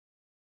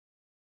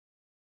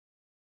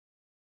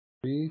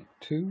Three,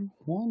 two,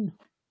 one.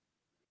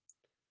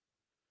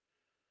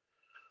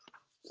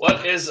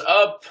 What is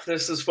up?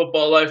 This is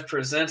Football Life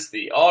Presents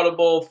the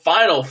Audible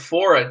Final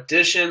Four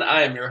edition.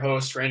 I am your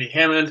host, Randy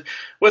Hammond,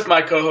 with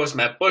my co-host,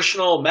 Matt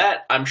Bushnell. Matt,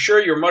 I'm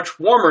sure you're much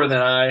warmer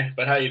than I,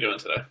 but how are you doing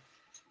today?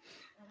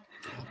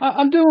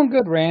 I'm doing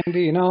good,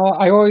 Randy.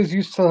 I always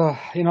used to,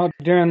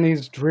 during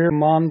these drear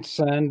months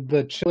and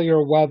the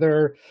chillier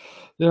weather,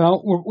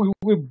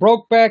 we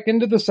broke back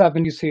into the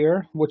 70s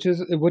here, which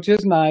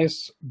is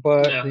nice,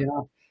 but Yeah.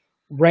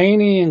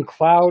 rainy and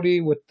cloudy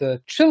with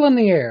the chill in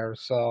the air.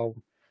 So,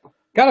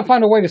 got to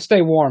find a way to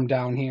stay warm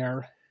down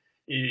here.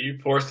 You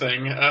poor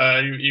thing.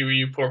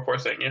 You poor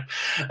thing. Yeah.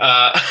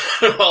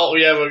 Well,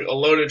 we have a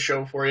loaded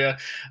show for you.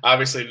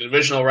 Obviously, the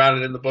divisional round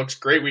is in the books.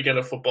 Great weekend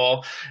of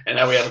football, and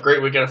now we have a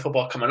great weekend of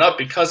football coming up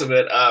because of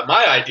it.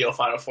 My ideal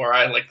Final Four,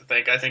 I like to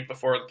think. I think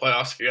before the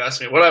playoffs, if you ask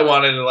me what I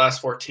wanted in the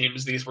last four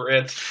teams, these were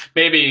it.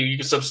 Maybe you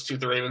can substitute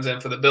the Ravens in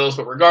for the Bills,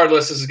 but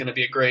regardless, this is going to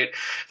be a great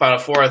Final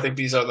Four. I think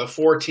these are the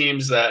four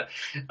teams that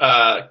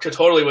could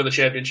totally win the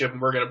championship, and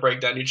we're going to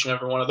break down each and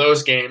every one of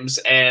those games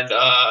and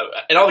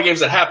all the games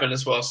that happened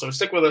as well. So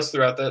stick with us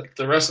throughout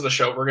the rest of the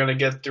show. We're going to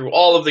get through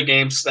all of the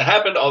games that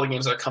happened, all the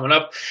games that are coming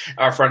up.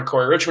 Our friend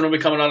Corey Richmond will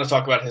be coming on to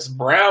talk about his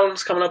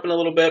Browns coming up in a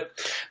little bit.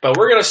 But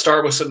we're going to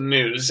start with some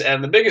news.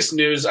 And the biggest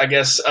news, I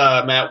guess,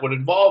 Matt, would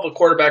involve a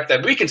quarterback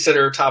that we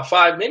consider top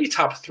five, maybe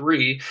top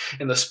three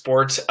in the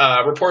sport.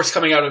 Reports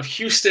coming out of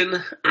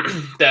Houston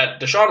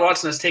that Deshaun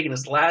Watson has taken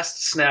his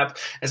last snap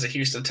as a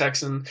Houston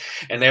Texan,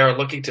 and they are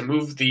looking to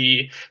move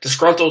the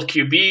disgruntled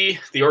QB.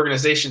 The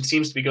organization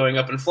seems to be going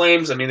up in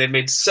flames. I mean, they've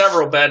made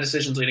several bad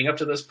decisions leading up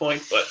to this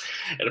point, but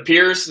it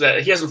appears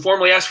that he hasn't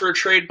formally asked for a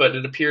trade, but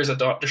it appears that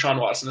Deshaun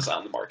Watson is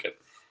on the market.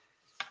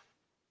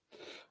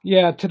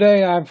 Yeah,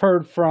 today I've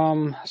heard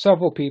from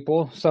several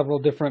people, several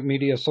different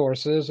media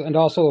sources, and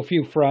also a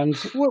few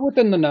friends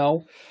within the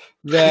know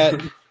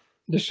that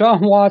Deshaun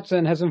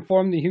Watson has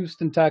informed the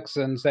Houston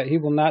Texans that he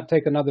will not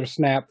take another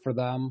snap for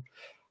them.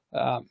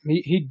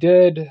 He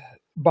did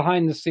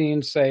behind the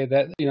scenes say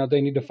that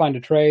they need to find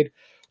a trade.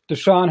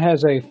 Deshaun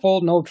has a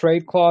full no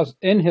trade clause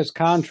in his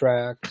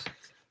contract,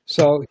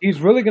 so he's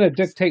really going to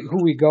dictate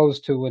who he goes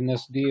to in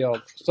this deal.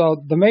 So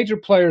the major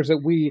players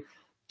that we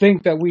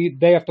think that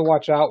they have to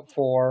watch out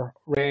for,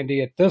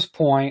 Randy, at this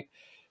point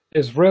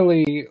is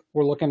really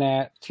we're looking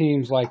at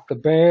teams like the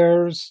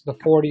Bears, the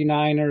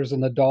 49ers,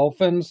 and the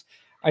Dolphins.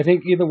 I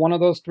think either one of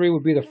those three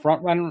would be the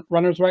front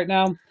runners right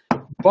now,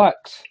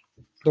 but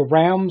the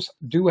Rams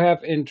do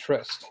have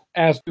interest,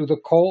 as do the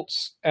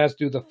Colts, as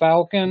do the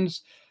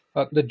Falcons.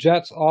 The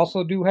Jets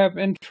also do have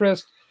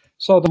interest.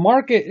 So the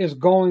market is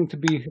going to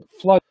be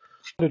flooded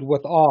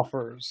with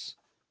offers.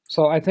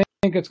 So I think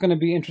it's going to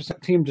be interesting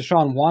what team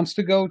Deshaun wants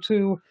to go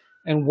to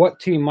and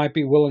what team might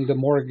be willing to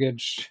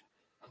mortgage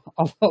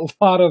a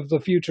lot of the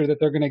future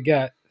that they're going to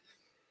get.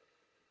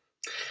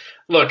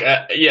 Look,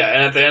 yeah,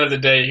 and at the end of the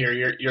day here,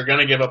 you're going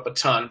to give up a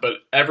ton, but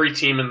every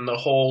team in the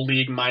whole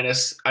league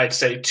minus, I'd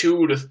say,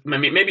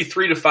 maybe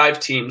 3 to 5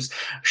 teams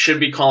should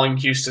be calling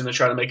Houston to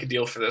try to make a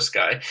deal for this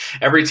guy.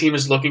 Every team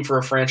is looking for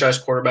a franchise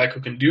quarterback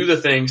who can do the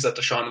things that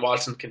Deshaun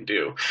Watson can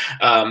do.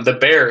 The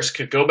Bears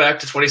could go back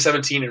to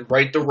 2017 and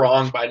right the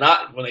wrong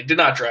when they did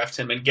not draft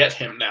him and get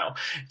him now.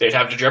 They'd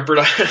have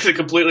to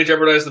completely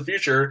jeopardize the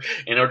future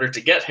in order to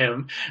get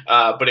him,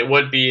 but it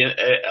would be,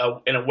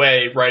 in a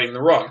way, righting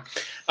the wrong.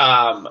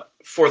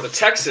 For the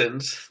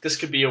Texans, this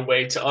could be a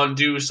way to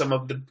undo some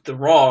of the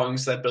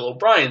wrongs that Bill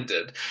O'Brien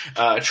did,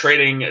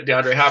 trading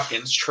DeAndre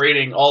Hopkins,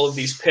 trading all of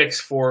these picks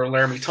for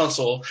Laramie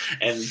Tunsil,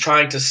 and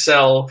trying to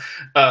sell,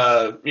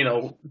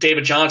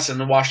 David Johnson,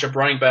 the washed-up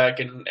running back,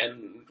 and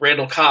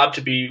Randall Cobb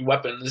to be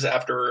weapons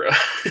after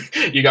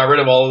you got rid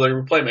of all of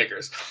their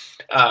playmakers.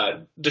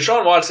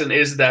 Deshaun Watson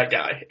is that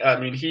guy. I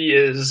mean, he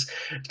is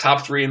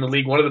top 3 in the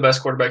league, one of the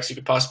best quarterbacks you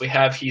could possibly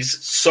have. He's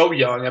so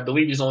young. I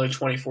believe he's only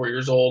 24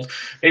 years old,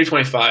 maybe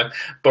 25.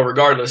 But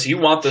regardless, you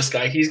want this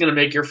guy. He's going to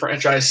make your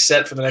franchise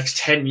set for the next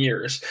 10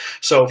 years.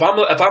 So if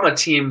I'm a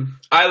team,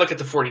 I look at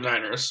the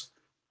 49ers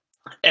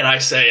and I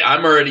say,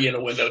 I'm already in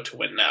a window to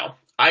win now.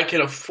 I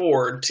can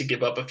afford to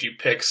give up a few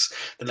picks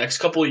the next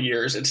couple of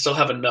years and still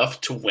have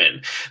enough to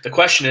win. The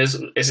question is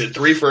it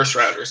 3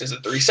 first-rounders? Is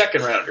it 3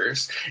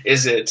 second-rounders?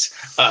 Is it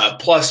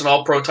plus an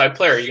all-pro type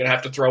player? You're going to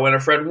have to throw in a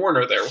Fred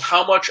Warner there.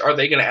 How much are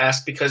they going to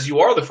ask? Because you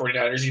are the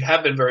 49ers. You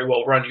have been very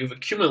well run. You've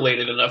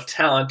accumulated enough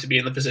talent to be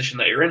in the position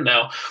that you're in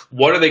now.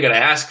 What are they going to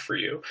ask for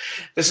you?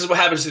 This is what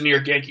happens to the New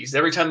York Yankees.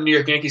 Every time the New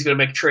York Yankees going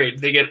to make a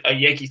trade, they get a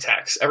Yankee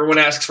tax. Everyone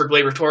asks for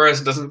Gleyber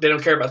Torres. They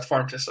don't care about the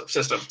farm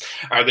system.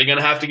 Are they going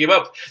to have to give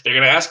up? They're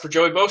going to ask for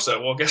Joey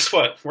Bosa. Well, guess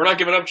what? We're not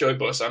giving up Joey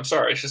Bosa. I'm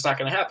sorry. It's just not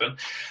going to happen.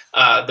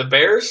 The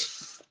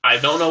Bears, I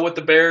don't know what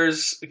the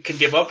Bears can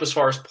give up as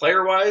far as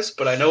player-wise,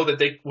 but I know that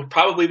they would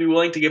probably be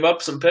willing to give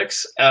up some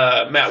picks.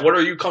 Matt, what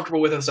are you comfortable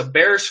with as a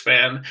Bears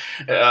fan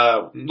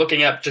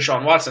looking at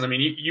Deshaun Watson? I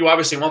mean, you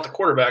obviously want the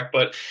quarterback,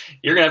 but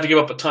you're going to have to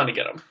give up a ton to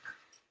get him.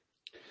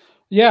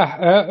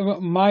 Yeah,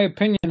 my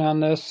opinion on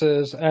this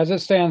is, as it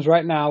stands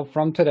right now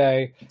from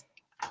today,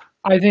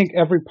 I think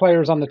every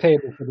player is on the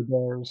table for the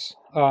Bears.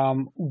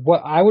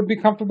 What I would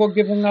be comfortable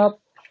giving up,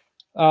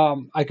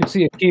 I could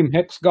see Akeem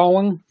Hicks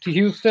going to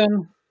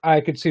Houston.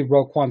 I could see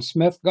Roquan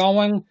Smith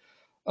going.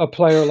 A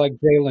player like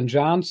Jalen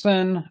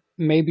Johnson,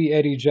 maybe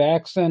Eddie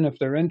Jackson if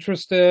they're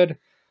interested.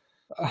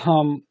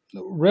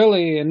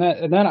 Really, and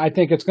then I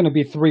think it's going to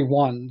be 3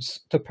 1s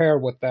to pair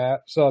with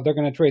that. So they're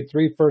going to trade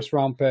 3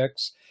 first-round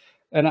picks,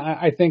 and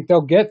I think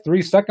they'll get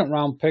 3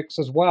 second-round picks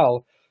as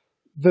well.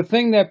 The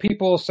thing that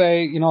people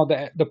say,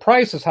 the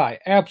price is high.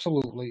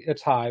 Absolutely,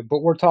 it's high,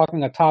 but we're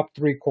talking a top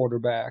 3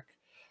 quarterback.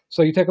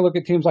 So you take a look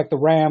at teams like the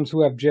Rams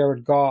who have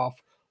Jared Goff.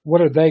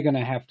 What are they going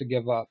to have to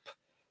give up?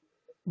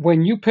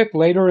 When you pick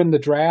later in the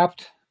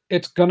draft,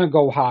 it's going to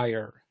go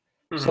higher.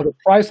 So the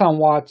price on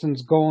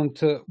Watson's going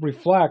to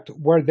reflect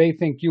where they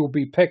think you'll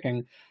be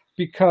picking.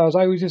 Because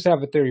I always used to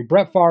have a theory.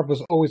 Brett Favre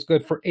was always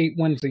good for 8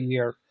 wins a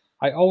year.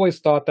 I always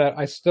thought that.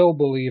 I still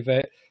believe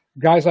it.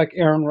 Guys like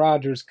Aaron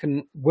Rodgers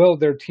can will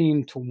their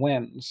team to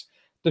wins.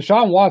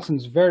 Deshaun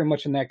Watson's very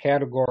much in that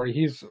category.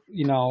 He's,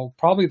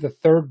 probably the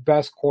 3rd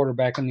best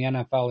quarterback in the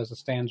NFL as it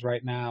stands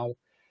right now.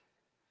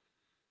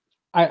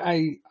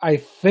 I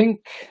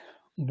think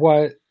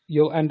what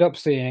you'll end up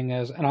seeing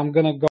is, and I'm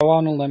going to go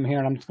on a limb here,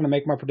 and I'm just going to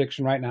make my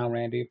prediction right now,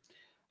 Randy.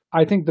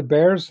 I think the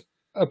Bears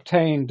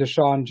obtain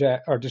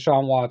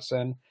Deshaun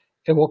Watson.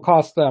 It will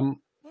cost them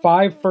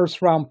 5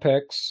 first-round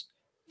picks,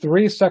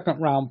 3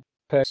 second-round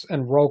picks,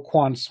 and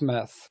Roquan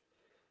Smith.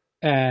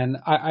 And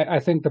I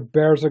think the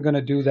Bears are going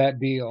to do that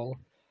deal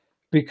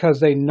because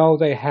they know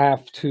they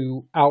have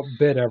to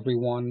outbid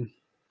everyone.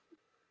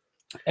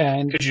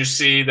 And could you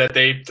see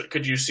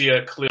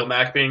a Khalil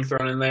Mack being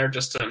thrown in there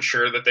just to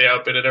ensure that they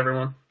outbidded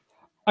everyone?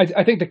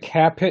 I think the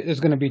cap hit is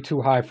going to be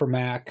too high for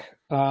Mack.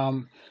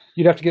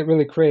 You'd have to get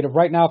really creative.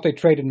 Right now, if they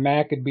traded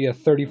Mack, it'd be a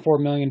 $34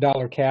 million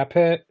cap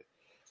hit,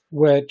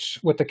 which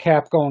with the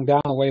cap going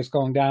down the way it's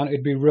going down,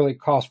 it'd be really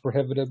cost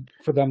prohibitive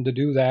for them to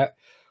do that.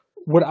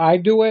 Would I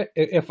do it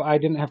if I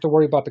didn't have to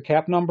worry about the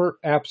cap number?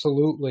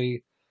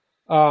 Absolutely.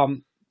 To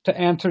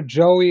answer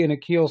Joey and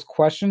Akil's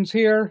questions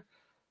here,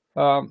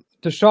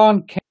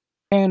 Deshaun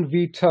can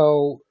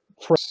veto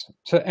trips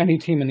to any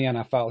team in the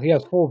NFL. He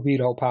has full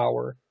veto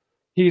power.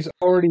 He's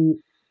already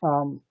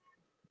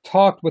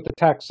talked with the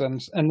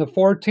Texans, and the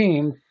 4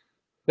 teams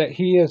that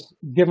he has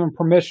given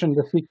permission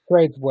to seek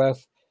trades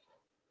with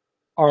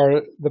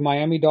are the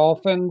Miami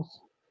Dolphins,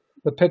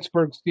 the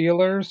Pittsburgh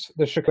Steelers,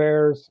 the Chicago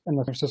Bears, and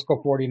the San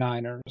Francisco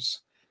 49ers.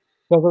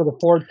 Those are the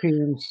 4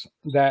 teams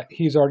that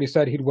he's already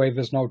said he'd waive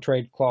his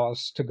no-trade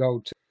clause to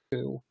go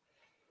to.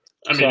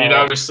 I mean, he'd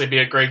obviously be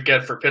a great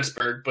get for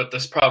Pittsburgh, but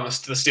this problem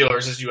to the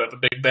Steelers is you have a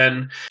Big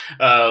Ben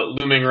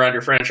looming around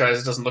your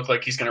franchise. It doesn't look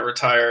like he's going to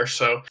retire,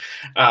 so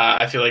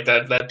I feel like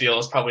that deal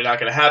is probably not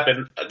going to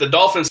happen. The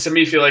Dolphins, to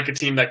me, feel like a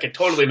team that can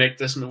totally make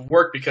this move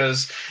work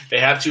because they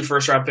have 2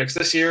 first-round picks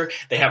this year.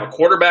 They have a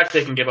quarterback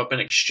they can give up in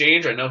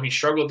exchange. I know he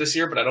struggled this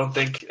year, but I don't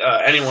think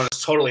anyone is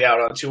totally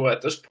out on Tua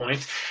at this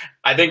point.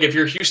 I think if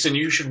you're Houston,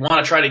 you should want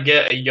to try to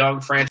get a young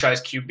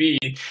franchise QB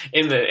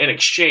in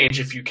exchange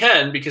if you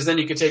can, because then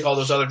you can take all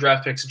those other draft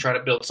picks and try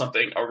to build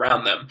something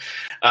around them.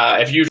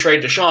 If you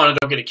trade Deshaun and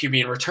don't get a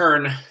QB in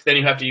return, then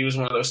you have to use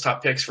one of those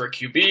top picks for a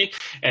QB,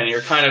 and you're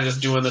kind of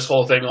just doing this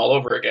whole thing all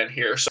over again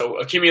here. So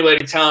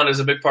accumulating talent is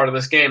a big part of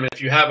this game, and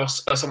if you have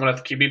someone at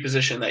the QB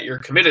position that you're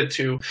committed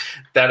to,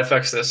 that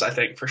affects this, I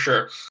think, for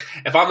sure.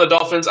 If I'm the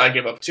Dolphins, I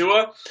give up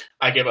Tua.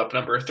 I give up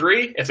number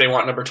 3. If they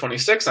want number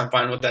 26, I'm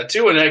fine with that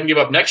too, and I can give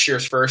up next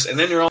year's first, and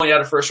then you're only out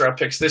of first-round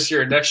picks this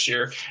year and next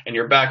year, and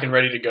you're back and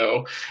ready to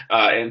go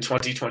in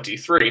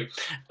 2023.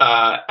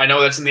 I know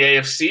that's in the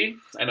AFC.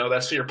 I know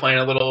that's you're playing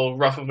a little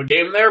rough of a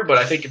game there, but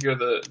I think if you're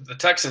the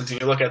Texans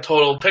and you look at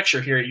total picture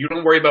here, you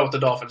don't worry about what the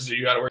Dolphins do.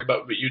 You got to worry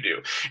about what you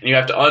do, and you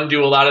have to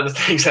undo a lot of the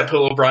things that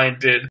Bill O'Brien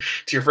did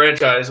to your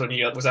franchise when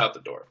he was out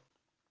the door.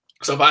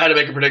 So if I had to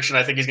make a prediction,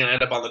 I think he's going to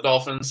end up on the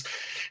Dolphins.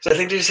 So I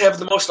think they just have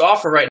the most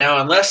offer right now.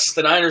 Unless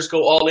the Niners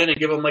go all in and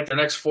give them like their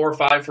next 4 or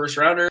 5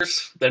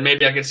 first-rounders, then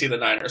maybe I could see the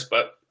Niners.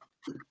 But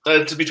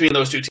it's between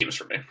those 2 teams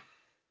for me.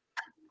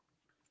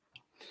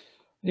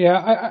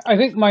 Yeah, I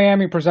think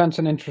Miami presents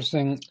an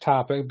interesting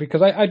topic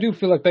because I do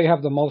feel like they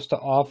have the most to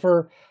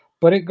offer,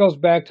 but it goes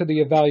back to the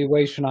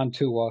evaluation on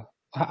Tua.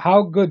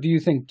 How good do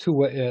you think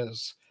Tua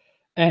is?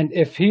 And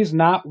if he's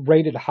not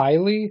rated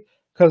highly,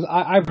 because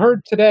I've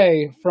heard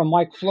today from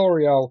Mike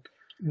Florio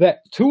that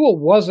Tua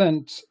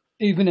wasn't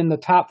even in the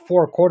top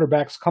 4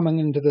 quarterbacks coming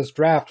into this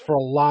draft for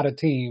a lot of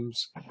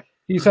teams.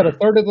 He said a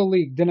third of the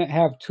league didn't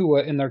have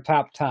Tua in their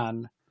top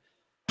 10.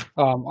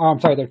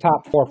 Their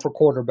top 4 for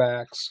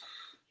quarterbacks.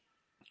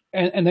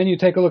 And then you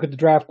take a look at the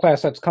draft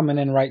class that's coming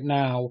in right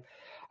now.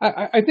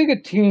 I think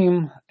a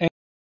team,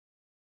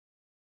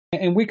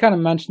 and we kind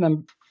of mentioned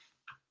them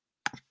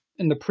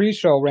in the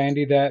pre-show,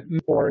 Randy, that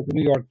for the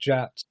New York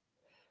Jets.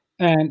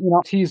 And,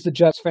 tease the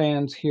Jets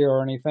fans here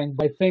or anything,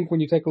 but I think when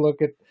you take a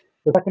look at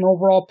the 2nd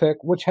overall pick,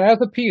 which has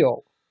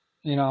appeal,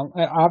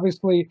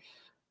 obviously,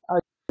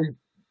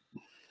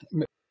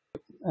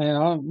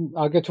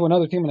 I'll get to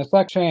another team in a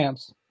second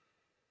chance.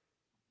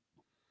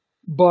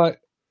 But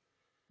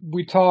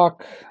we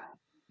talk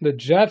the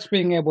Jets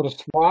being able to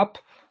swap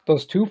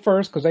those 2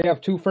 firsts, because they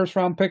have 2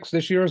 first-round picks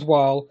this year as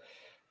well.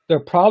 They're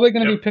probably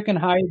going to Yep. be picking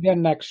high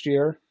again next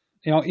year.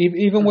 You know,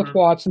 even with Mhm.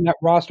 Watson, that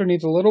roster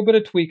needs a little bit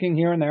of tweaking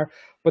here and there,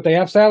 but they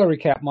have salary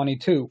cap money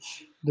too.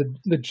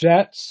 The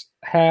Jets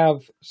have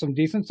some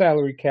decent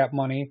salary cap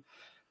money.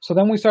 So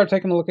then we start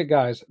taking a look at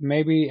guys.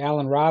 Maybe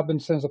Allen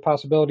Robinson's a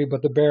possibility,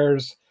 but the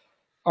Bears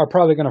are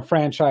probably going to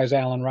franchise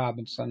Allen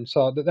Robinson.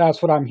 So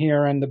that's what I'm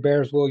hearing. The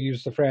Bears will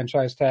use the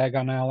franchise tag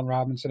on Allen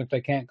Robinson if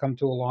they can't come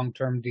to a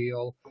long-term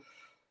deal.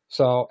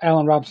 So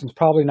Allen Robinson's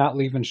probably not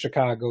leaving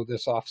Chicago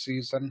this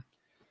offseason.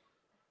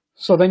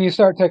 So then you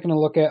start taking a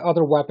look at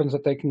other weapons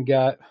that they can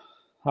get.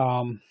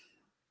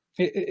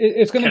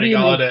 It's going to Kenny be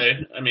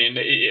Galladay. I mean,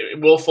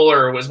 Will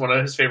Fuller was one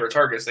of his favorite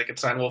targets. They could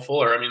sign Will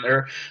Fuller. I mean,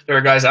 there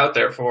are guys out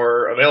there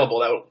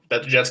available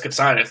that the Jets could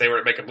sign if they were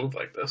to make a move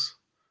like this.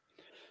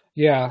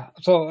 Yeah.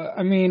 So,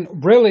 I mean,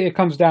 really it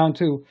comes down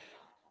to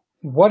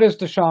what is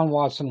Deshaun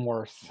Watson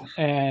worth?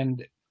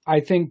 And I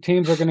think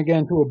teams are going to get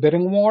into a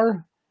bidding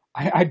war.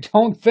 I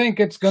don't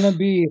think it's going to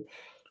be,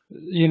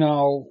 you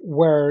know,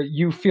 where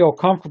you feel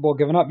comfortable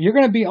giving up. You're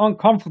going to be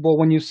uncomfortable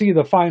when you see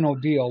the final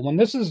deal. When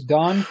this is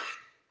done,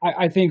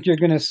 I think you're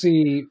going to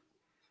see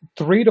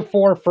 3 to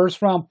 4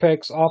 first-round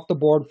picks off the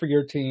board for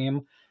your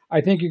team. I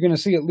think you're going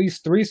to see at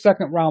least 3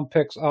 second-round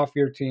picks off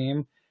your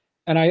team.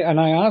 And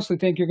I honestly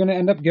think you're going to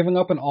end up giving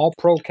up an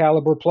all-pro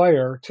caliber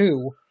player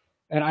too.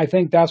 And I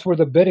think that's where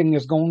the bidding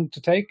is going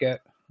to take it,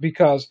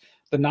 because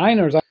the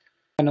Niners,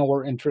 I know,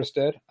 are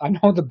interested. I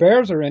know the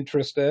Bears are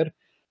interested.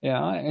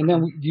 Yeah, and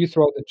then you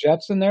throw the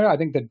Jets in there. I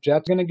think the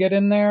Jets are going to get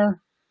in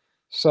there.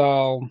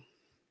 So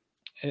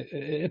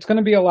it's going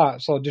to be a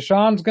lot. So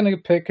Deshaun's going to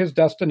pick his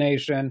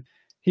destination.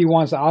 He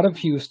wants out of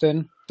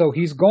Houston, so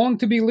he's going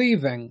to be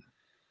leaving.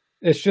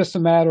 It's just a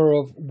matter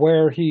of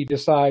where he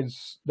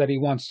decides that he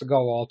wants to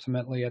go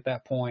ultimately at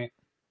that point.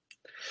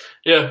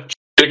 Yeah,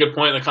 a good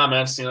point in the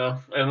comments. You know,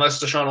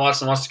 unless Deshaun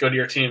Watson wants to go to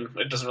your team,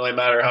 it doesn't really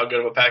matter how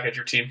good of a package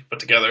your team put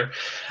together.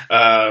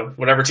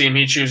 Whatever team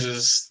he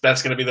chooses,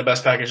 that's going to be the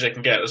best package they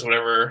can get, is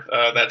whatever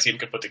that team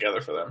can put together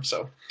for them.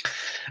 So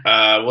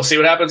we'll see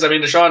what happens. I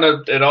mean,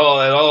 Deshaun, it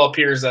all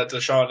appears that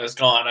Deshaun is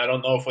gone. I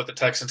don't know if what the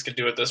Texans can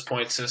do at this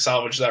point to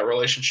salvage that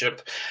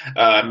relationship.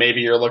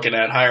 Maybe you're looking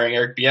at hiring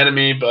Eric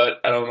Bieniemy, but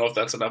I don't know if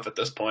that's enough at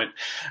this point.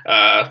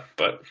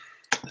 But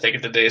I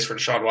think the days for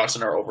Deshaun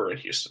Watson are over in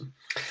Houston.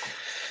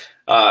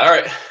 All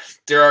right.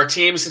 There are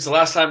teams since the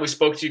last time we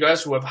spoke to you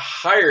guys who have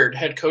hired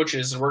head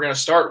coaches, and we're going to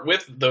start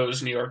with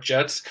those New York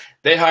Jets.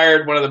 They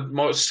hired one of the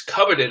most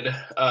coveted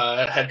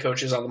head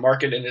coaches on the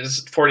market, and it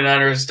is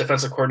 49ers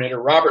defensive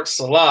coordinator Robert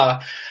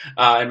Saleh.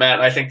 And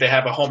Matt, I think they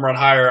have a home run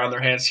hire on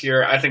their hands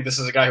here. I think this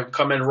is a guy who can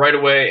come in right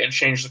away and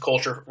change the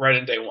culture right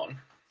in day one.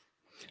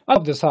 I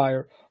love this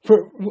hire.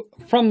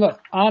 From the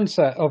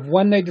onset of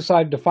when they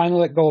decided to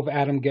finally let go of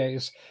Adam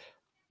Gase,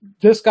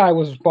 this guy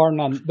was bar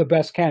none the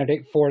best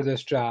candidate for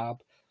this job.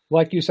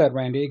 Like you said,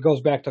 Randy, it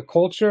goes back to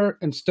culture,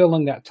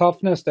 instilling that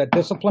toughness, that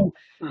discipline.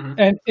 Mm-hmm.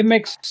 And it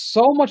makes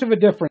so much of a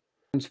difference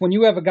when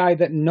you have a guy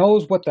that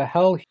knows what the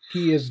hell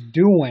he is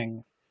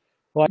doing.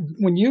 Like,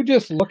 when you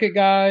just look at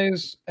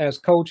guys as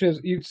coaches,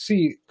 you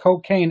see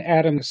Cocaine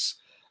Adams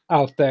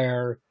out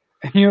there,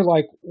 and you're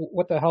like,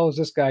 what the hell is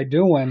this guy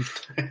doing?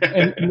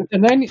 and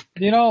then,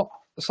 you know,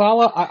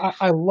 Saleh,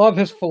 I love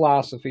his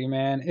philosophy,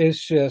 man.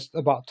 It's just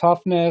about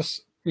toughness,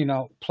 you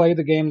know, play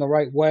the game the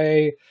right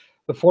way.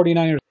 The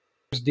 49ers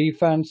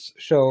defense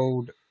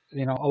showed,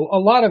 you know, a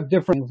lot of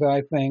different things that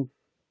I think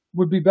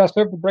would be best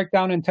to break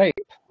down in tape,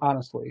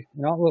 honestly.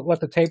 You know, let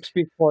the tape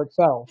speak for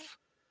itself.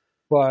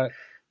 But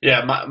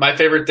yeah, my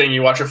favorite thing,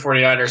 you watch a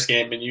 49ers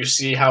game and you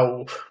see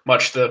how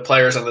much the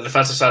players on the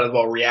defensive side of the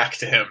ball react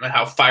to him and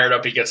how fired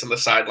up he gets on the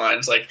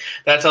sidelines. Like,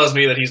 that tells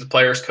me that he's the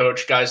player's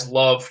coach. Guys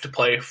love to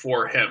play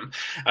for him.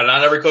 And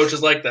not every coach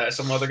is like that.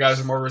 Some other guys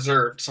are more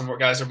reserved. Some more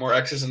guys are more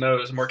X's and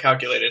O's, more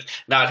calculated.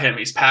 Not him.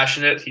 He's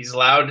passionate. He's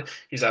loud.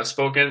 He's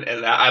outspoken.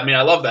 And I mean,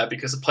 I love that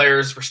because the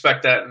players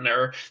respect that and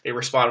they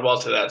respond well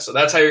to that. So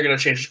that's how you're going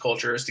to change the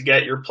culture, is to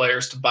get your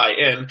players to buy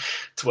in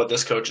to what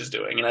this coach is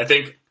doing. And I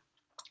think,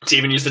 to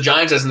even use the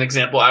Giants as an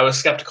example, I was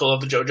skeptical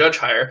of the Joe Judge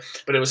hire,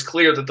 but it was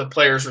clear that the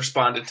players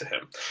responded to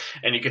him.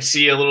 And you could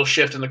see a little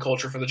shift in the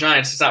culture for the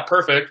Giants. It's not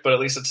perfect, but at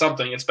least it's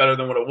something. It's better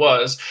than what it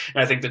was.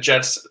 And I think the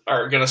Jets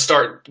are going to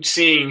start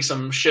seeing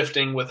some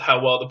shifting with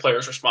how well the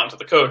players respond to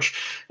the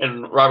coach.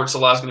 And Robert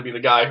Saleh is going to be the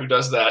guy who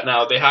does that.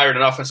 Now, they hired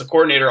an offensive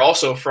coordinator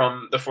also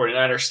from the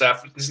 49ers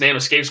staff. His name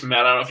escapes me,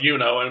 Matt. I don't know if you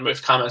know, and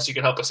with comments you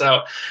can help us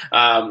out.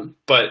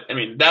 But, I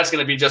mean, that's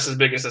going to be just as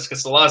big as this,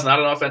 because Saleh is not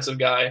an offensive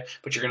guy,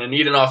 but you're going to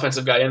need an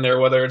offensive guy in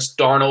there, whether it's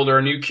Darnold or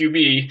a new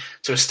QB,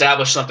 to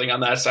establish something on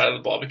that side of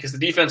the ball, because the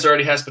defense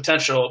already has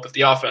potential, but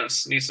the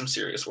offense needs some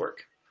serious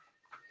work.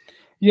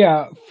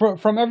 Yeah,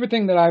 from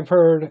everything that I've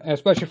heard,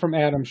 especially from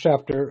Adam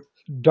Schefter,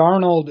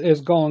 Darnold is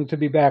going to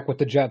be back with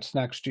the Jets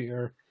next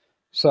year.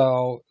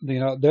 So, you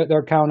know,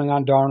 they're counting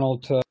on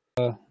Darnold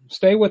to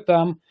stay with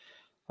them.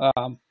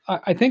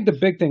 I think the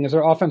big thing is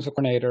their offensive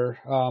coordinator,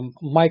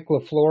 Mike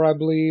LaFleur, I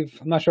believe.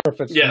 I'm not sure if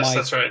it's Yes, Mike.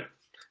 That's right.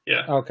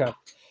 Yeah. Okay.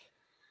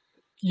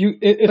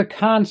 it's a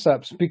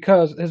concept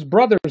because his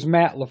brother's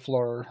Matt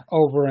LaFleur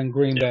over in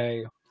Green Yeah.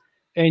 Bay.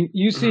 And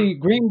you Mhm. see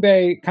Green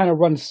Bay kind of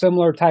run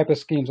similar type of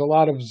schemes, a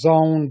lot of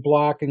zone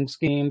blocking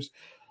schemes,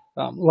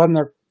 letting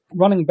their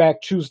running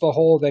back choose the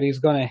hole that he's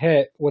going to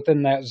hit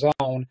within that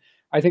zone.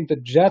 I think the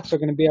Jets are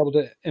going to be able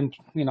to,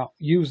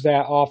 use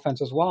that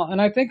offense as well.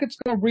 And I think it's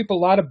going to reap a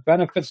lot of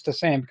benefits to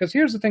Sam because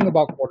here's the thing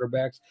about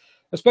quarterbacks,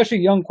 especially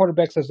young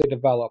quarterbacks as they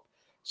develop.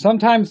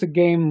 Sometimes the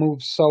game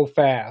moves so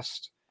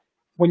fast.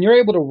 When you're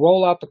able to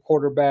roll out the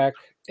quarterback,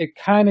 it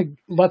kind of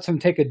lets him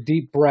take a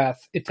deep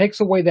breath. It takes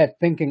away that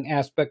thinking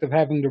aspect of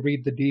having to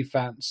read the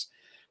defense.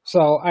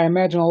 So I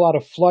imagine a lot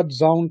of flood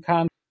zone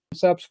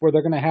concepts where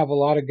they're going to have a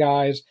lot of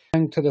guys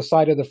to the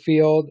side of the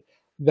field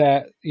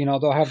that,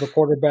 they'll have the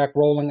quarterback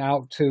rolling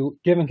out to,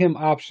 giving him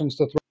options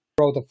to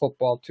throw the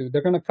football to.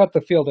 They're going to cut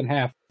the field in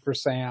half for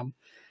Sam.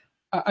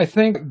 I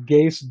think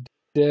Gase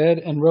did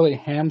and really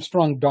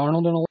hamstrung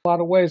Darnold in a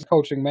lot of ways.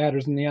 Coaching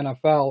matters in the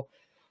NFL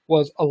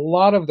was a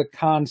lot of the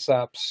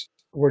concepts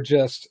were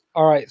just,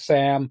 all right,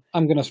 Sam,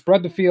 I'm going to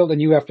spread the field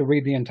and you have to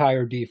read the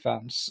entire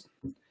defense.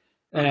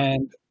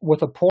 And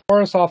with a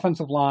porous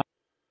offensive line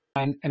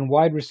and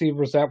wide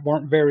receivers that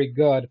weren't very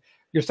good,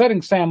 you're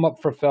setting Sam up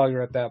for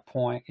failure at that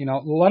point.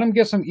 Let him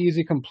get some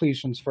easy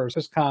completions first,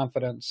 his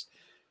confidence.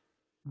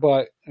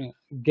 But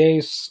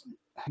Gase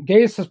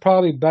is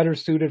probably better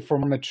suited for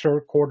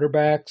mature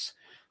quarterbacks,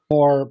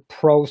 more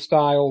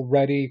pro-style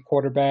ready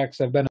quarterbacks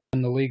that have been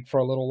in the league for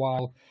a little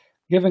while.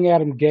 Giving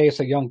Adam Gase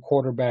a young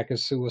quarterback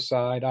is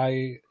suicide.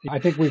 I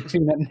think we've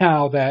seen it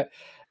now that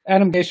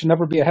Adam Gase should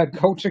never be a head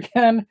coach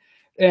again.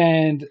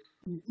 And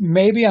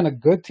maybe on a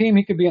good team,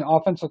 he could be an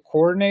offensive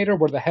coordinator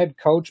where the head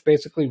coach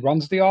basically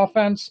runs the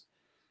offense.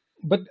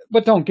 But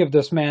don't give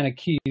this man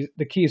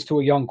the keys to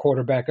a young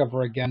quarterback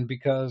ever again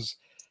because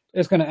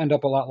it's going to end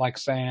up a lot like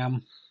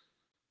Sam.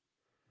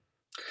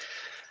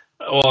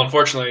 Well,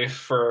 unfortunately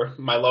for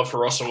my love for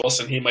Russell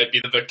Wilson, he might be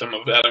the victim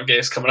of Adam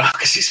Gase coming out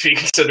because he's being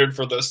considered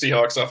for the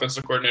Seahawks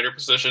offensive coordinator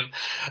position.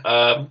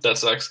 That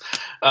sucks.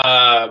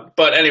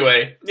 But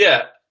anyway,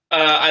 yeah.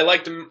 I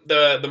like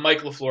the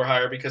Mike LaFleur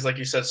hire because, like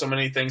you said, so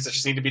many things that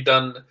just need to be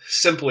done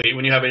simply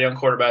when you have a young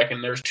quarterback,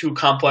 and there's too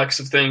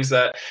complex of things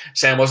that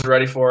Sam wasn't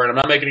ready for. And I'm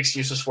not making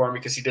excuses for him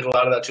because he did a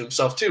lot of that to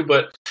himself too.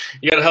 But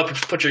you got to help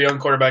put your young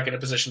quarterback in a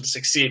position to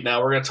succeed.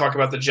 Now we're going to talk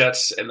about the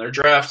Jets and their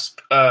drafts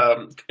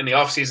in the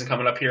offseason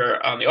coming up here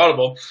on the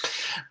Audible,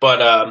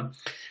 but.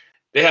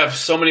 They have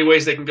so many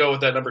ways they can go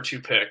with that number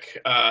 2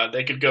 pick.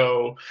 They could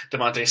go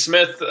DeVonta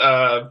Smith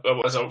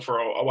was out for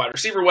a wide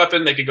receiver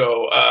weapon. They could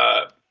go.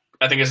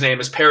 I think his name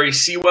is Perry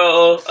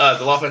Sewell,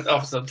 the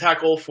offensive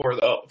tackle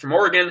from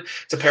Oregon,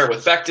 to pair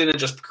with Becton and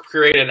just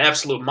create an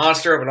absolute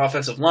monster of an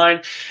offensive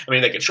line. I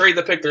mean, they could trade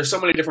the pick. There's so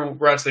many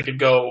different routes they could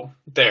go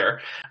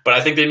there. But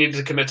I think they need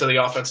to commit to the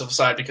offensive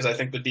side because I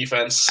think the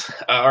defense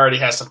already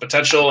has some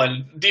potential.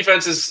 And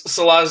defense is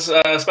Salah's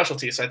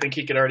specialty, so I think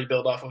he could already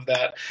build off of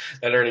that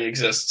already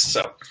exists.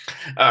 So,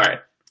 all right.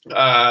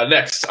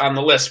 Next on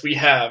the list, we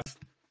have –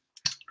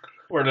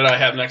 where did I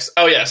have next?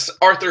 Oh, yes.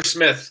 Arthur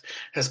Smith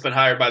has been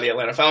hired by the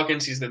Atlanta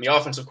Falcons. He's been the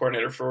offensive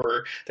coordinator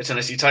for the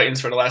Tennessee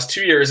Titans for the last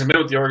 2 years and been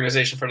with the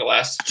organization for the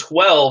last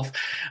 12.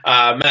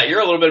 Matt, you're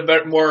a little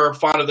bit more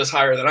fond of this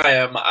hire than I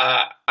am.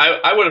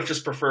 I would have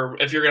just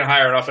preferred, if you're going to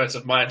hire an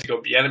offensive mind, to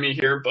go Bieniemy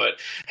here. But,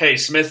 hey,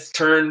 Smith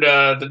turned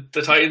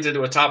the Titans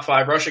into a top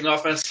 5 rushing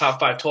offense, top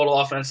 5 total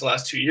offense the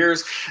last 2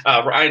 years.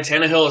 Ryan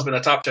Tannehill has been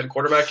a top 10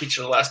 quarterback each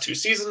of the last 2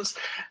 seasons.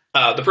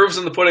 The proof's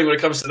in the pudding when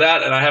it comes to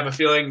that, and I have a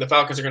feeling the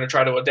Falcons are going to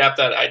try to adapt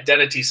that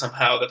identity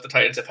somehow that the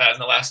Titans have had in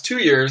the last 2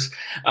 years.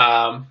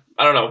 I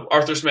don't know.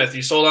 Arthur Smith,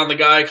 you sold on the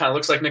guy, kind of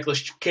looks like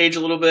Nicolas Cage a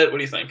little bit. What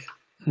do you think?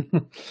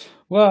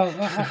 Well,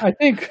 I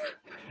think,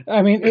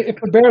 if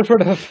the Bears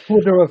would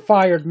have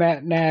fired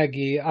Matt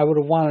Nagy, I would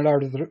have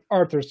wanted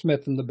Arthur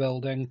Smith in the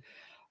building.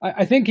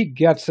 I think he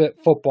gets it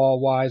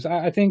football-wise.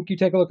 I think you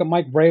take a look at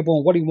Mike Vrabel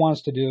and what he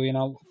wants to do.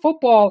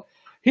 Football –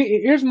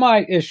 here's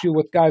my issue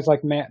with guys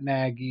like Matt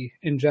Nagy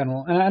in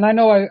general. And I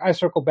know I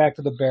circle back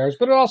to the Bears,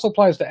 but it also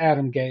applies to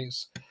Adam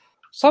Gase.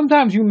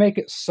 Sometimes you make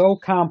it so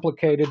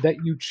complicated that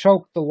you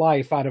choke the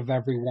life out of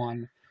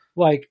everyone.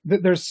 Like,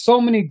 there's so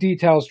many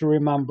details to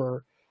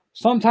remember.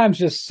 Sometimes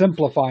just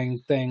simplifying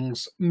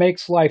things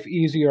makes life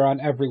easier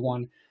on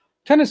everyone.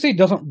 Tennessee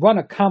doesn't run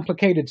a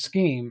complicated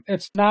scheme.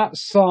 It's not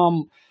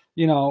some,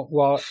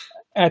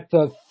 at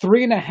the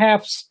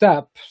 3.5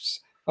 steps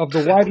of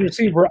the wide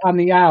receiver on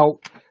the out,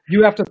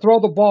 you have to throw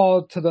the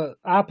ball to the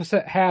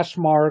opposite hash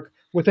mark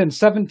within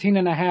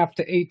 17.5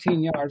 to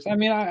 18 yards.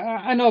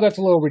 I know that's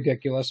a little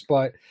ridiculous,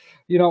 but,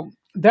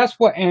 that's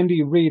what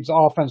Andy Reid's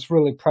offense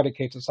really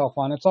predicates itself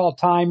on. It's all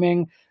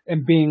timing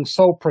and being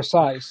so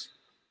precise.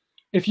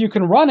 If you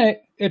can run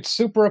it, it's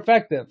super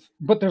effective.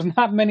 But there's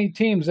not many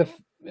teams,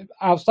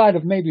 outside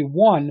of maybe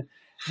one,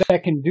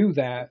 that can do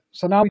that.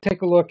 So now we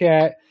take a look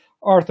at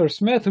Arthur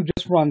Smith, who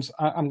just runs,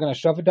 I'm going to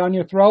shove it down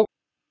your throat.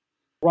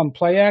 Run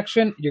play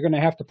action, you're going to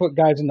have to put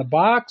guys in the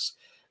box,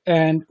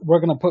 and we're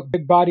going to put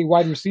big body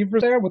wide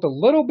receivers there with a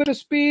little bit of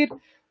speed.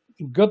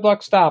 Good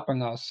luck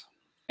stopping us.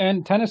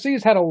 And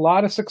Tennessee's had a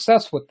lot of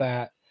success with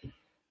that.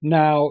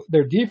 Now,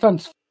 their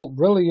defense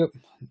really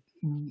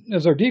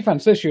is their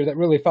defense this year that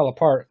really fell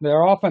apart.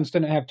 Their offense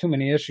didn't have too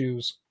many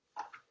issues.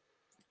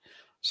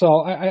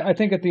 So I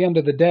think at the end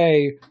of the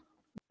day,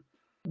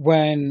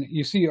 when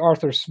you see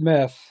Arthur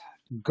Smith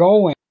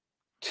going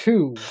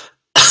to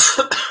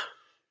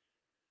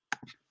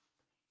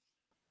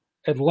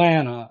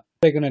Atlanta, what are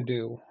they going to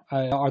do?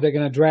 Are they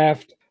going to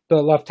draft the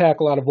left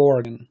tackle out of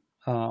Oregon?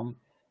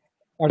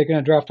 Are they going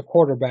to draft a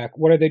quarterback?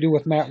 What do they do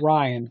with Matt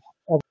Ryan?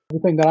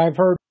 Everything that I've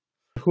heard,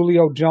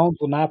 Julio Jones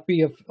will not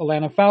be an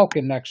Atlanta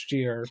Falcon next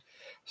year.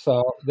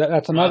 So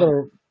that's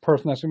another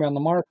person that's going to be on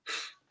the market.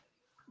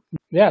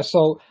 Yeah,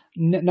 so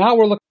now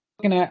we're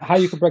looking at how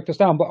you could break this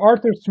down. But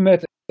Arthur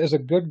Smith is a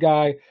good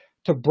guy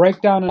to break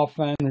down an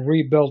offense and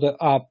rebuild it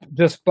up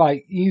just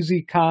by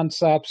easy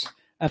concepts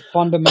and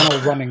fundamental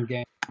running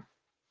game.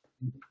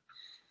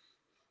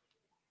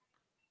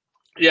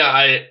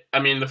 Yeah, I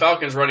mean the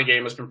Falcons' running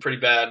game has been pretty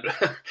bad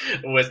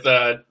with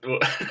Todd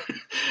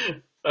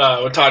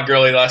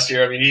Gurley last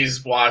year. I mean,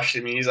 he's washed.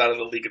 I mean, he's out of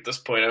the league at this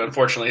point.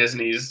 Unfortunately, his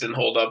knees didn't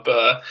hold up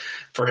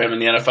for him in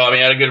the NFL. I mean,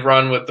 he had a good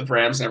run with the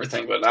Rams and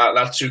everything, but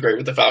not too great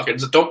with the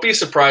Falcons. Don't be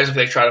surprised if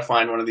they try to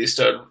find one of these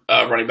stud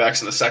running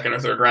backs in the second or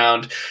third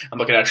round. I'm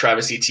looking at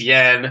Travis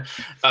Etienne,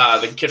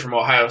 the kid from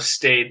Ohio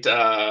State,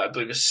 I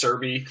believe is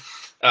Serby.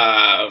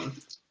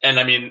 And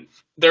I mean,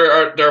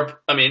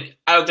 I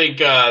don't think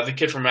the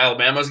kid from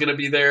Alabama is going to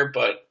be there,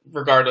 but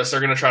regardless, they're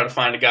going to try to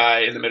find a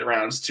guy in the mid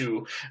rounds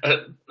to. I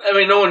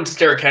mean, no one's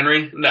Derrick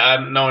Henry.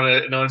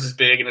 No one's as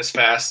big and as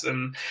fast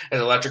and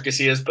as electric as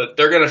he is, but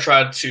they're going to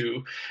try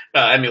to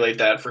emulate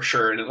that for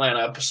sure in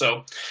Atlanta.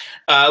 So,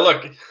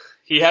 look,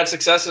 he had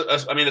success.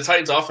 I mean, the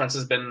Titans' offense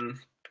has been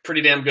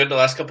pretty damn good the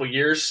last couple of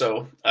years,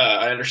 so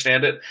I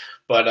understand it,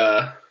 but.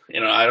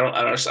 I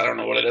don't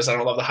know what it is. I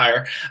don't love the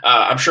hire.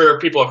 I'm sure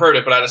people have heard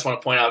it, but I just want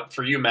to point out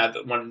for you, Matt,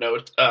 that one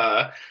note.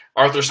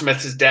 Arthur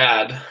Smith's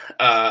dad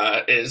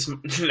is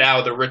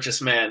now the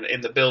richest man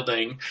in the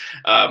building,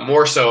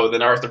 more so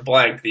than Arthur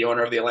Blank, the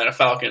owner of the Atlanta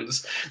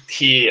Falcons.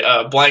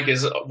 Blank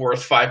is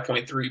worth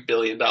 $5.3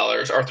 billion.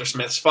 Arthur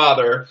Smith's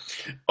father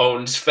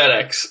owns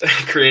FedEx,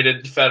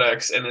 created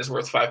FedEx, and is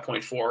worth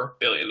 $5.4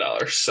 billion.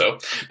 So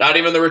not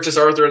even the richest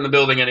Arthur in the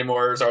building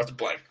anymore is Arthur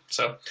Blank.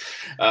 So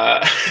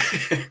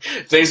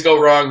things go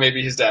wrong,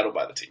 maybe his dad will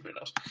buy the team. Who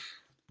knows?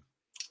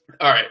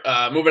 All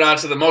right, moving on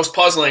to the most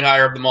puzzling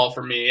hire of them all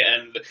for me,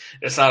 and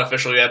it's not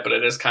official yet, but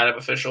it is kind of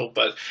official.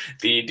 But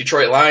the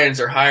Detroit Lions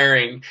are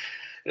hiring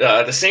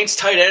the Saints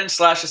tight end /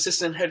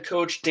 assistant head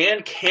coach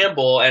Dan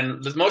Campbell,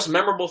 and the most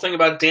memorable thing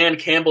about Dan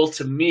Campbell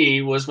to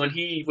me was when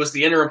he was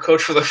the interim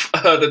coach for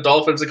the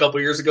Dolphins a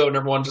couple years ago, and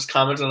everyone just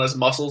commented on his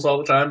muscles all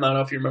the time. I don't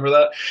know if you remember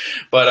that,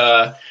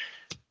 but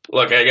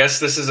look, I guess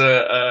this is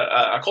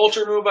a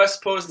culture move, I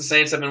suppose. The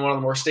Saints have been one of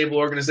the more stable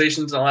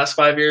organizations in the last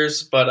 5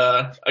 years,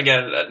 but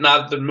again,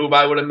 not the move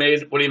I would have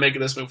made. What do you make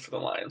of this move for the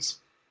Lions?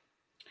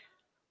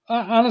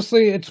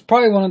 Honestly, it's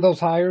probably one of those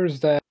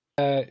hires that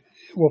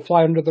will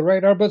fly under the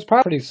radar, but it's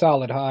probably a pretty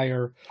solid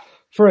hire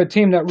for a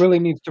team that really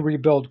needs to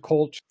rebuild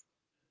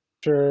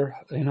culture.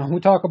 We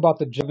talk about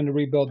the having to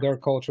rebuild their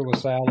culture with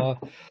Saleh.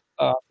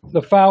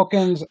 The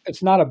Falcons,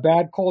 it's not a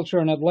bad culture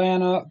in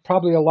Atlanta.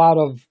 Probably a lot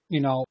of,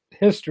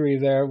 history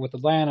there with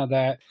Atlanta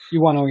that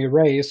you want to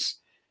erase.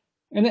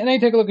 And then they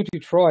take a look at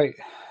Detroit.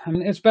 I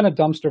mean, it's been a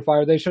dumpster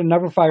fire. They should have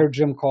never fired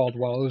Jim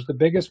Caldwell. It was the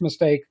biggest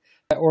mistake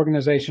that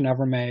organization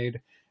ever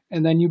made.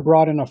 And then you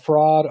brought in a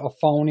fraud, a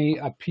phony,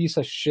 a piece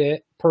of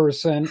shit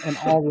person in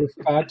all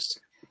respects.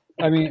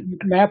 I mean,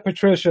 Matt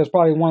Patricia is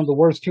probably one of the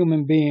worst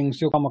human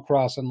beings you'll come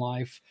across in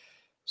life.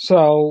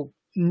 So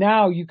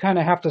now you kind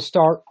of have to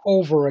start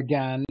over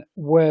again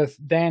with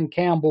Dan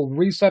Campbell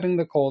resetting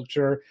the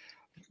culture,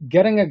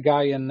 getting a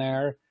guy in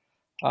there.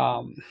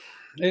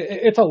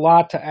 It's a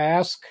lot to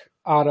ask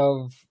out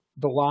of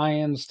the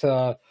Lions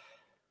to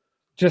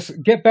just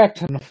get back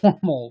to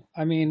normal.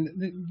 I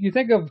mean, you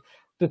think of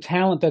the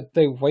talent that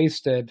they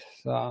wasted,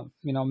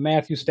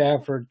 Matthew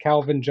Stafford,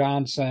 Calvin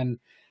Johnson.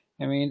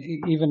 I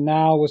mean, even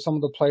now with some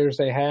of the players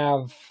they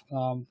have,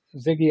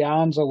 Ziggy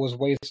Ansah was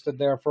wasted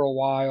there for a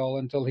while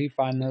until he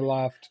finally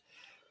left.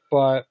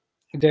 But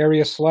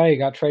Darius Slay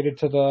got traded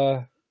to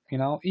the,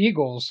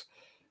 Eagles.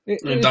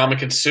 And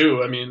Ndamukong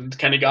Suh. I mean,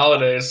 Kenny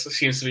Golladay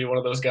seems to be one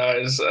of those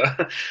guys.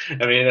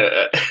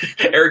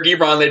 Eric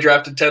Ebron, they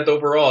drafted 10th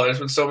overall. There's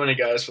been so many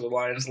guys for the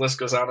Lions. The list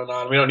goes on and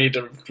on. We don't need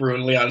to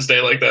ruin Leon's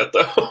day like that,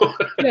 though.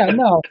 Yeah,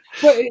 no.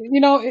 But,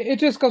 it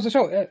just goes to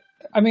show.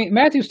 I mean,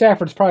 Matthew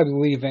Stafford's probably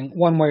leaving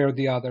one way or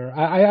the other.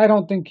 I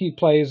don't think he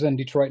plays in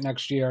Detroit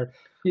next year.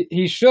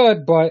 He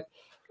should, but,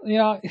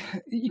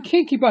 you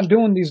can't keep on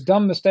doing these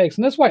dumb mistakes.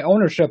 And that's why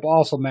ownership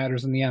also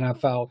matters in the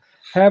NFL.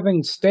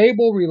 Having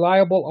stable,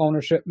 reliable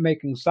ownership,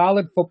 making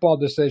solid football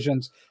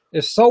decisions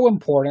is so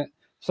important.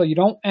 So you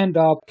don't end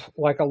up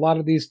like a lot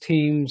of these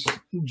teams,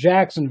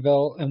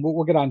 Jacksonville, and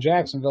we'll get on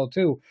Jacksonville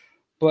too.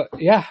 But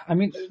yeah, I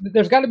mean,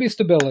 there's got to be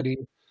stability.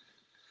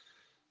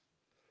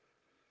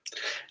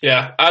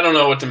 Yeah, I don't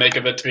know what to make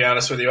of it, to be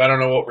honest with you. I don't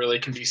know what really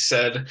can be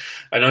said.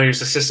 I know he was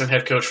assistant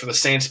head coach for the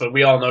Saints, but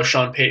we all know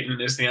Sean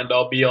Payton is the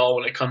end-all, be-all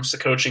when it comes to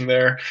coaching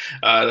there.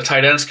 The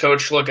tight ends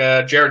coach, look,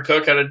 Jared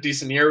Cook had a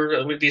decent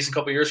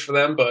couple years for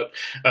them, but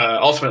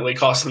ultimately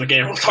cost them the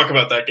game. We'll talk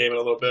about that game in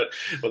a little bit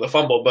with a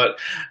fumble, but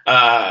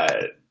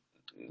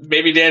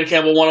maybe Dan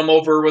Campbell won him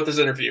over with his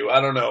interview.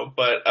 I don't know.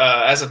 But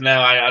as of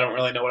now, I don't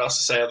really know what else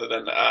to say other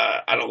than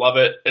I don't love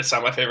it. It's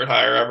not my favorite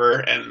hire ever,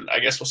 and I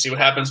guess we'll see what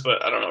happens,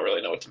 but I don't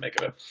really know what to make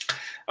of it.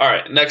 All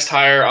right, next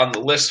hire on the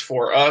list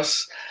for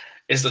us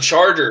is the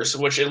Chargers,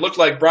 which it looked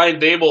like Brian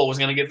Daboll was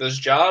going to get this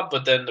job,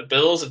 but then the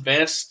Bills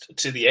advanced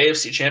to the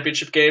AFC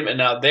Championship game, and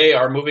now they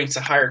are moving to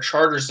hire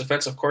Chargers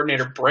defensive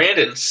coordinator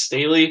Brandon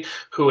Staley,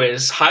 who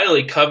is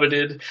highly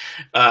coveted.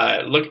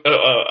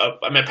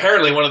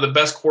 Apparently one of the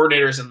best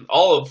coordinators in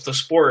all of the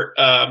sport,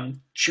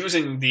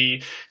 choosing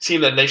the team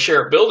that they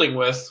share a building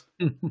with.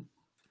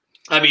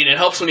 I mean, it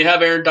helps when you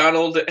have Aaron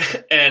Donald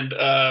and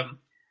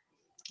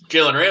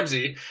Jalen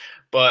Ramsey,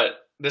 but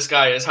this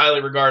guy is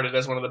highly regarded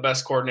as one of the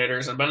best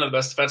coordinators and one of the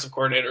best defensive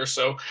coordinators.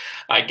 So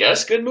I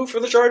guess good move for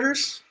the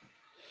Chargers.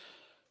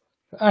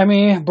 I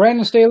mean,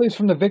 Brandon Staley's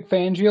from the Vic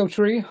Fangio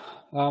tree.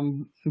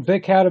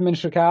 Vic had him in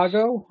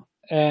Chicago,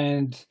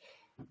 and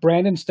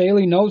Brandon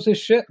Staley knows his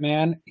shit,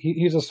 man.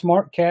 He's a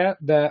smart cat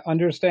that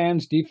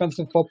understands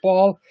defensive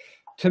football.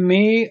 To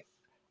me,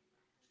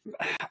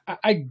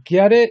 I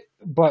get it,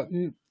 but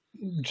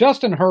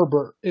Justin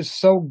Herbert is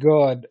so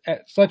good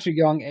at such a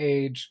young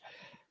age.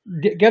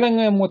 Getting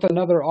him with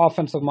another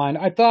offensive mind,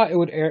 I thought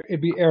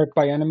it'd be Eric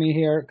Bieniemy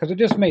here because it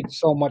just made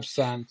so much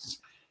sense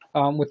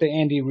with the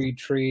Andy Reid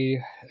tree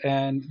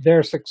and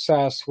their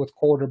success with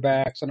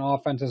quarterbacks and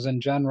offenses in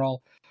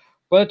general.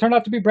 But it turned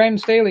out to be Brandon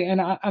Staley, and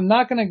I'm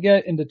not going to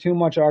get into too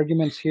much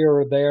arguments here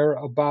or there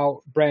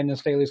about Brandon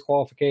Staley's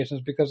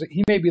qualifications because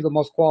he may be the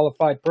most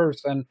qualified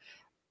person,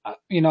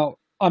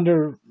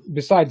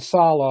 besides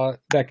Saleh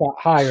that got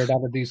hired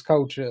out of these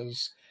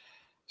coaches.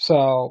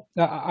 So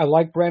I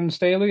like Brandon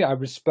Staley. I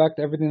respect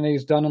everything that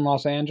he's done in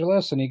Los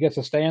Angeles, and he gets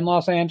to stay in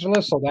Los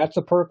Angeles, so that's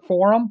a perk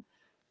for him.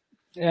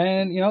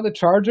 And, the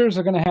Chargers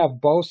are going to have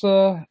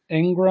Bosa,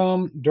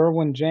 Ingram,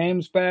 Derwin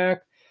James back.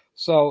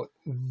 So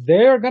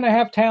they're going to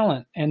have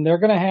talent, and they're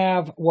going to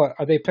have, what,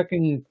 are they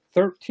picking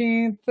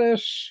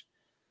 13th-ish?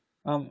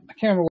 I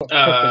can't remember what.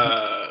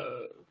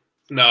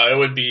 No, it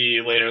would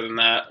be later than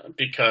that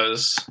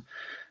because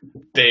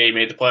they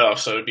made the playoffs,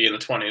 so it would be in the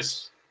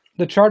 20s.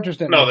 The Chargers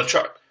didn't. No,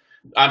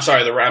 I'm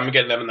sorry, I'm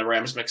getting them and the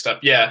Rams mixed up.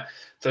 Yeah,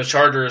 the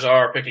Chargers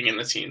are picking in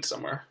the teens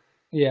somewhere.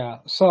 Yeah,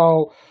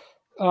 so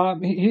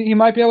he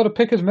might be able to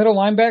pick his middle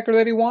linebacker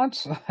that he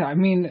wants. I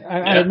mean,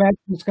 I imagine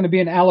it's going to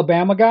be an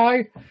Alabama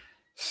guy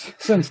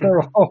since they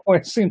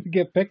always seem to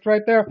get picked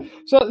right there.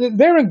 So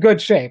they're in good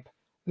shape.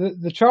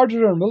 The Chargers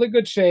are in really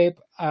good shape.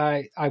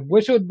 I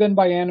wish it would have been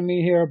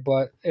Bieniemy here,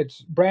 but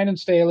it's Brandon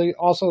Staley,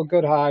 also a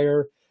good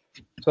hire.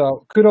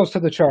 So kudos to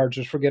the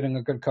Chargers for getting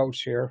a good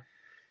coach here.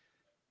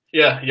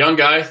 Yeah, young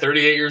guy,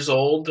 38 years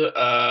old.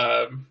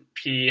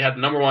 He had the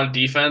number one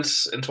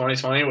defense in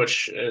 2020,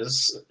 which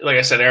is, like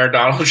I said, Aaron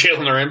Donald,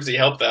 Jalen Ramsey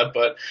helped that.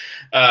 But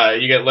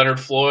you get Leonard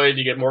Floyd,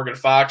 you get Morgan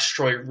Fox,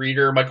 Troy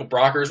Reeder, Michael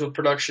Brockers with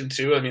production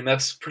too. I mean,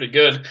 that's pretty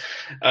good.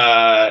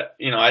 I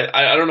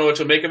don't know what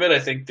to make of it. I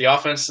think the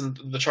offense and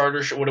the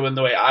Chargers would have went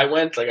the way I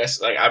went.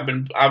 I've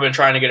been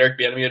trying to get Eric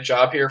Bieniemy a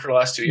job here for the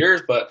last 2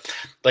 years, but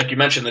like you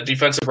mentioned, the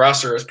defensive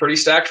roster is pretty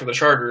stacked for the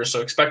Chargers,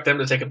 so expect them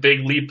to take a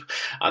big leap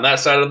on that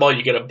side of the ball.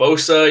 You get a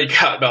Bosa, you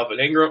got Melvin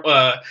Ingram.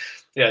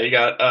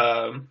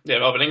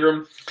 Melvin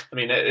Ingram. I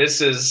mean, this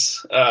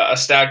is a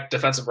stacked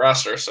defensive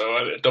roster,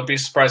 so don't be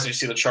surprised if you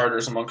see the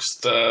Chargers in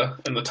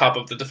the top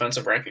of the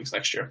defensive rankings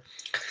next year.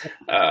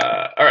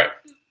 All right,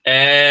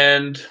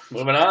 and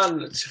moving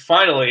on to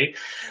finally,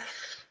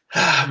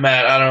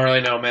 Matt, I don't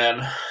really know,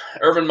 man.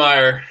 Urban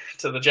Meyer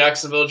to the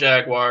Jacksonville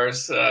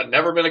Jaguars.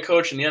 Never been a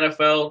coach in the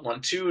NFL.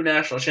 Won 2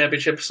 national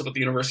championships with the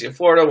University of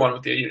Florida, one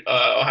with the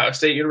Ohio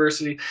State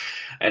University.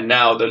 And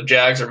now the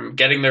Jags are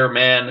getting their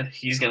man.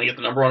 He's going to get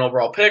the number 1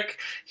 overall pick.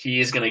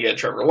 He's going to get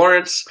Trevor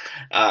Lawrence.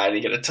 And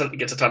he gets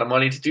a ton of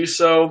money to do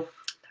so.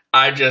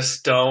 I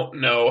just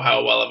don't know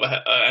how well of an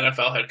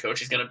NFL head coach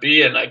he's going to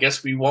be, and I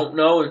guess we won't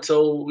know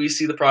until we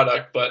see the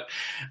product. But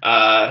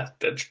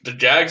the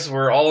Jags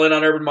were all in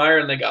on Urban Meyer,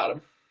 and they got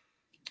him.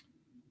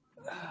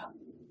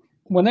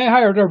 When they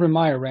hired Urban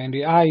Meyer,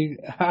 Randy, I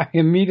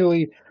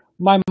immediately,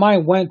 my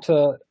mind went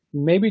to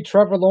maybe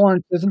Trevor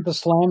Lawrence isn't the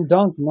slam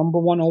dunk number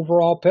 1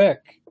 overall pick.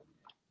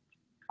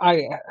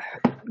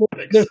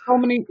 There's so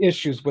many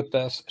issues with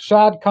this.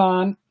 Shad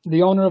Khan,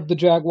 the owner of the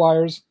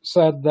Jaguars,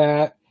 said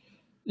that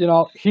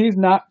he's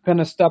not going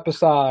to step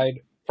aside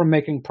from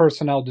making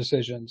personnel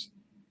decisions.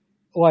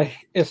 Like,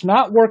 it's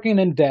not working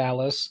in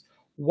Dallas.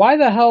 Why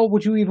the hell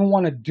would you even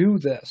want to do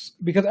this?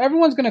 Because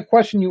everyone's going to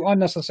question you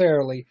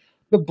unnecessarily.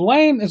 The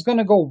blame is going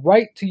to go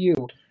right to you.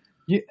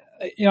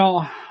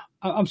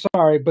 I'm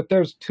sorry, but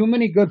there's too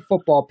many good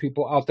football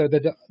people out there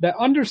that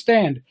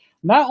understand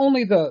not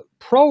only the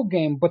pro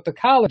game, but the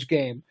college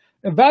game.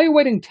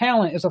 Evaluating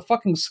talent is a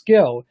fucking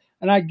skill.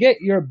 And I get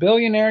you're a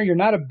billionaire. You're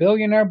not a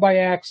billionaire by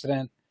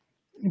accident,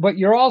 but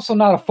you're also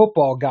not a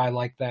football guy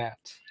like that.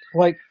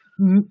 Like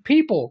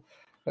people,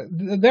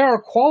 there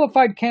are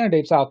qualified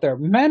candidates out there,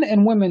 men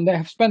and women that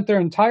have spent their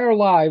entire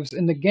lives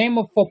in the game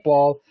of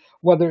football,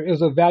 whether it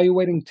was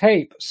evaluating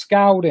tape,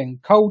 scouting,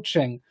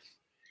 coaching,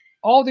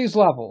 all these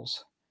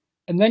levels.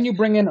 And then you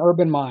bring in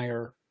Urban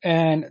Meyer.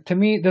 And to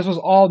me, this was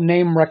all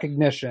name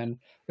recognition.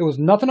 It was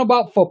nothing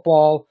about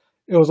football.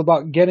 It was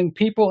about getting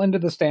people into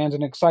the stands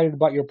and excited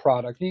about your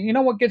product. You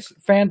know what gets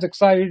fans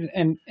excited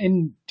and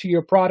into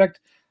your product?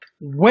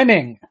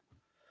 Winning.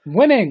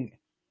 Winning.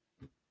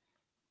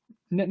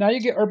 Now you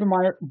get Urban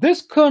Meyer.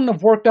 This couldn't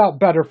have worked out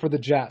better for the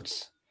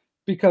Jets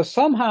because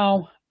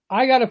somehow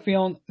I got a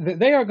feeling that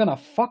they are going to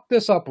fuck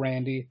this up,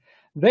 Randy.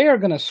 They are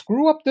going to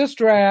screw up this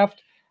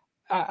draft.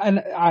 And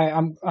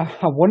I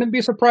wouldn't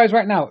be surprised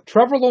right now.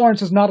 Trevor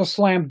Lawrence is not a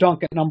slam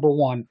dunk at number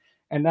 1.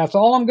 And that's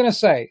all I'm going to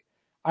say.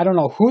 I don't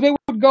know who they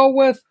would go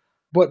with,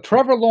 but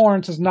Trevor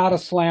Lawrence is not a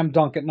slam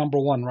dunk at number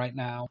 1 right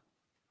now.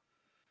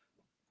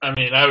 I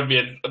mean, that would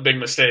be a big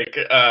mistake.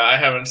 I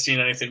haven't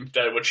seen anything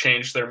that would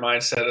change their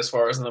mindset as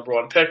far as the number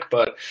 1 pick,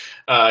 but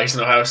he's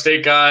an Ohio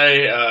State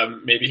guy.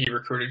 Maybe he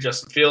recruited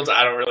Justin Fields.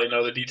 I don't really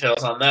know the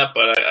details on that,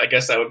 but I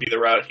guess that would be the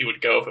route he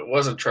would go if it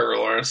wasn't Trevor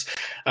Lawrence.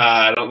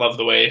 I don't love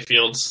the way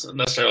Fields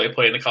necessarily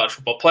played in the college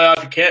football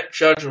playoff. You can't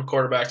judge a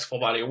quarterback's full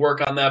body of work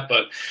on that,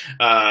 but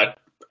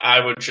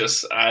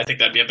I think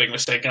that'd be a big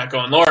mistake not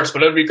going Lawrence,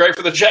 but it would be great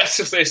for the Jets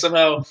if they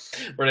somehow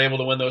were able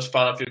to win those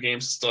final few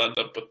games and still end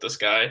up with this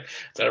guy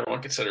that everyone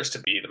considers to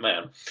be the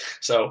man.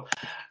 So,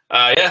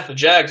 the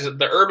Jags,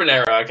 the Urban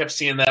era, I kept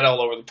seeing that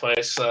all over the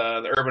place.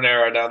 The Urban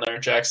era down there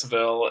in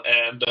Jacksonville,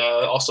 and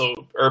also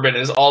Urban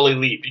is all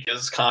elite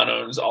because Khan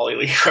owns all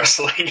elite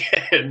wrestling,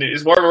 and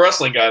he's more of a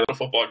wrestling guy than a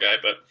football guy.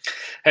 But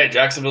hey,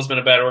 Jacksonville's been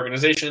a bad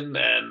organization,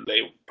 and they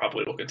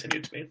probably will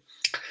continue to be.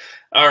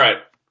 All right.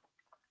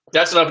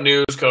 That's enough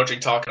news,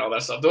 coaching, talk, and all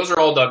that stuff. Those are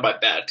all done by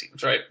bad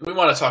teams, right? We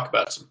want to talk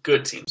about some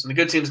good teams. And the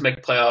good teams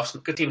make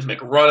playoffs. Good teams make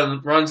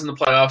runs in the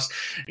playoffs.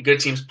 And good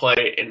teams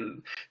play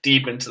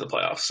deep into the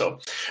playoffs. So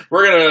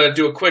we're going to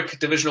do a quick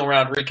divisional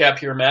round recap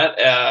here, Matt.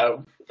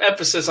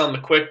 Emphasis on the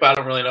quick, but I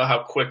don't really know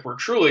how quick we're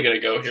truly going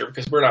to go here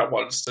because we're not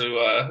ones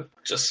to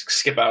just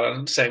skip out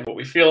on saying what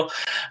we feel.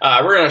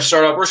 We're going to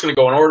start off. We're just going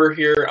to go in order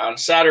here on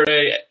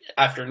Saturday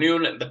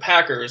afternoon. The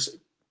Packers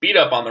beat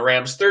up on the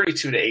Rams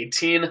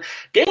 32-18.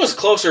 Game was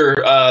closer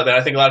than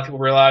I think a lot of people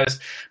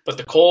realized, but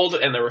the cold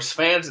and there was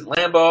fans at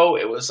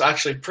Lambeau. It was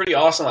actually pretty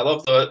awesome. I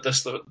love what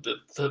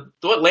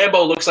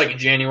Lambeau looks like in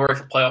January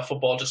for playoff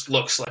football. Just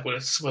looks like what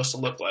it's supposed to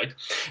look like.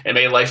 It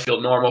made life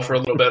feel normal for a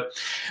little bit.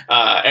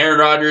 Aaron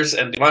Rodgers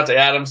and Devontae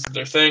Adams did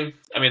their thing.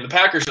 I mean, the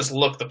Packers just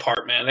look the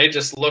part, man. They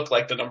just look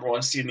like the number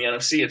 1 seed in the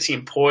NFC, a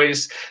team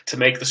poised to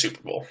make the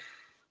Super Bowl.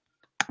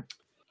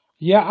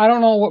 Yeah, I don't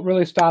know what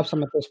really stops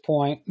them at this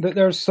point.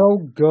 They're so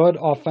good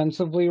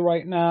offensively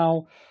right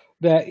now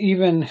that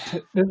even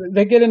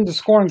they get into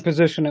scoring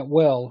position at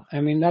will. I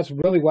mean, that's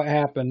really what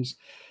happens.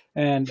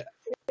 And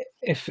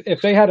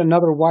if they had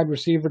another wide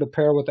receiver to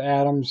pair with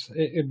Adams,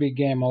 it'd be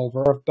game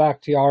over. If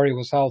Bakhtiari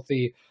was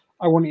healthy,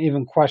 I wouldn't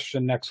even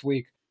question next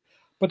week.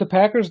 But the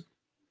Packers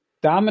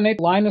dominate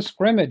line of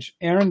scrimmage.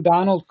 Aaron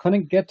Donald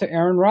couldn't get to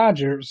Aaron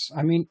Rodgers.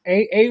 I mean,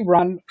 a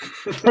run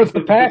for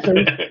the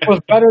Packers was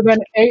better than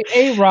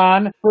a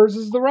run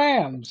versus the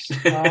Rams.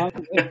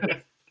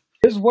 It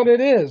is what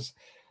it is.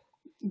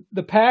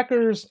 The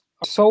Packers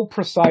are so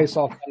precise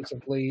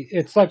offensively.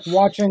 It's like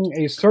watching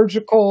a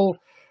surgeon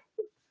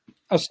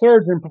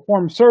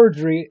perform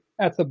surgery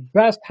at the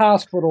best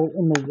hospital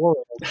in the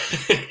world.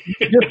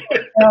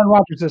 Aaron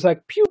Rodgers is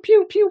like pew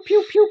pew pew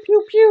pew pew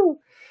pew pew.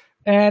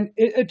 And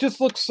it just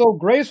looks so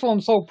graceful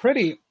and so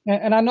pretty.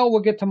 And I know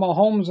we'll get to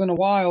Mahomes in a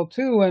while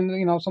too,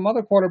 and some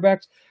other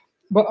quarterbacks.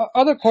 But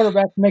other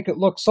quarterbacks make it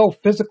look so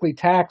physically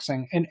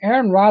taxing. And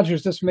Aaron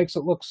Rodgers just makes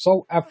it look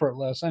so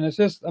effortless. And it's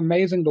just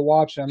amazing to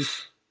watch him.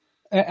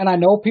 And I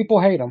know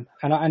people hate him.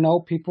 And I know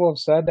people have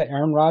said that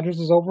Aaron Rodgers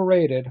is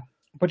overrated.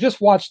 But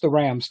just watch the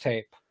Rams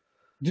tape.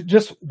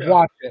 Just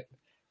watch it.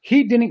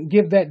 He didn't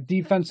give that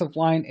defensive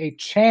line a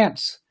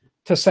chance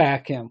to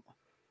sack him.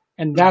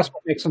 And that's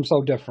what makes him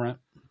so different.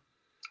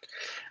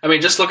 I mean,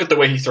 just look at the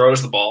way he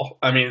throws the ball.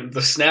 I mean,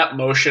 the snap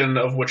motion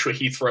of which way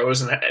he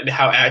throws and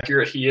how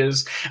accurate he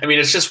is. I mean,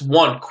 it's just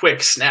one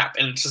quick snap,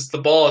 and it's just the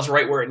ball is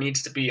right where it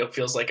needs to be, it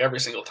feels like, every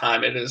single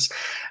time. It is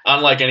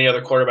unlike any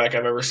other quarterback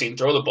I've ever seen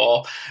throw the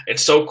ball.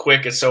 It's so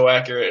quick, it's so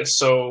accurate, it's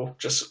so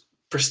just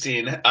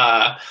pristine.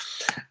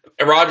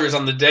 Rodgers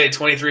on the day,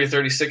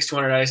 23-36,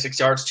 296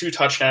 yards, 2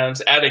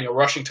 touchdowns, adding a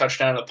rushing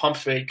touchdown, a pump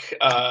fake,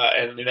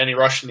 and then he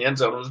rushed in the end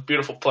zone. It was a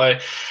beautiful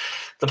play.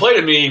 The play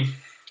to me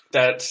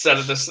that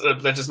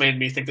just made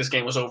me think this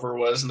game was over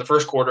was in the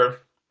first quarter.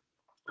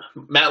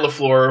 Matt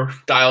LaFleur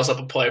dials up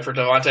a play for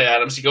Davante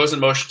Adams. He goes in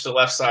motion to the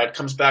left side,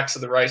 comes back to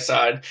the right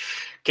side,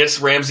 gets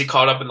Ramsey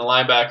caught up in the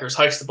linebackers,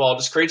 hikes the ball,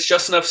 just creates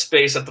just enough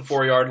space at the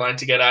 4-yard line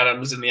to get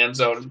Adams in the end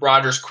zone.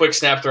 Rodgers, quick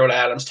snap throw to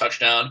Adams,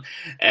 touchdown.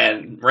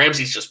 And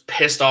Ramsey's just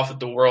pissed off at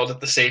the world at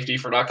the safety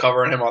for not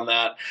covering him on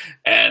that.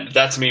 And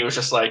that to me was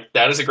just like,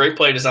 that is a great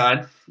play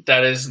design.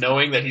 That is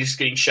knowing that he's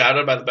getting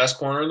shadowed by the best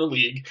corner in the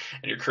league,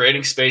 and you're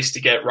creating space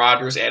to get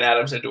Rodgers and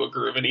Adams into a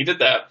groove, and he did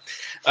that.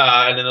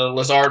 And then the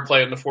Lazard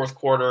play in the fourth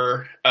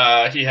quarter,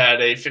 he had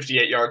a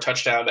 58-yard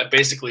touchdown that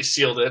basically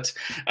sealed it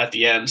at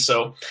the end.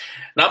 So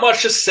not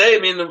much to say.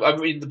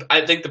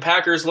 I think the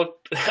Packers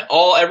looked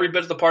every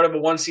bit of the part of a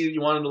one seed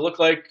you wanted to look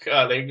like.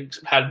 They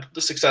had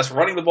the success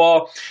running the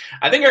ball.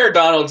 I think Aaron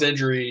Donald's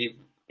injury,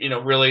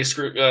 really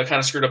kind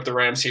of screwed up the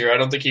Rams here. I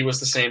don't think he was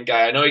the same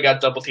guy. I know he got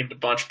double teamed a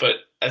bunch, but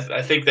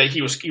I think that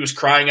he was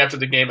crying after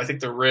the game. I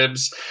think the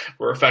ribs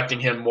were affecting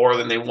him more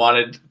than they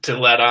wanted to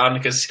let on,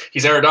 because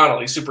he's Aaron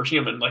Donald. He's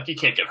superhuman. Like, he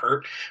can't get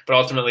hurt, but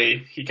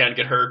ultimately he can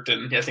get hurt,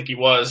 and I think he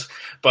was.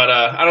 But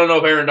I don't know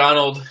if Aaron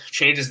Donald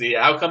changes the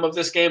outcome of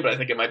this game, but I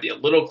think it might be a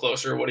little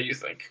closer. What do you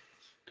think?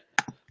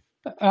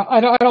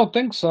 I don't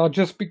think so,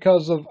 just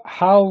because of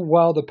how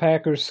well the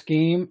Packers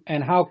scheme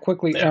and how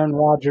quickly Aaron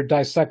Rodgers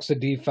dissects the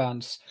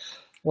defense.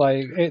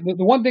 Like, the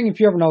one thing, if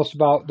you ever noticed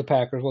about the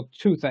Packers, well,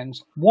 two things.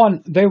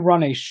 One, they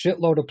run a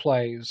shitload of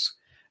plays.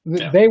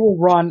 They will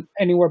run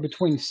anywhere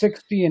between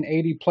 60 and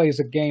 80 plays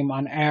a game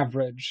on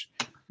average,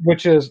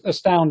 which is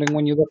astounding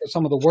when you look at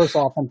some of the worst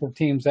offensive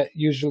teams that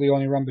usually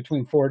only run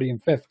between 40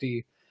 and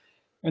 50.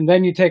 And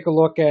then you take a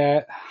look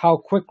at how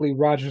quickly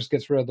Rodgers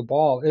gets rid of the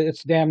ball.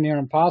 It's damn near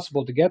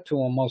impossible to get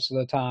to him most of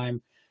the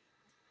time.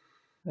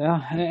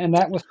 Yeah, and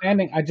that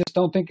notwithstanding, I just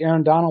don't think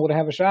Aaron Donald would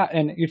have a shot.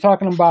 And you're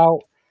talking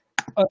about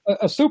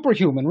a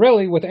superhuman,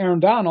 really, with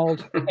Aaron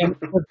Donald, and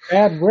with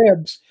bad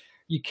ribs.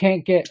 You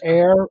can't get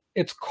air.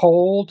 It's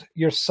cold.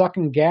 You're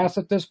sucking gas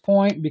at this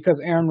point because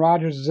Aaron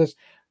Rodgers is just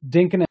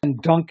dinking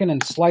and dunking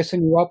and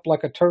slicing you up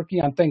like a turkey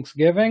on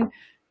Thanksgiving.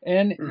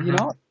 And,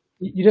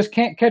 you just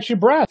can't catch your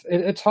breath.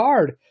 It's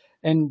hard.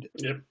 And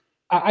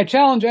I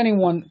challenge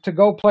anyone to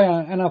go play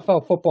on an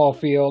NFL football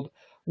field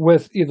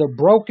with either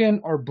broken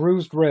or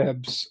bruised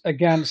ribs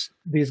against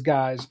these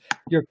guys.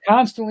 You're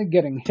constantly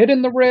getting hit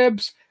in the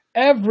ribs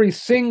every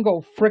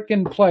single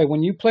freaking play.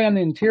 When you play on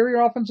the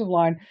interior offensive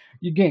line,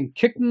 you're getting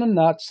kicked in the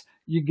nuts.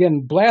 You're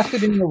getting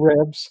blasted in the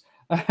ribs.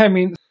 I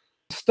mean,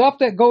 stuff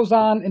that goes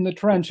on in the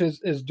trenches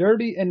is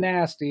dirty and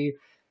nasty.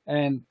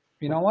 And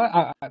you know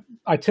what?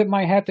 I tip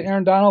my hat to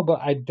Aaron Donald,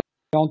 but I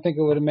don't think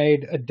it would have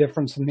made a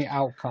difference in the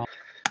outcome.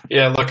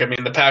 Yeah, look,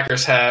 the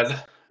Packers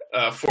had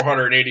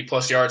 480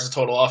 plus yards of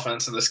total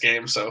offense in this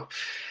game, so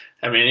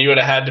you would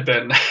have had to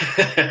been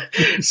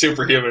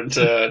superhuman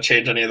to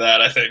change any of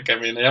that, I think.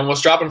 They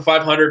almost dropping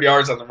 500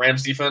 yards on the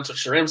Rams defense,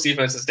 which the Rams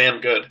defense is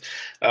damn good.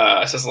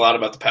 It says a lot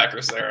about the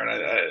Packers there,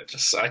 and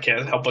I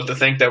can't help but to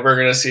think that we're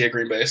going to see a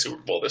Green Bay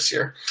Super Bowl this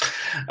year.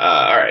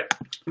 All right,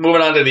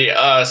 moving on to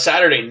the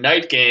Saturday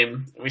night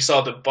game, we saw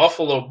the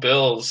Buffalo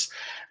Bills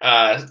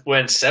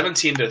went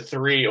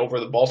 17-3 over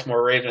the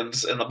Baltimore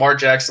Ravens, and Lamar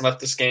Jackson left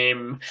this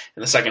game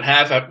in the second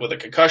half with a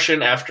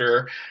concussion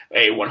after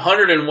a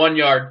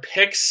 101-yard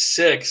pick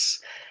six.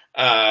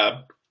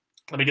 Let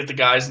me get the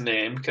guy's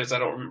name because I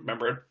don't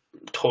remember it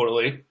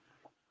totally.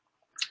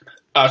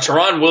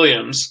 Teron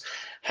Williams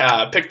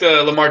picked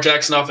Lamar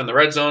Jackson off in the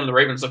red zone. The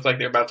Ravens looked like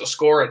they were about to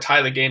score and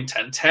tie the game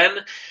 10-10.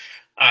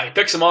 He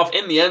picks him off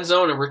in the end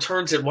zone and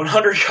returns it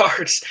 100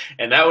 yards,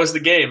 and that was the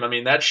game.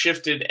 That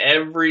shifted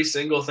every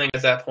single thing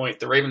at that point.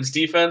 The Ravens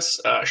defense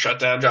shut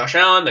down Josh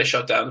Allen. They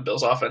shut down the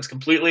Bills offense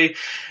completely,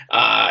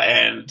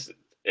 and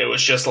it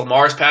was just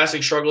Lamar's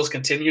passing struggles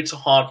continued to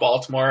haunt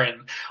Baltimore,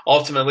 and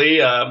ultimately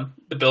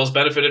the Bills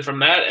benefited from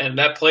that, and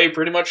that play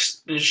pretty much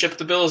shipped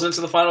the Bills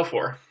into the Final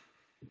Four.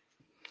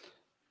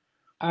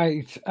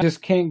 I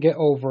just can't get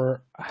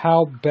over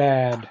how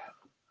bad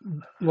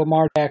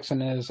Lamar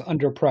Jackson is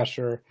under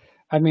pressure.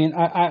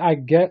 I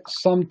get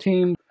some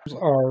teams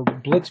are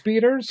blitz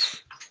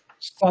beaters.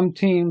 Some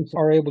teams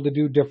are able to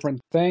do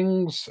different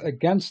things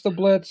against the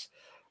blitz.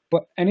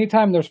 But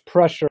anytime there's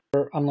pressure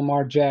on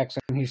Lamar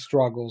Jackson, he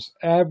struggles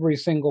every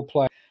single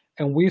play.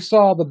 And we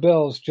saw the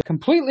Bills just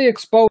completely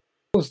expose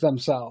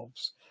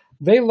themselves.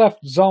 They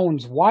left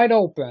zones wide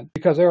open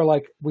because they were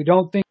like, we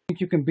don't think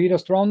you can beat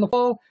us throwing the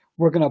ball.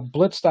 We're going to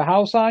blitz the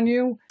house on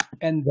you.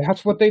 And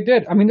that's what they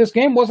did. This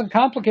game wasn't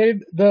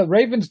complicated. The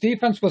Ravens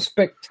defense was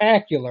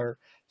spectacular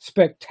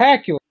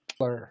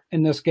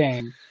in this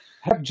game.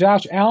 Have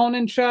Josh Allen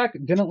in check,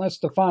 didn't let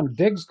Stephon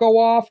Diggs go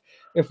off.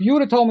 If you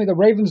would have told me the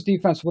Ravens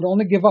defense would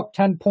only give up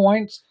 10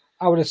 points,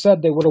 I would have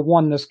said they would have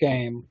won this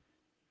game.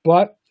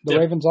 But the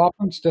Ravens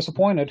offense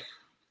disappointed.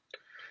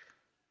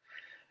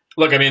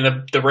 Look, I mean,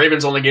 the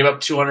Ravens only gave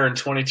up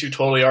 222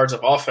 total yards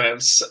of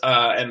offense,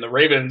 and the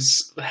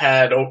Ravens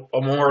had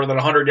more than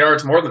 100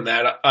 yards more than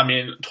that. I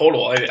mean,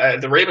 total.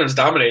 The Ravens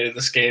dominated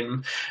this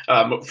game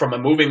from a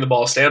moving the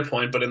ball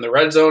standpoint, but in the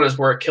red zone is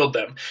where it killed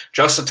them.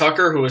 Justin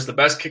Tucker, who is the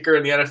best kicker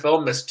in the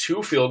NFL, missed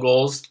 2 field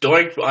goals,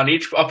 doink on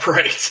each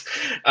upright,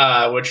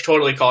 which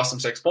totally cost him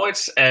 6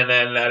 points, and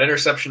then that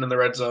interception in the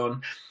red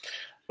zone.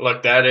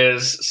 Look, that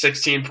is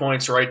 16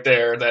 points right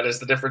there. That is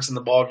the difference in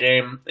the ball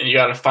game, and you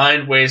got to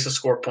find ways to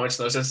score points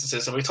in those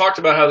instances. And we talked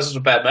about how this was a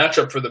bad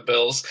matchup for the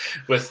Bills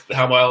with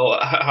how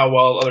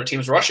well other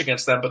teams rush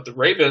against them, but the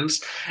Ravens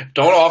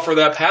don't offer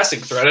that passing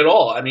threat at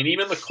all. I mean,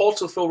 even the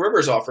Colts with Phil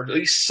Rivers offered at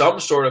least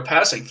some sort of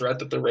passing threat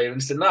that the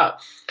Ravens did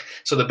not.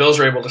 So the Bills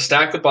were able to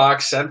stack the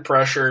box, send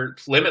pressure,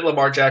 limit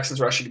Lamar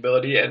Jackson's rushing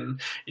ability, and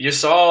you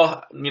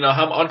saw,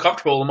 how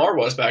uncomfortable Lamar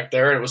was back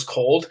there. And it was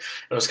cold.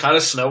 It was kind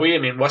of snowy. I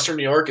mean, Western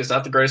New York is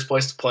not the greatest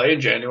place to play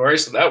in January,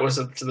 so that was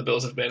to the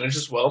Bills' advantage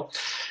as well.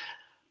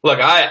 Look,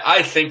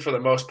 I think for the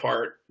most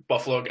part,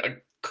 Buffalo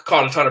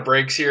caught a ton of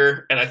breaks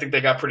here, and I think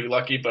they got pretty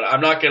lucky, but I'm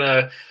not going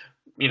to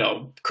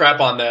crap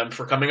on them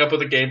for coming up with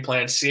a game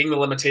plan, seeing the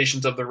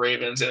limitations of the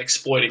Ravens and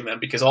exploiting them,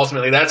 because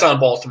ultimately that's on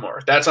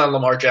Baltimore. That's on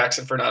Lamar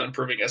Jackson for not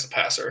improving as a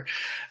passer.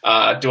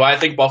 Do I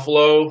think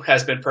Buffalo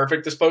has been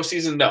perfect this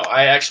postseason? No,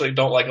 I actually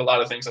don't like a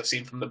lot of things I've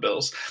seen from the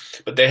Bills,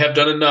 but they have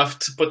done enough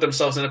to put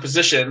themselves in a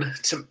position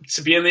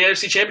to be in the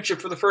AFC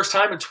Championship for the first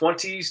time in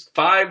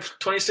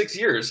 26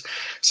 years.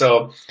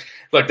 So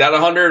look, that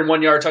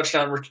 101-yard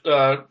touchdown,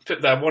 that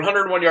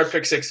 101-yard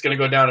pick six is going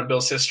to go down in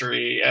Bills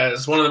history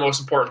as one of the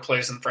most important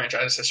plays in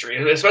franchise history,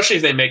 especially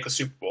if they make the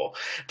Super Bowl.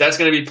 That's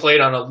going to be played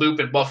on a loop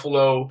in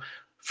Buffalo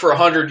for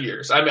 100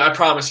 years. I mean, I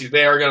promise you,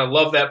 they are going to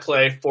love that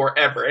play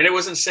forever. And it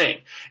was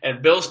insane.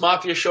 And Bills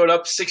Mafia showed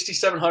up,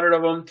 6,700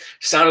 of them,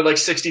 sounded like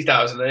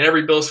 60,000. And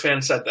every Bills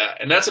fan said that.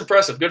 And that's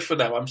impressive. Good for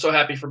them. I'm so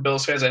happy for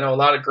Bills fans. I know a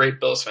lot of great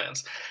Bills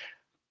fans.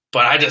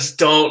 But I just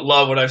don't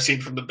love what I've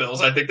seen from the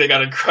Bills. I think they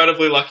got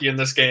incredibly lucky in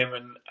this game,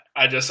 and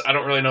I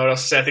don't really know what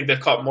else to say. I think they've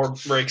caught more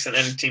breaks than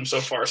any team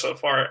so far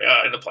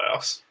in the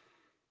playoffs.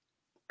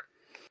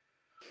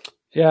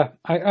 Yeah,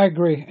 I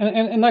agree.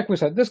 And like we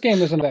said, this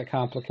game isn't that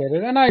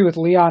complicated. And I agree with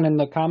Leon in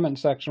the comment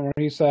section where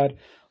he said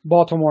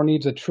Baltimore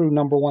needs a true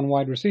number one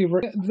wide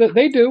receiver.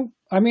 They do.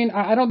 I mean,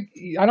 I don't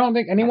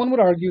think anyone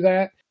would argue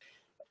that.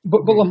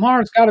 But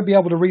Lamar's got to be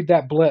able to read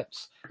that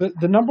blitz.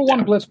 The number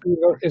one blitz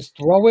is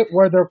throw it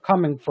where they're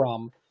coming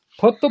from.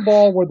 Put the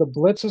ball where the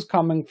blitz is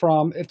coming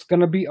from. It's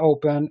going to be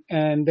open,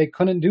 and they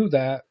couldn't do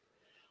that.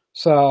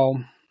 So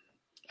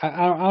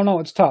I don't know.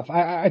 It's tough.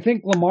 I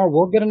think Lamar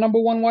will get a number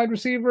one wide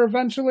receiver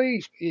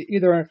eventually,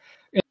 either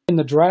in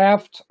the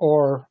draft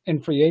or in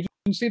free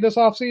agency this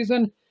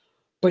offseason.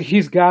 But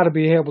he's got to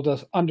be able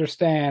to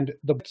understand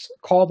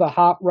call the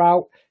hot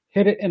route,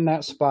 hit it in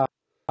that spot.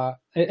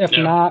 If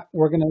not,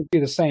 we're going to do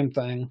the same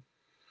thing.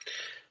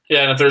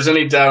 Yeah, and if there's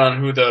any doubt on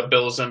who the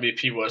Bills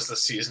MVP was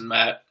this season,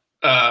 Matt,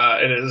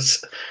 it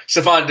is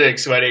Stephon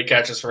Diggs, who had 8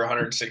 catches for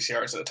 106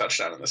 yards and a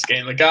touchdown in this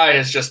game. The guy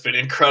has just been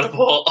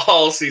incredible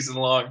all season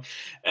long,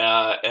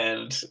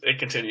 and it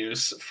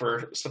continues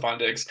for Stephon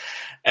Diggs.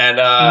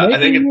 And I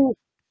think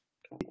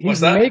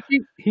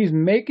he's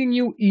making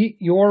you eat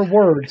your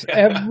words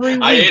every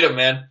week. I ate him,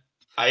 man.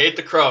 I ate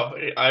the crow.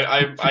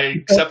 I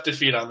accept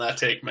defeat on that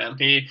take, man.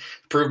 He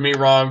proved me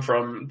wrong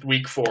from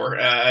week 4.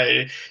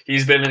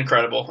 He's been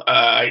incredible.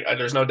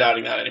 There's no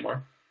doubting that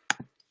anymore.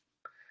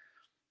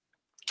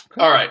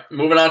 All right,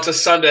 moving on to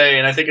Sunday,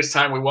 and I think it's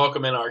time we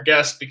welcome in our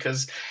guest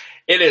because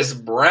it is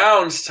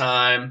Browns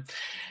time.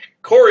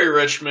 Corey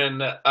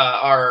Richmond,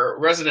 our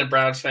resident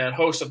Browns fan,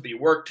 host of the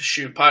Work to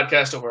Shoot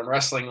podcast over on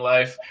Wrestling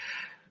Life.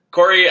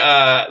 Corey,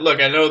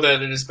 look, I know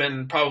that it has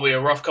been probably a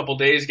rough couple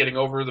days getting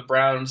over the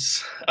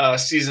Browns'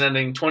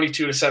 season-ending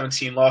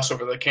 22-17 loss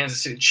over the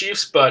Kansas City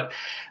Chiefs, but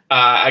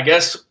I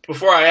guess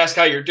before I ask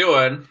how you're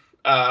doing,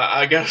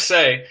 I got to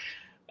say,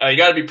 you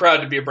got to be proud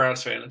to be a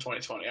Browns fan in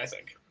 2020, I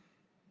think.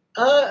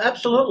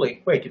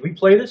 Absolutely. Wait, did we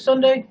play this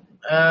Sunday?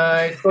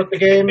 I thought the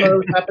game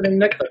was happening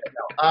next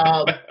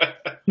Sunday.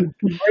 No.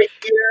 Great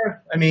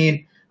year. I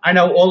mean, I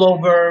know all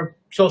over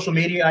social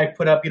media I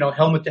put up,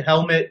 helmet to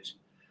helmet.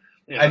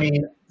 Yeah. I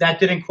mean, that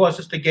didn't cost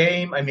us the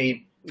game. I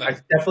mean, no. I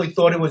definitely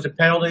thought it was a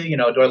penalty.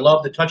 Do I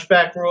love the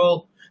touchback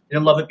rule?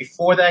 Didn't love it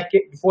before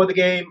the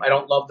game. I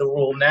don't love the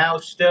rule now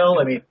still.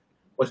 I mean,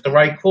 was the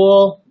right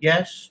call?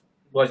 Yes.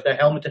 Was the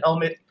helmet to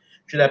helmet?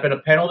 Should that have been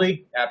a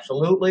penalty?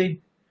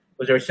 Absolutely.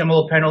 Was there a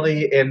similar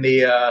penalty in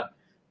the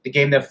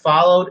game that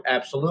followed?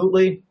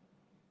 Absolutely.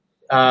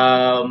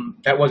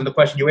 That wasn't the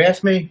question you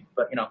asked me,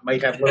 but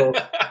might have little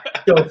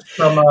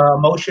some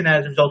emotion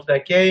as a result of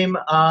that game.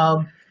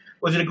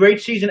 Was it a great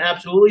season?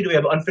 Absolutely. Do we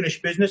have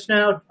unfinished business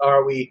now?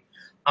 Are we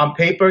on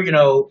paper,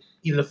 either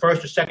the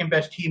first or second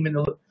best team in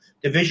the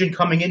division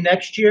coming in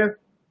next year?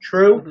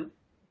 True. Mm-hmm.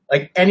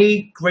 Like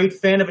any great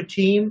fan of a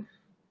team,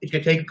 it's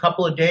going to take a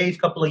couple of days,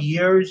 couple of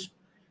years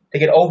to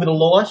get over the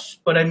loss.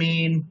 But I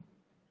mean,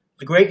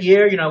 it's a great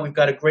year. We've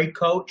got a great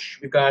coach.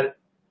 It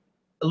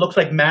looks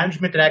like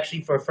management that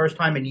actually for the first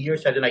time in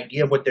years has an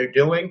idea of what they're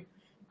doing.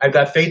 I've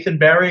got faith in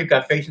Barry. I've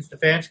got faith in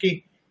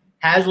Stefanski.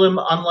 Haslam,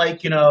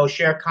 unlike,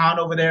 Sher Khan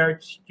over there,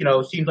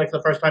 seems like for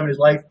the first time in his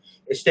life,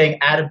 is staying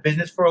out of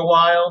business for a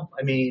while.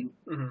 I mean,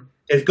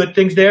 there's good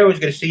things there. We're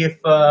going to see if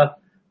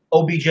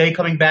OBJ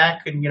coming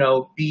back and,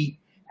 be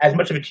as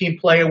much of a team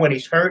player when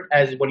he's hurt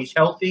as when he's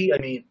healthy. I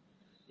mean,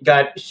 you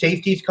got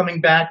safeties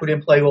coming back who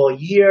didn't play all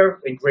year,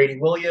 and Grady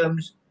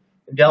Williams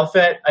and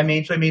Delphet.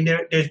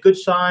 There's good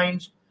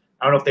signs.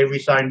 I don't know if they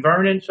re-signed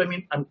Vernon. So,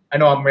 I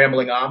know I'm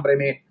rambling on, but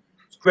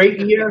it's a great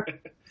year.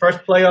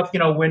 First playoff,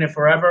 win in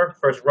forever.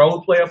 First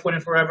road playoff win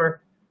in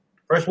forever.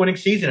 First winning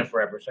season in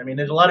forever. So,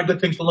 there's a lot of good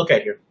things to look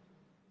at here.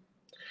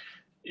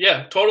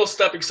 Yeah, total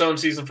stepping stone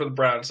season for the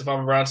Browns. If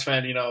I'm a Browns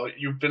fan,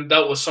 you've been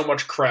dealt with so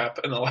much crap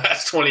in the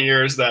last 20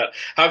 years that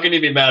how can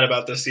you be mad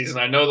about this season?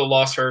 I know the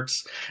loss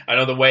hurts. I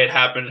know the way it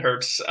happened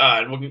hurts,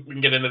 and we can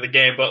get into the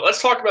game. But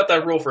let's talk about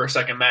that rule for a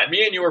second, Matt.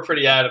 Me and you were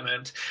pretty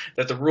adamant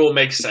that the rule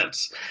makes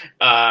sense.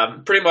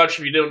 Pretty much,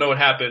 if you don't know what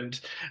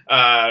happened,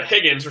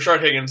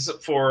 Rashard Higgins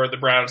for the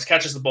Browns,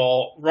 catches the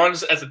ball,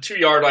 runs at the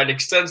 2-yard line,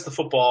 extends the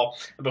football,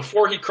 and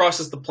before he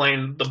crosses the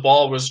plane, the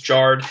ball was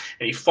jarred,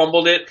 and he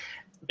fumbled it,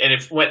 and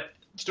it went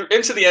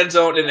into the end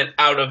zone and then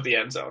out of the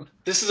end zone.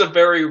 This is a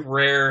very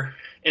rare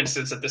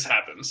instance that this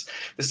happens.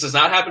 This does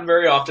not happen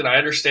very often. I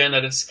understand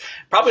that it's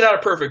probably not a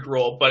perfect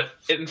rule, but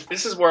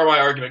this is where my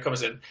argument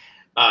comes in.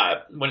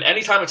 When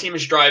anytime a team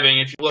is driving,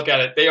 if you look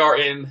at it, they are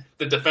in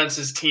the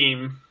defense's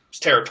team's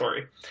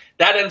territory.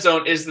 That end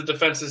zone is the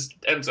defense's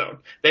end zone.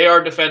 They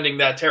are defending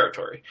that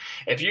territory.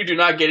 If you do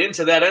not get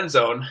into that end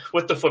zone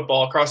with the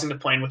football, crossing the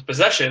plane with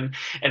possession,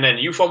 and then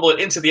you fumble it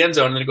into the end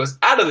zone and then it goes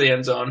out of the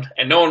end zone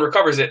and no one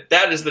recovers it,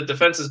 that is the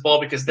defense's ball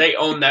because they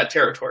own that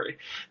territory.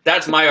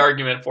 That's my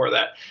argument for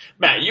that.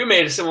 Matt, you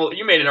made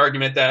an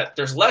argument that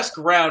there's less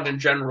ground in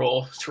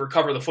general to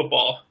recover the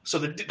football. So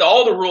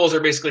all the rules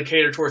are basically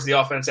catered towards the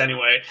offense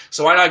anyway.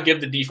 So why not give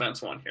the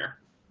defense one here?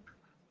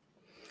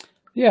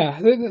 Yeah,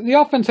 the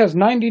offense has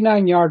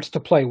 99 yards to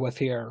play with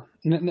here.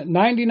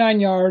 99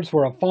 yards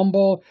for a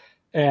fumble,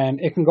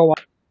 and it can go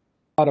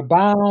out of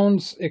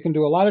bounds. It can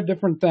do a lot of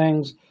different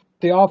things.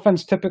 The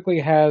offense typically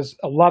has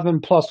 11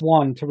 plus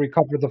 1 to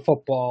recover the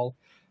football,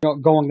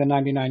 going the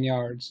 99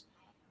 yards.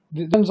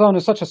 The end zone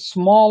is such a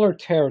smaller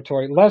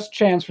territory, less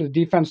chance for the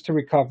defense to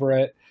recover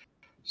it.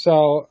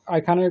 So I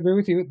kind of agree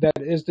with you. That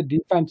is the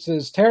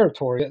defense's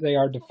territory. They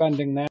are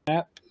defending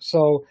that.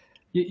 So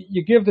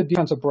you give the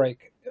defense a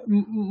break.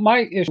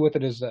 My issue with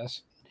it is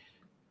this.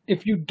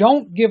 If you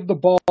don't give the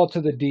ball to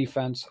the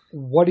defense,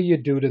 what do you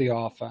do to the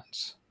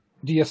offense?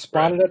 Do you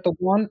spot it at the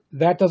 1?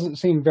 That doesn't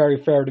seem very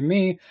fair to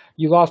me.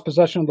 You lost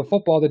possession of the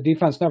football. The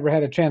defense never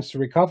had a chance to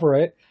recover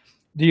it.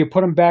 Do you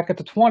put them back at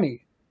the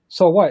 20?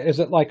 So what? Is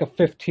it like is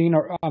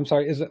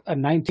it a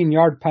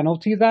 19-yard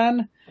penalty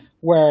then?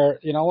 Where,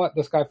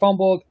 this guy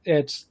fumbled.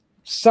 It's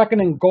 2nd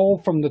and goal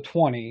from the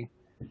 20.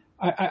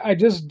 I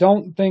just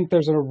don't think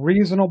there's a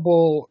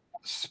reasonable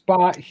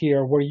spot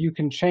here where you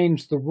can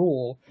change the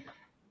rule.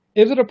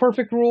 Is it a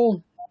perfect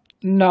rule?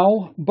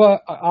 No,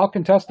 but I'll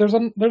contest there's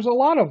a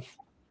lot of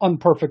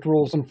unperfect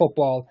rules in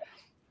football.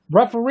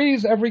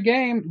 Referees every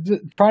game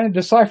trying to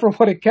decipher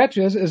what it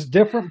catches is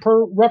different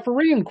per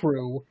refereeing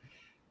crew,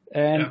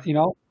 and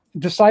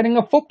deciding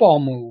a football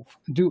move.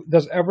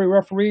 Does every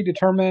referee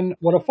determine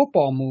what a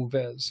football move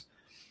is?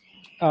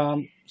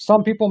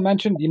 Some people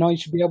mentioned you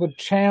should be able to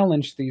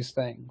challenge these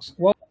things.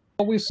 Well,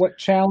 we saw what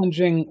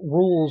challenging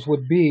rules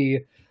would be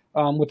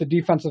with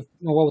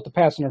the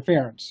pass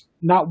interference.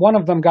 Not one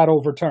of them got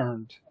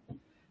overturned.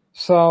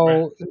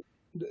 So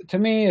to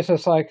me, it's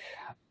just like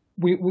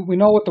we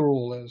know what the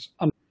rule is.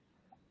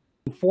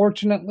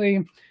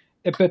 Unfortunately,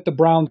 it bit the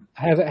Browns.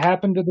 Has it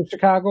happened to the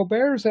Chicago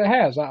Bears? It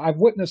has. I've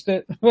witnessed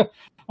it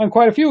on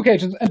quite a few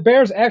occasions. And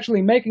Bears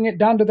actually making it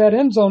down to that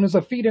end zone is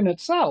a feat in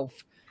itself.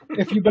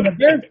 If you've been a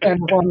Bears fan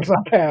as long as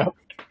I have.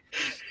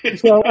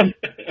 So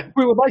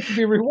we would like to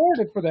be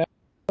rewarded for that.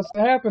 It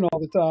doesn't happen all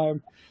the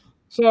time.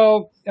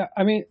 So,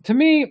 to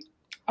me,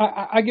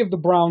 I give the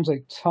Browns a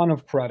ton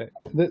of credit.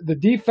 The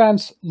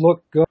defense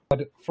looked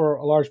good for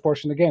a large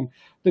portion of the game.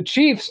 The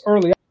Chiefs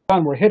early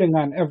on were hitting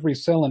on every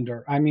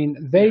cylinder.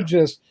 They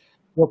just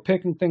were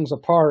picking things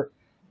apart.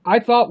 I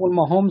thought when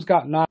Mahomes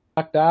got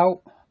knocked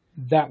out,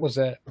 that was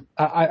it.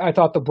 I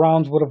thought the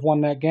Browns would have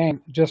won that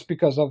game just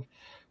because of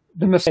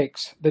the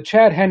mistakes. The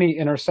Chad Henne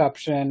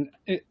interception,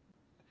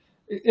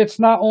 it's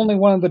not only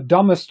one of the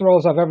dumbest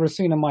throws I've ever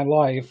seen in my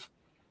life.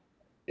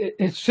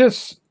 It's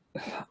just,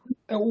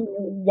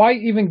 why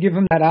even give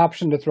him that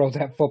option to throw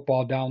that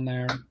football down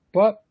there?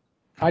 But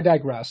I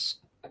digress.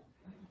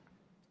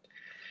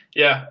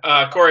 Yeah,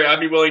 Corey,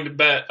 I'd be willing to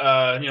bet,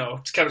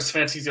 Kevin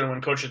Stefanski's going to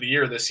win Coach of the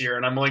Year this year,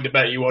 and I'm willing to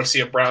bet you won't see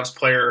a Browns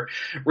player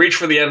reach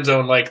for the end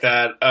zone like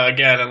that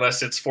again,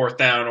 unless it's 4th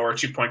down or a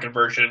 2-point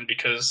conversion,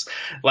 because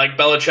like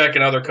Belichick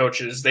and other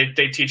coaches, they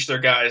teach their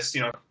guys,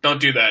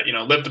 don't do that.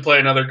 Live to play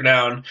another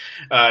down.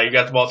 You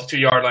got the ball at the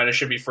 2-yard line. It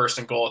should be 1st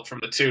and goal from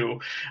the 2.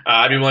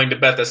 I'd be willing to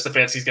bet that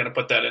Stefanski's going to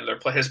put that in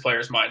his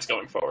players' minds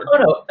going forward.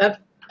 Oh, no,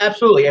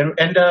 absolutely.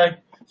 And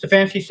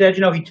Stefanski said,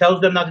 he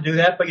tells them not to do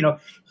that, but,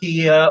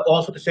 he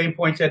also at the same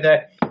point said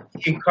that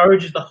He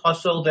encourages the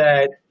hustle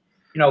that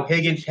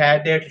Higgins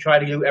had there to try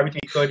to do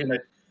everything he could in a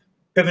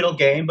pivotal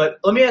game. But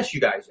let me ask you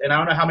guys, and I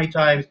don't know how many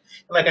times.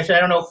 Like I said, I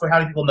don't know for how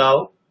many people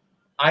know.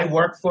 I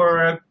work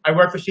for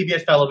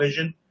CBS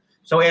Television.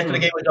 So after the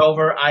game was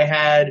over, I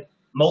had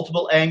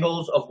multiple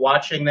angles of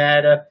watching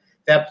that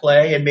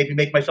play and maybe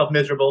make myself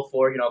miserable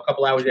for a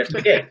couple hours after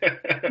the game.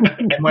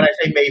 And when I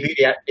say maybe,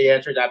 the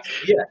answer is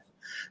absolutely yes.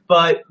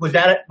 But was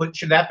that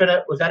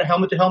a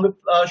helmet to helmet?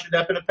 Should that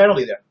have been a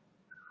penalty there?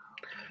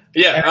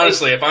 Yeah, and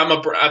honestly, if I'm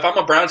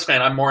a Browns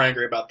fan, I'm more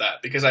angry about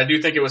that because I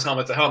do think it was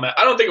helmet to helmet.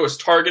 I don't think it was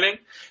targeting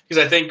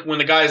because I think when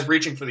the guy is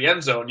reaching for the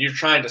end zone, you're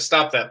trying to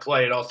stop that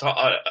play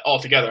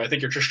altogether. I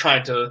think you're just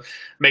trying to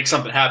make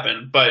something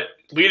happen. But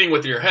leading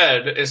with your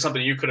head is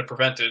something you could have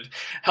prevented.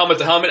 Helmet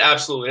to helmet,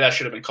 absolutely, that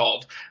should have been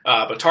called.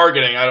 But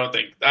targeting, I don't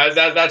think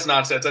that's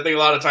nonsense. I think a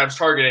lot of times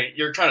targeting,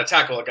 you're trying to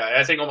tackle a guy.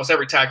 I think almost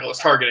every tackle is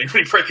targeting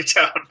when you break it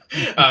down.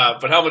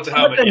 But helmet to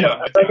helmet, yeah.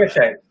 Like I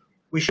said,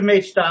 we should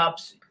make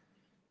stops.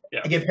 Yeah.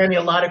 I give Henry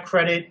a lot of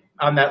credit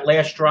on that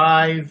last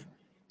drive,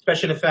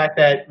 especially the fact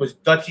that it was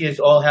gutsy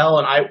as all hell.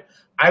 And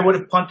I would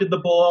have punted the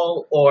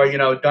ball or,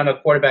 done a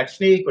quarterback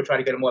sneak or try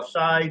to get him off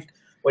sides.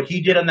 What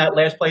he did on that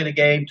last play of the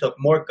game took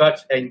more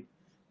guts and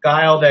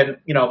guile than,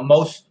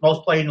 most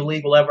players in the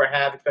league will ever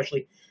have,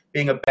 especially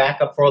being a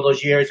backup for all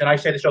those years. And I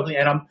say this openly,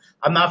 and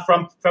I'm not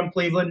from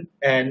Cleveland,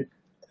 and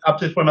up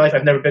to this point in my life,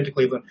 I've never been to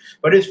Cleveland.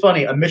 But it's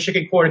funny, a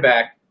Michigan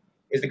quarterback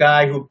is the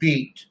guy who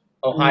beat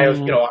Ohio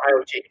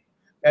team.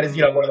 That is,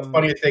 one of the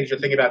funniest things you're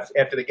thinking about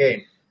after the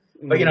game.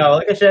 But,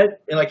 like I said,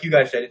 and like you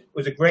guys said, it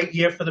was a great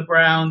year for the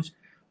Browns.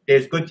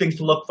 There's good things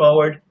to look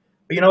forward.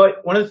 But you know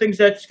what? One of the things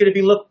that's going to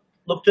be not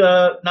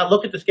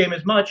looked at this game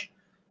as much,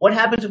 what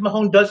happens if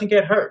Mahomes doesn't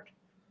get hurt?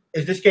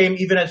 Is this game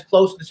even as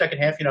close in the second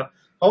half?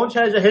 Mahomes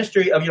has a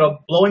history of,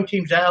 blowing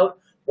teams out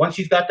once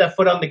he's got that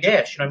foot on the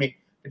gas. The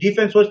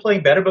defense was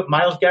playing better, but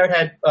Myles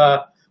Garrett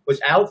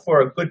was out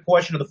for a good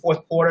portion of the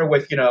fourth quarter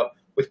with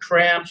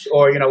cramps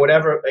or,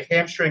 whatever, a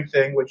hamstring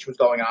thing, which was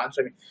going on.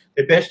 So,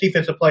 the best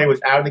defensive player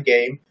was out of the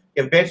game.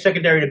 You have bad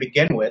secondary to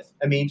begin with.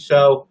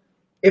 So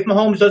if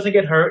Mahomes doesn't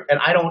get hurt, and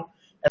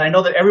I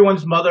know that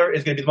everyone's mother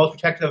is going to be the most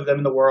protective of them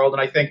in the world,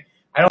 and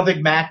I don't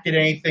think Mac did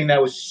anything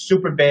that was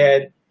super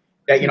bad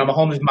that,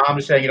 Mahomes' mom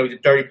is saying, he's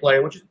a dirty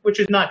player, which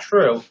is not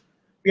true.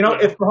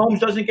 If Mahomes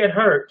doesn't get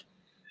hurt,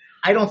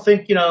 I don't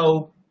think,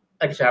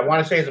 like I said, I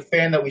want to say as a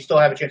fan that we still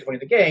have a chance of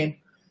winning the game,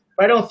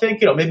 but I don't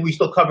think, maybe we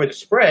still cover the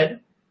spread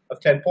of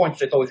 10 points,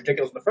 which I thought was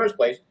ridiculous in the first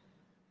place.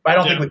 But I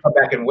don't think we come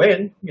back and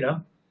win,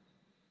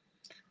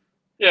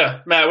 Yeah,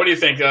 Matt, what do you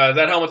think?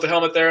 That helmet to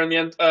helmet there in the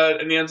end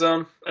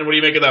zone, and what do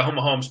you make of that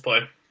Mahomes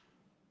play?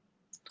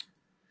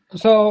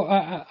 So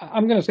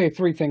I'm going to say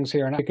three things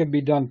here, and it could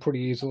be done pretty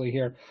easily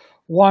here.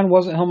 One,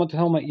 was it helmet to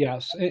helmet?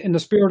 Yes. In the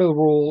spirit of the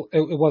rule,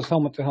 it was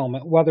helmet to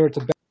helmet. Whether it's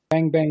a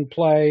bang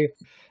play,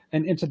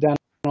 an incidental,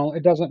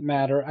 it doesn't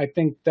matter. I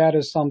think that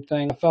is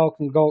something the NFL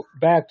can go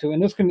back to,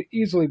 and this can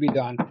easily be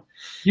done.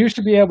 You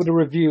should be able to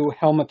review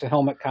helmet to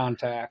helmet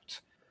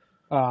contact.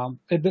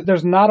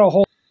 There's not a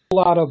whole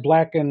lot of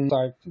black and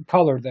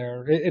color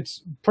there.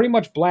 It's pretty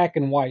much black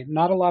and white,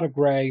 not a lot of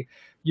gray.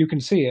 You can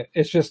see it.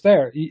 It's just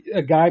there.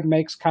 A guy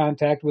makes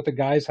contact with a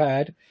guy's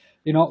head,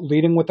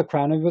 leading with the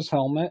crown of his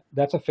helmet.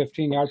 That's a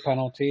 15-yard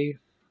penalty.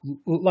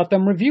 Let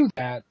them review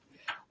that.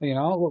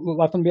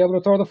 Let them be able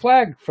to throw the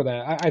flag for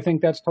that. I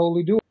think that's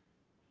totally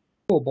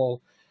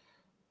doable.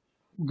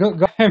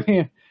 I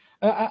mean,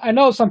 I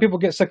know some people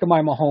get sick of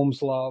my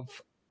Mahomes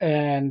love,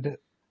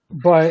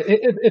 but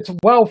it's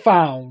well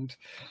found.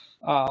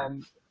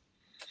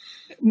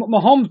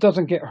 Mahomes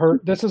doesn't get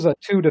hurt. This is a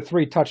 2 to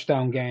 3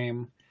 touchdown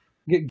game.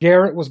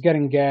 Garrett was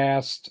getting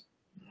gassed,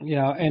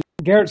 and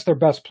Garrett's their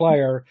best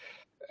player.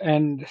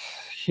 And,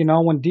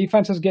 when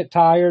defenses get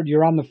tired,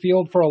 you're on the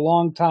field for a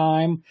long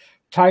time.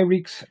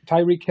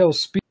 Tyreek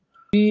Hill's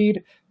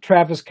speed,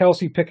 Travis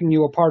Kelce picking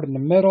you apart in the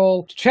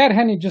middle. Chad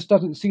Henne just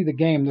doesn't see the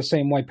game the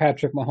same way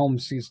Patrick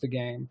Mahomes sees the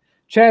game.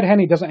 Chad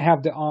Henne doesn't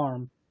have the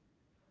arm.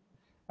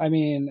 I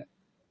mean,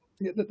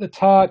 the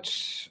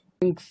touch,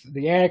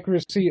 the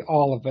accuracy,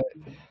 all of it.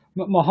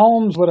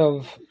 Mahomes would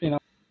have,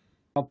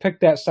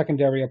 picked that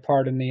secondary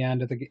apart in the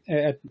end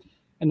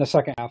in the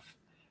second half.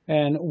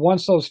 And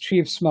once those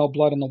Chiefs smell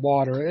blood in the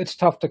water, it's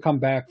tough to come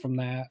back from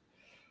that.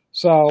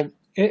 So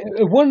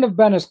it wouldn't have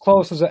been as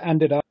close as it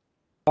ended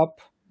up.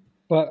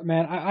 But,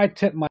 man, I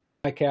tip my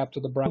cap to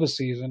the Browns this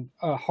season.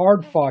 A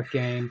hard-fought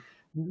game.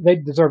 They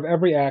deserve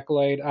every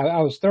accolade.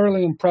 I was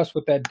thoroughly impressed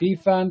with that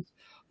defense,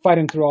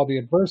 fighting through all the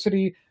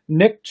adversity.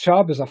 Nick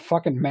Chubb is a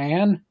fucking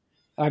man.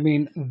 I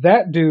mean,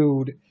 that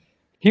dude,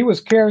 he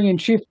was carrying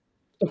Chiefs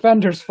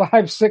defenders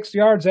 5-6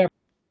 yards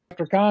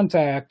after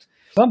contact,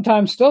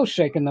 sometimes still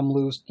shaking them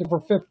loose for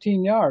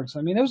 15 yards.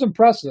 I mean, it was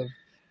impressive.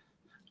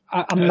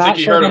 I think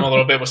he hurt him a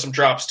little bit with some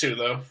drops too,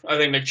 though. I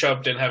think Nick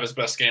Chubb didn't have his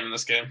best game in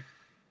this game.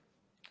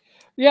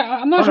 Yeah,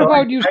 I'm not sure if I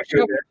would use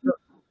Chubb.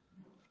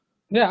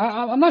 Yeah,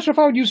 I'm not sure if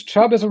I would use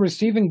Chubb as a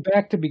receiving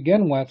back to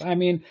begin with. I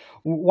mean,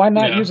 why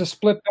not use a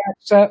split back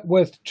set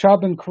with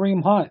Chubb and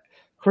Kareem Hunt?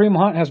 Kareem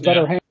Hunt has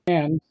better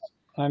hands.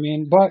 I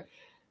mean, but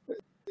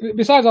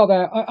besides all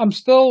that, I'm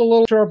still a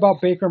little sure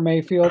about Baker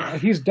Mayfield.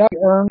 He's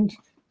definitely earned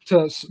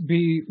to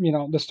be,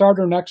 the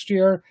starter next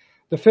year.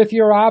 The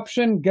fifth-year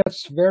option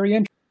gets very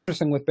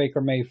interesting with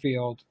Baker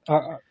Mayfield.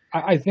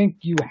 I think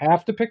you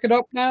have to pick it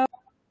up now,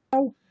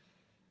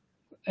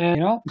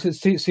 and to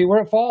see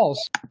where it falls.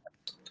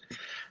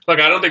 Look,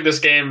 I don't think this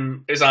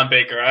game is on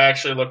Baker. I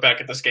actually look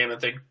back at this game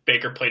and think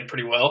Baker played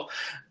pretty well.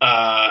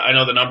 I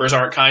know the numbers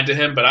aren't kind to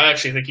him, but I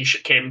actually think he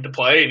came to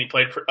play, and he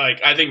played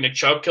I think Nick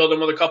Chubb killed him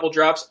with a couple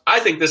drops. I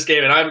think this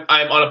game, and I'm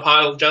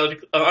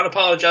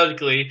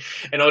unapologetically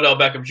an Odell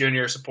Beckham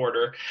Jr.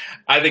 supporter.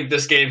 I think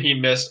this game he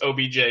missed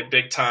OBJ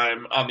big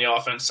time on the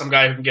offense. Some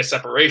guy who can get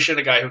separation,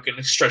 a guy who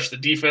can stretch the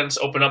defense,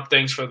 open up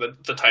things for the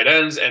tight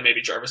ends, and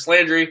maybe Jarvis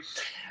Landry.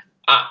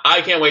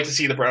 I can't wait to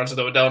see the Browns with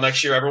Odell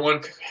next year. Everyone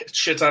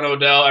shits on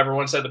Odell.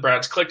 Everyone said the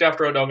Browns clicked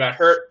after Odell got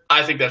hurt.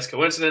 I think that's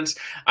coincidence.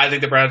 I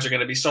think the Browns are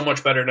going to be so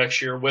much better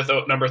next year with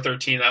number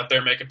 13 out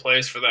there making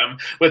plays for them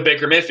with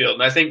Baker Mayfield.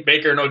 And I think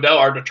Baker and Odell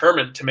are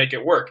determined to make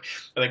it work.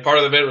 I think part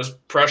of it was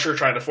pressure,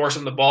 trying to force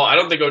him the ball. I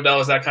don't think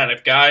Odell is that kind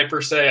of guy per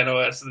se. I know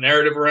that's the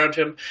narrative around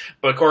him.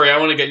 But, Corey, I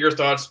want to get your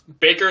thoughts.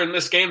 Baker in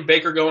this game,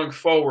 Baker going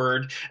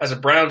forward as a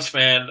Browns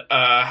fan,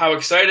 how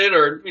excited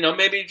or,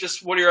 maybe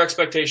just what are your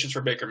expectations for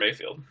Baker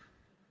Mayfield?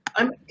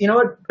 You know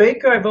what?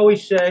 Baker, I've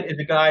always said, is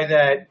a guy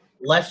that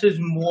less is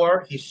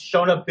more. He's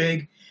shown up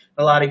big in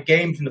a lot of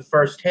games in the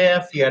first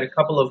half. He had a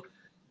couple of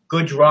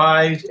good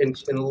drives and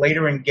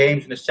later in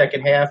games in the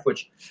second half,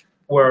 which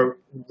were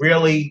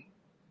really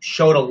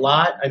showed a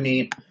lot. I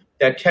mean,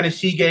 that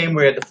Tennessee game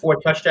where he had the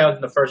 4 touchdowns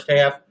in the first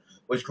half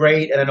was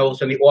great, and then all of a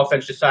sudden the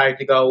offense decided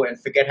to go and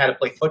forget how to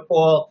play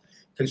football,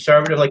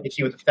 conservative like you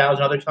see with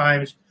 1,000 other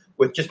times,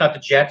 with just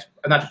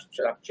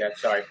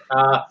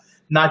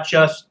not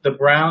just the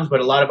Browns,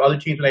 but a lot of other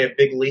teams when they have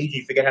big leads,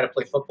 you forget how to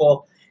play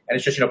football, and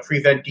it's just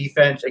prevent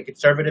defense and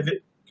conservative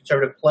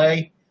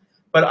play.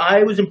 But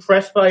I was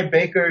impressed by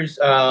Baker's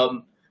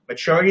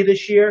maturity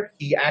this year.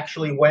 He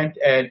actually went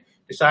and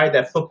decided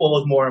that football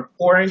was more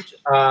important.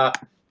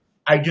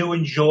 I do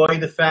enjoy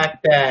the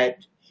fact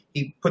that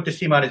he put this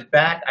team on his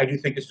back. I do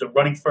think this is a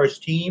running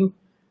first team.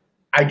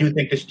 I do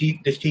think this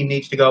team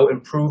needs to go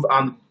improve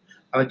on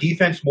the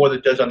defense more than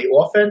it does on the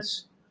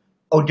offense.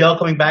 Odell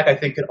coming back, I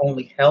think, could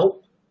only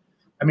help.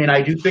 I mean,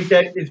 I do think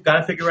that it's got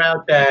to figure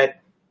out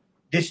that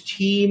this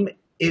team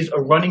is a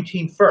running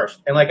team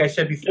first. And like I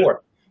said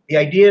before, the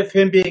idea of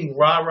him being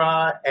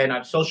rah-rah and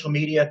on social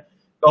media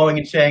going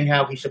and saying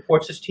how he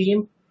supports his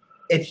team,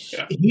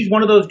 he's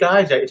one of those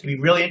guys that it's going to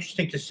be really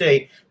interesting to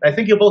see. And I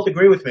think you'll both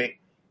agree with me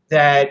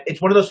that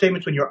it's one of those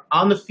statements when you're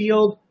on the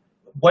field,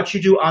 what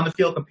you do on the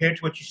field compared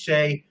to what you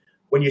say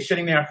when you're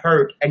sitting there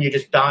hurt and you're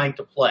just dying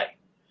to play.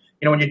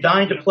 When you're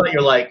dying to play,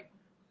 you're like,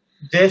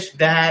 this,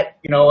 that,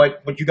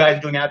 what you guys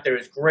are doing out there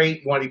is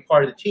great. You want to be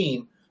part of the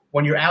team.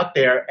 When you're out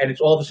there and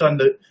it's all of a sudden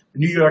the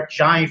New York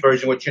Giant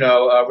version, which,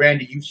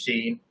 Randy, you've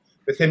seen,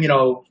 with him,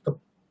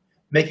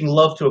 making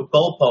love to a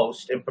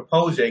goalpost and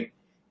proposing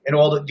and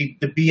all the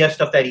BS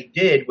stuff that he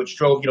did, which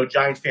drove,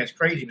 Giants fans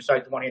crazy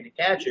besides the one-handed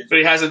catches. But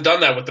he hasn't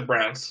done that with the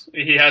Browns.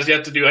 He has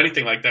yet to do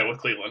anything like that with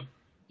Cleveland.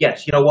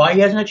 Yes. You know why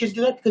he hasn't had a chance to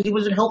do that? Because he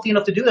wasn't healthy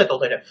enough to do that the whole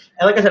time.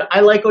 And like I said, I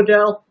like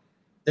Odell.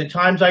 The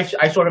times I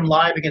saw him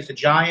live against the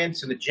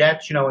Giants and the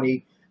Jets, and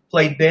he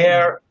played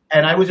there,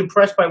 and I was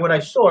impressed by what I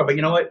saw. But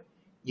you know what?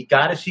 You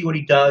got to see what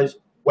he does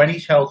when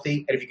he's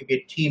healthy and if he can be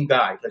a team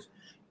guy. Because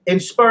in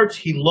spurts,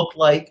 he looked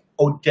like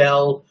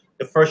Odell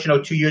the first,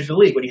 2 years in the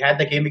league when he had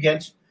that game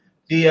against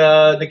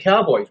the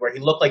Cowboys, where he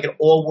looked like an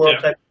all-world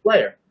type of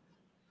player.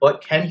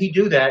 But can he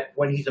do that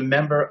when he's a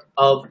member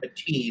of a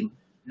team,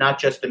 not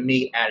just the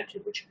me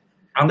attitude, which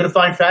I'm going to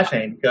find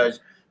fascinating because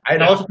I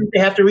also think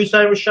they have to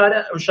re-sign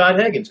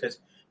Rashad Higgins because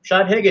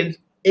Rashad Higgins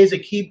is a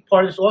key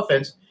part of this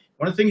offense.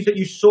 One of the things that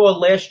you saw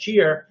last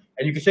year,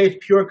 and you can say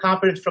it's pure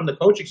competence from the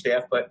coaching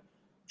staff, but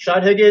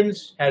Rashad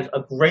Higgins has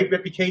a great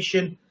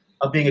reputation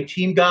of being a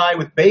team guy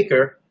with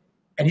Baker,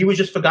 and he was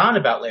just forgotten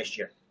about last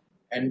year.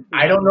 And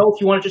I don't know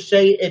if you want to just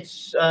say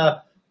it's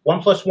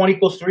 1 + 1 =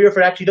 3 or if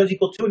it actually does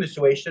equal 2 in this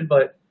situation,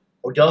 but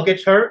Odell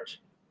gets hurt,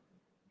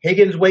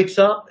 Higgins wakes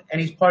up,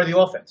 and he's part of the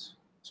offense.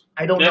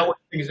 I don't know what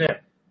is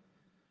there.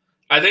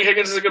 I think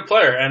Higgins is a good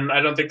player, and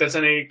I don't think that's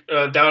any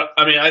doubt.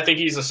 I mean, I think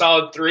he's a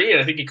solid 3,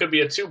 and I think he could be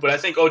a 2. But I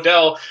think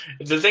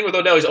the thing with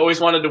Odell, he's always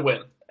wanted to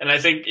win. And I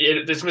think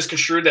it's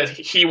misconstrued that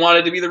he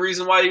wanted to be the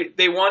reason why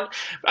they won.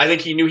 I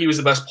think he knew he was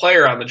the best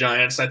player on the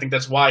Giants, and I think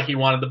that's why he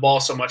wanted the ball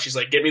so much. He's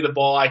like, get me the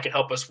ball, I can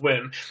help us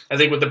win. I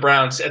think with the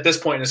Browns, at this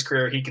point in his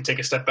career, he can take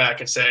a step back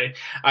and say,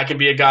 I can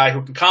be a guy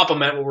who can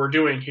complement what we're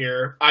doing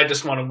here. I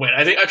just want to win.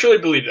 I truly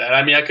believe that.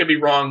 I mean, I could be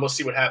wrong. We'll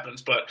see what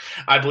happens. But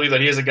I believe that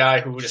he is a guy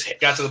who just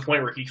got to the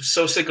point where he was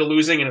so sick of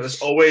losing, and it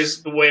was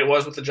always the way it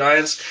was with the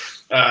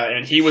Giants.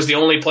 And he was the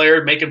only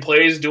player making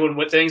plays, doing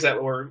things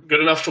that were good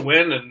enough to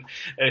win, and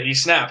he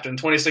snapped. In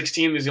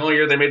 2016 was the only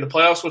year they made the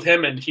playoffs with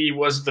him, and he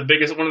was one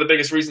of the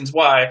biggest reasons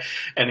why.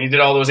 And he did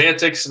all those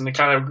antics, and it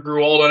kind of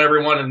grew old on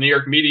everyone, and the New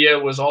York media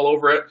was all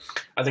over it.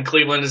 I think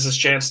Cleveland is his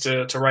chance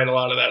to write a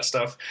lot of that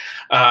stuff.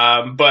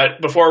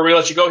 But before we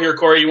let you go here,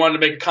 Corey, you wanted to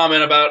make a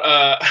comment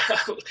about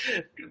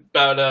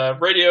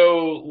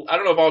radio. I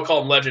don't know if I'll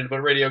call him legend,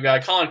 but radio guy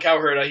Colin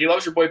Cowherd. He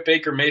loves your boy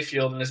Baker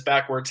Mayfield and his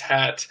backwards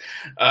hat.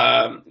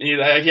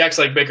 He acts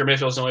like Baker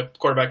Mayfield's the only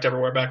quarterback to ever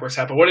wear a backwards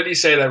hat. But what did he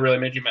say that really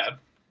made you mad?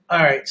 All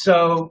right,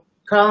 so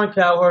Colin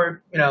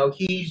Cowherd,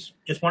 he's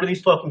just one of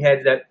these talking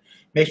heads that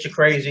makes you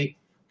crazy.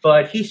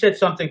 But he said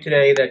something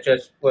today that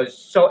just was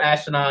so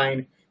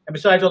asinine. And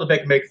besides all the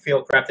Baker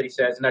Mayfield crap that he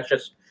says, and that's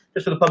just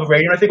for the public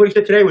radio. And I think what he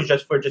said today was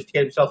just to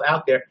get himself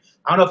out there.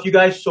 I don't know if you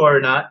guys saw it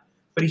or not,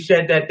 but he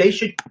said that they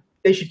should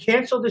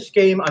cancel this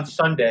game on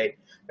Sunday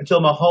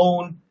until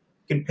Mahone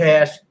can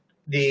pass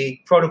the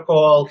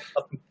protocol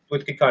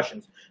with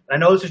concussions. And I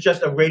know this is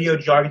just a radio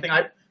jargon thing.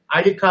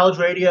 I did college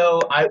radio.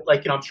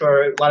 I'm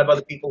sure a lot of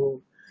other people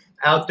who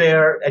out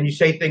there, and you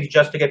say things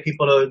just to get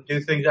people to do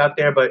things out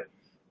there.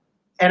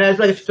 And as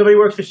if somebody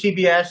works for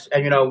CBS,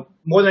 and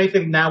more than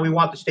anything now, we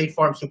want the State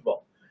Farm Super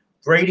Bowl,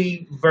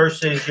 Brady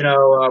versus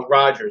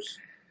Rodgers,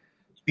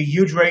 be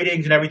huge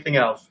ratings and everything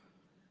else.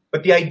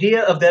 But the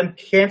idea of them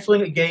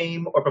canceling a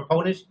game or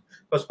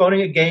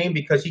postponing a game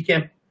because he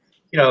can't,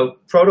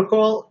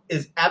 protocol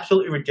is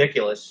absolutely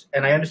ridiculous.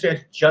 And I understand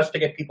it's just to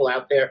get people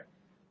out there.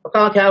 But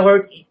Colin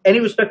Cowherd, any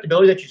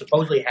respectability that you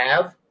supposedly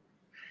have,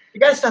 you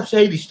got to stop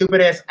saying these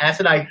stupid-ass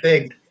asinine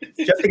things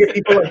just to get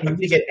people me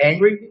to get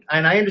angry.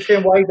 And I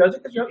understand why he does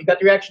it because, he got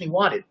the reaction he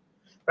wanted.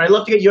 But I'd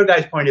love to get your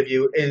guys' point of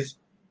view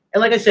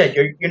and like I said,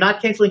 you're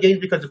not canceling games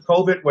because of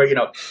COVID where, and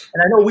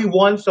I know we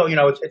won, so,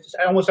 it's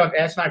almost sounds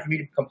asinine for me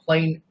to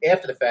complain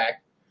after the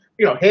fact.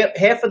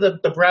 Half of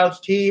the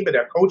Browns team and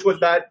their coach was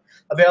not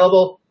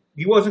available.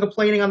 He wasn't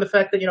complaining on the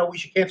fact that, we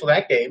should cancel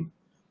that game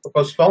or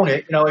postpone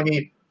it.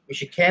 We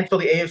should cancel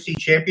the AFC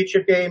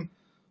Championship game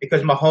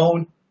because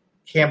Mahomes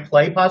can't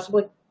play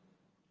possibly.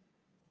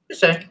 Just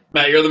saying.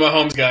 Matt, you're the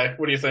Mahomes guy.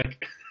 What do you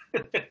think?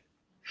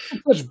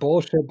 Such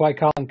bullshit by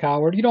Colin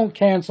Cowherd. You don't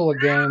cancel a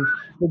game.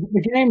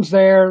 The game's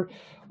there.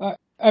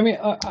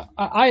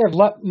 I have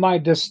let my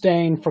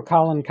disdain for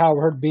Colin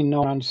Cowherd be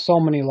known on so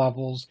many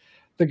levels.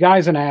 The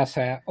guy's an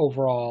asshat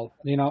overall.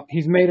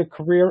 He's made a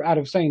career out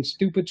of saying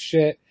stupid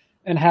shit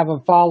and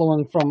having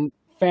following from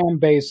fan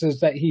bases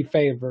that he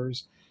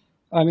favors.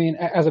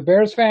 As a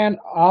Bears fan,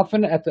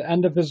 often at the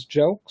end of his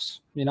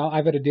jokes,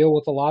 I've had to deal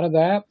with a lot of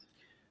that.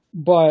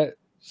 But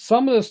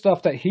some of the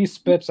stuff that he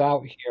spits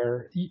out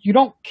here, you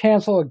don't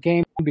cancel a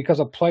game because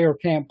a player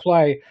can't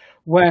play.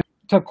 When,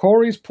 to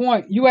Corey's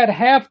point, you had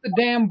half the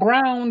damn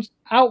Browns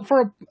out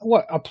for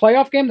a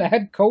playoff game. The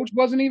head coach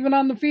wasn't even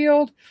on the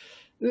field.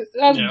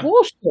 That's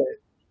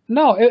bullshit.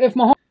 No, if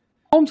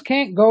Mahomes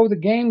can't go the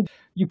game,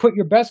 you put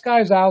your best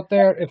guys out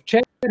there. If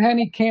Chad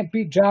Henne can't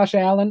beat Josh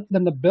Allen,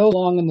 then the Bills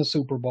belong in the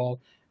Super Bowl.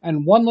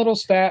 And one little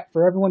stat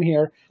for everyone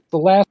here, the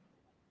last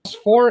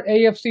 4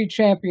 AFC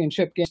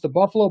championship games the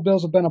Buffalo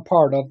Bills have been a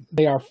part of,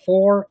 they are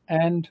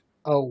 4-0.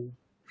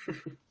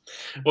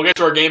 We'll get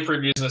to our game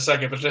previews in a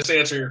second, but just to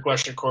answer your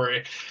question,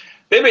 Corey,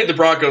 they made the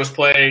Broncos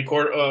play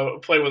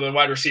with a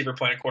wide receiver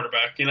playing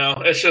quarterback.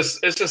 It's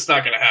just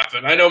not going to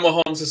happen. I know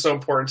Mahomes is so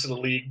important to the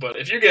league, but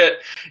if you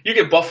get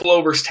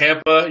Buffalo versus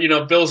Tampa,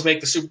 Bills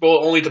make the Super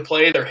Bowl only to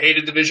play their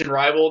hated division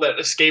rival that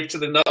escaped to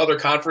the other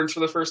conference for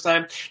the first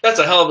time. That's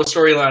a hell of a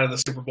storyline in the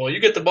Super Bowl. You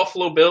get the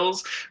Buffalo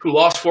Bills, who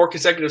lost 4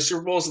 consecutive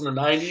Super Bowls in the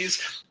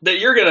 90s,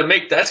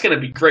 that's going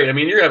to be great. You're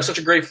going to have such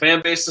a great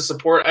fan base to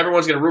support.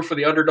 Everyone's going to root for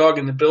the underdog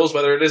in the Bills,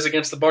 whether it is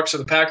against the Bucs or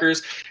the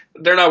Packers.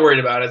 They're not worried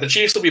about it. The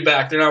Chiefs will be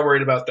back. They're not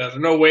worried about that.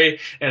 There's no way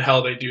in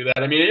hell they do that.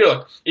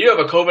 You have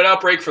a COVID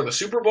outbreak for the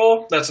Super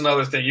Bowl. That's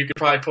another thing. You could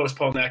probably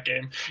postpone that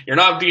game. You're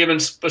not giving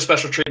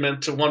special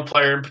treatment to one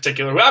player in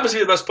particular, who happens to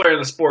be the best player in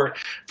the sport,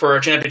 for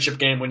a championship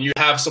game when you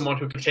have someone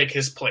who can take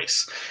his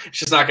place. It's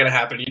just not going to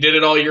happen. You did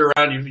it all year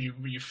round.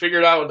 You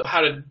figured out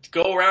how to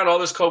go around all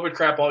this COVID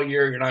crap all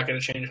year. You're not going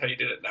to change how you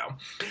did it now.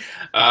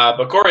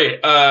 But Corey,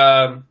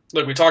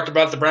 look, we talked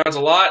about the Browns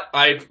a lot.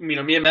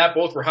 Me and Matt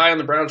both were high on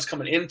the Browns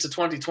coming into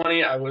 2020.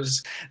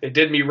 They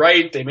did me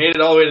right. They made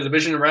it all the way to the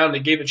division round. They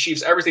gave the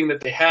Chiefs everything that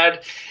they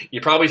had.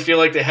 You probably feel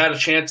like they had a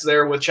chance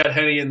there with Chad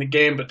Henne in the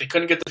game, but they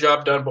couldn't get the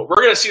job done. But we're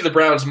going to see the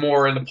Browns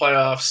more in the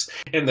playoffs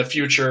in the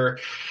future.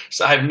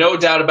 So I have no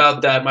doubt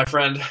about that, my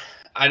friend.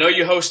 I know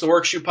you host the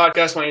Workshoot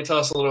podcast. Why don't you tell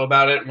us a little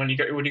about it when you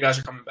guys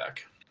are coming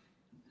back?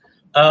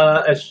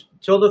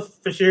 Until the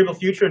foreseeable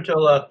future,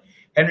 until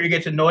Henry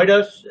gets annoyed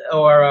us,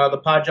 or the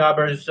pod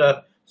jobbers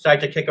decide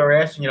to kick our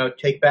ass and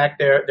take back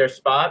their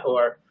spot,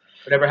 or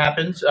whatever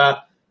happens.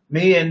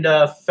 Me and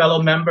a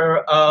fellow member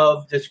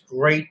of this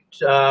great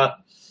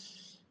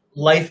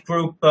life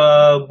group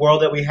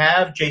world that we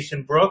have,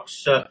 Jason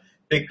Brooks,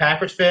 big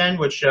Packers fan,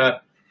 which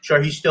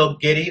sure he's still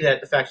giddy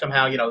that the fact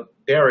somehow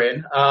they're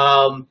in.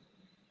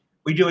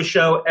 We do a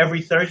show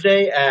every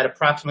Thursday at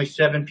approximately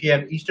 7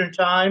 p.m. Eastern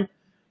time,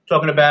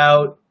 talking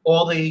about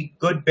all the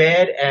good,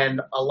 bad,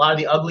 and a lot of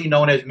the ugly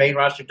known as main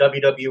roster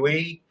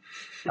WWE,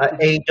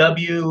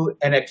 AEW,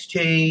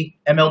 NXT,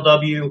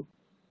 MLW,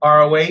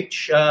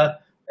 ROH.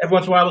 Every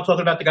once in a while, we'll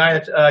talk about the guy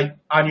that's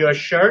on your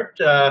shirt,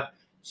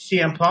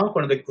 CM Punk,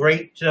 one of the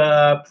great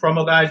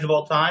promo guys of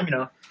all time.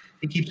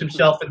 He keeps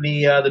himself in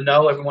the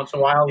know every once in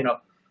a while.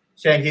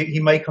 Saying he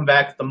might come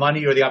back if the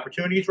money or the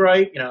opportunity is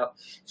right.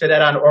 Said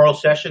that on Oral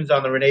Sessions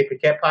on the Renee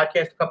Paquette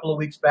podcast a couple of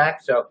weeks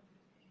back. So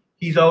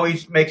he's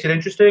always makes it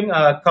interesting.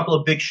 A couple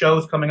of big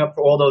shows coming up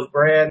for all those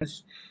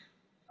brands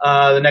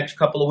the next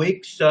couple of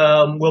weeks.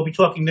 We'll be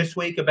talking this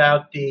week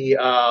about the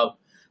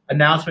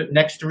announcement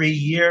next 3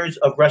 years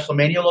of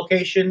WrestleMania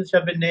locations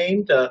have been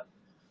named.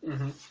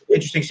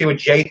 Interesting to see what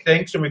Jay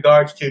thinks in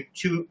regards to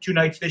two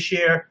nights this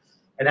year.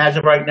 And as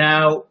of right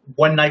now,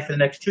 one night for the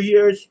next 2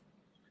 years.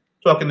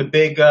 Talking the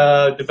big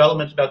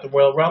developments about the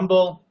Royal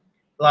Rumble,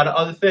 a lot of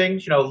other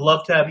things.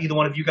 Love to have either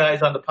one of you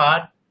guys on the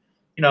pod.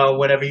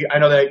 Whenever I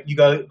know that you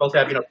guys both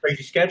have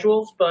crazy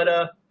schedules, but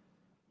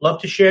love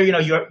to share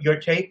your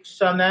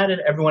takes on that and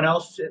everyone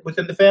else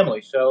within the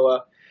family. So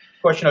of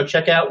course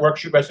check out Work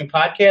Shoot Wrestling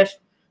Podcast.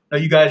 I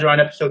know you guys are on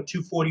episode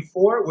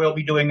 244. We'll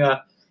be doing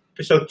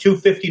episode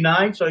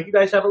 259. So you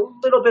guys have a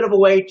little bit of a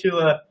way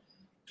to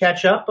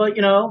catch up, but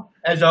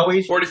as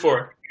always,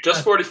 44.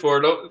 Just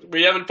 44.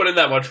 We haven't put in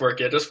that much work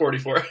yet. Just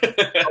 44.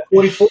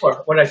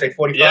 44. What did I say?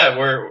 45.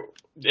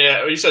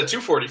 Yeah. You said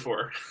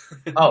 244.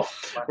 Oh,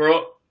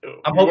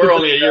 we're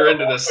only a year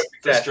into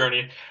this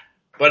journey.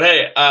 But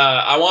hey,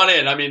 I want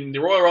in. I mean, the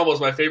Royal Rumble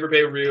is my favorite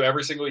pay-per-view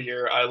every single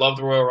year. I love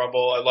the Royal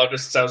Rumble. I loved it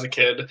since I was a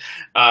kid.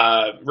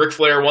 Ric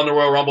Flair won the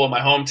Royal Rumble in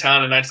my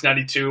hometown in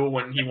 1992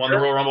 when he won the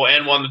Royal Rumble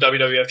and won the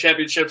WWF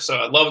Championship. So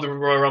I love the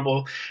Royal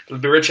Rumble. It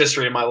was a rich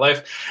history in my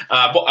life.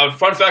 A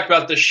fun fact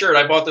about this shirt,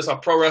 I bought this on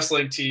Pro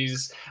Wrestling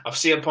Tees of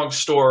CM Punk's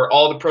store.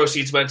 All the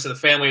proceeds went to the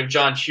family of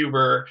John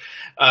Huber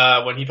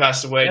when he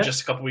passed away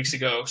just a couple weeks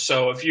ago.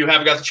 So if you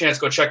haven't got the chance,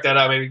 go check that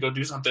out. Maybe go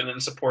do something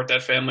and support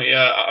that family.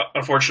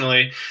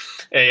 Unfortunately,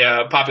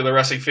 a popular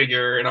wrestling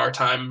figure in our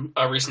time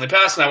recently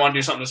passed, and I want to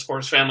do something to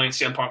support his family, and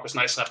CM Punk was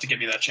nice enough to give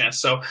me that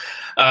chance. So,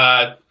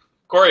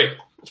 Corey,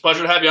 it's a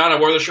pleasure to have you on. I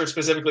wore the shirt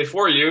specifically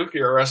for you.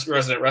 You're a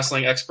resident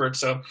wrestling expert.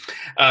 So,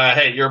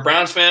 hey, you're a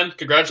Browns fan.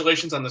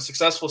 Congratulations on the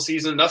successful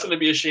season. Nothing to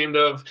be ashamed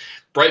of.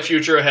 Bright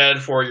future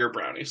ahead for your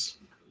Brownies.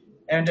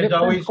 And as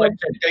always, like I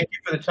said, thank you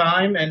for the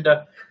time. And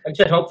like I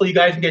said, hopefully you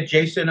guys can get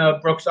Jason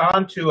Brooks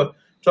on to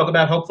talk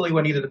about hopefully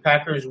when either the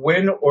Packers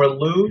win or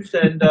lose.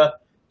 And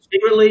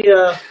secretly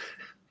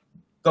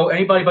go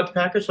anybody but the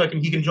Packers so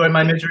he can join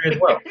my misery as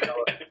well.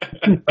 But,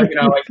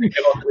 I think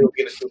hopefully we'll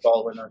be in the Super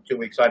Bowl in 2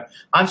 weeks.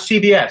 On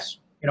CBS,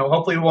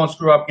 hopefully we won't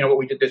screw up, what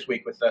we did this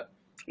week with the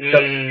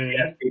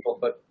WBS people,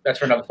 but that's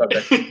for another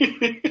subject.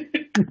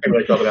 Can't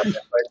really talk about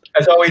that.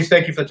 But as always,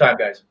 thank you for the time,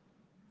 guys.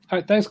 All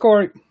right, thanks,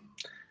 Corey.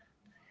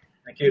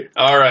 Thank you.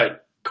 All right.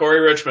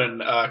 Corey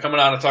Richmond coming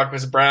on to talk about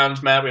his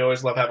Browns. Matt, we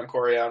always love having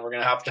Corey on. We're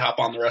going to have to hop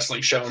on the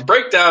wrestling show and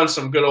break down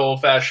some good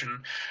old-fashioned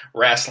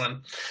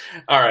wrestling.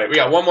 All right, we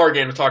got one more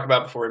game to talk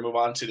about before we move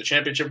on to the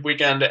championship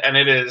weekend, and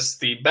it is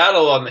the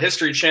battle on the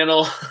History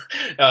Channel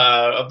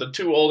of the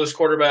two oldest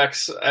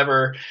quarterbacks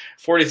ever,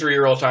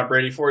 43-year-old Tom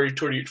Brady,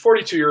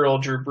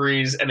 42-year-old Drew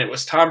Brees, and it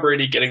was Tom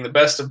Brady getting the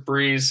best of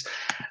Brees.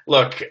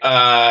 Look,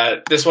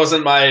 this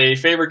wasn't my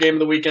favorite game of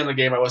the weekend, the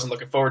game I wasn't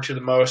looking forward to the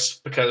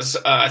most because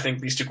I think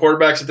these two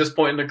quarterbacks at this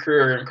point in their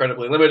career are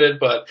incredibly limited,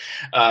 but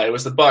it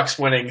was the Bucs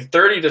winning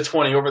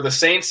 30-20 over the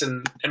Saints.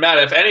 And Matt,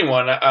 if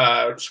anyone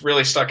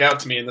really stuck out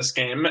to me in this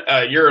game,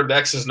 you're the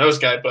X's and O's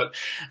guy, but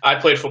I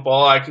played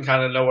football. I can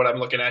kind of know what I'm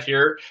looking at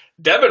here.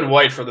 Devin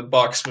White for the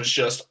Bucs was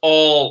just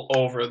all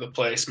over the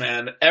place,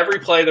 man. Every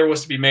play there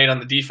was to be made on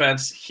the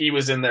defense, he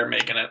was in there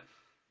making it.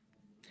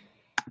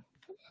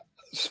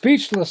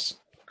 Speechless.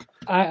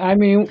 I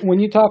mean, when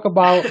you talk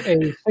about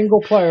a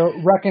single player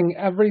wrecking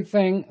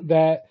everything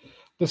that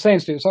the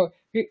Saints do. So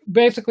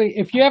basically,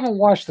 if you haven't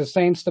watched the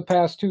Saints the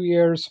past 2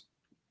 years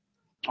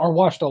or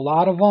watched a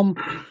lot of them,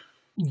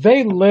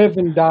 they live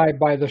and die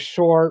by the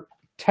short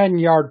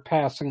 10-yard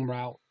passing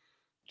routes.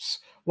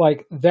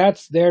 Like,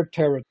 that's their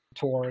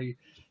territory.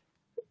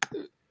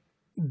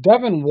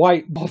 Devin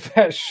White blew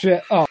that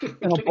shit up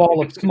in a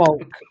ball of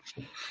smoke.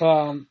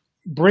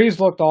 Brees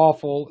looked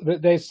awful.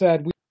 They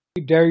said,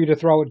 we dare you to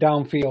throw it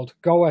downfield.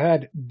 Go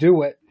ahead,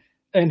 do it.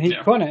 And he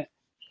couldn't.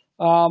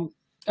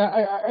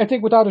 I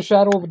think without a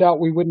shadow of a doubt,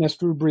 we witnessed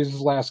Drew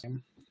Brees' last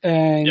game.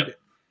 And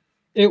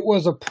it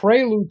was a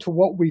prelude to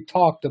what we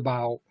talked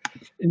about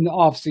in the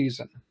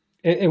offseason.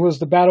 It was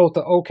the battle at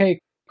the OK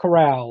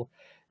Corral.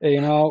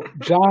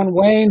 John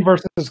Wayne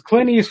versus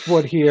Clint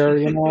Eastwood here,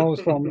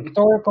 some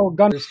historical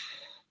gunners.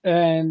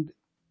 And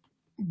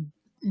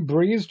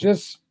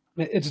Brees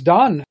it's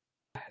done.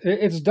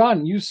 It's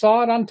done. You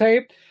saw it on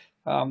tape.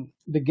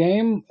 The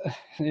game,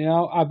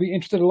 I'd be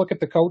interested to look at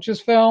the coach's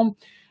film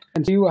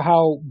and see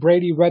how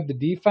Brady read the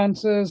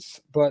defenses,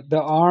 but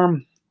the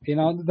arm,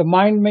 the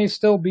mind may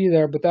still be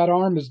there, but that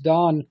arm is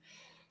done.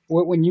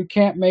 When you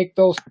can't make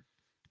those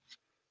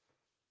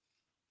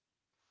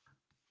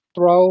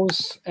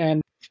throws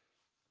and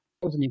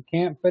and you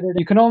can't fit it.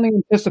 You can only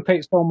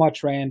anticipate so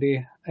much,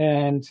 Randy.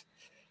 And,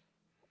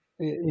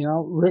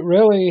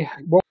 really,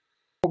 what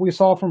we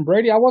saw from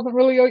Brady, I wasn't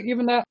really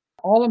even that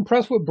all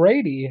impressed with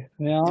Brady.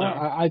 No.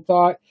 I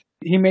thought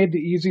he made the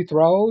easy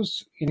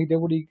throws and he did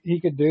what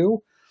he could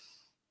do.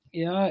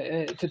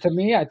 To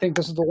me, I think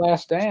this is the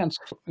last dance,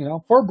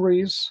 for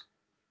Brees.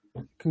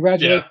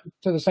 Congratulations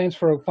to the Saints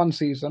for a fun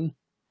season.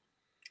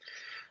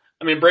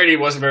 I mean, Brady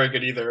wasn't very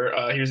good either.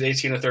 He was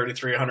 18 of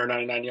 33,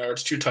 199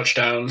 yards, 2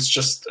 touchdowns.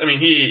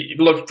 He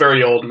looked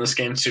very old in this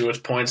game too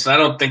with points. And I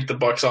don't think the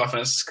Bucs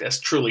offense has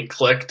truly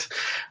clicked.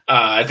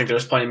 I think there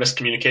was plenty of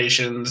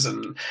miscommunications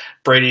and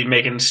Brady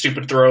making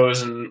stupid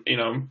throws and,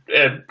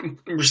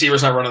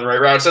 receivers not running the right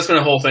routes. That's been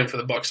a whole thing for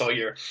the Bucs all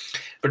year.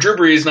 But Drew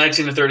Brees,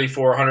 19 of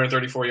 34,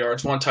 134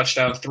 yards, 1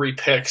 touchdown, 3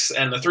 picks.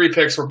 And the 3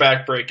 picks were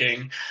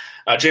back-breaking.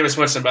 Jameis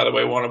Winston, by the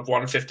way, won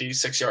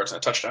 156 yards and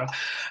a touchdown.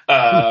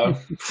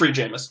 Free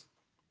Jameis.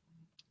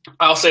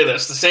 I'll say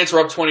this. The Saints were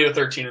up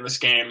 20-13 in this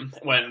game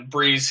when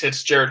Brees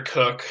hits Jared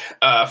Cook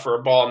for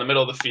a ball in the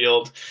middle of the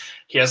field.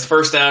 He has the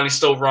first down. He's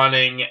still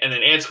running. And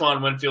then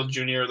Antoine Winfield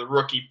Jr., the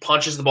rookie,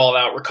 punches the ball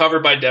out,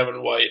 recovered by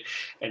Devin White.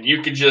 And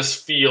you could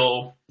just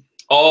feel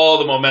all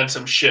the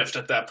momentum shift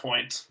at that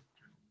point.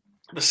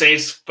 The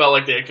Saints felt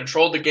like they had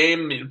controlled the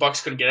game. The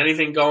Bucs couldn't get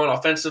anything going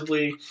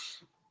offensively.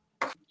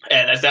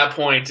 And at that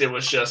point, it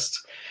was just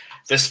 –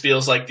 this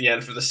feels like the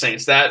end for the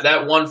Saints.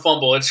 That one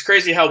fumble, it's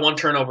crazy how one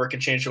turnover can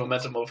change the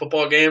momentum of a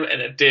football game,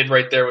 and it did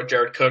right there with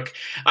Jared Cook.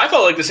 I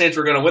felt like the Saints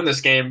were going to win this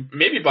game,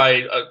 maybe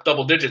by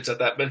double digits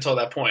until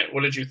that point.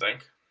 What did you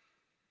think?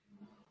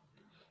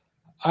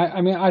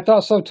 I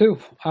thought so too.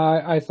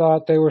 I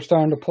thought they were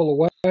starting to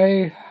pull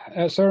away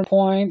at certain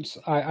points.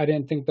 I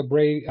didn't think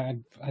I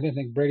didn't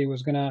think Brady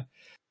was going to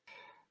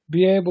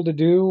be able to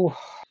do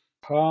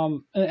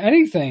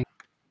anything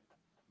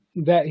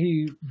that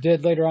he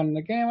did later on in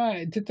the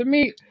game. To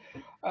me,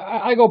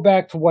 I go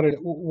back to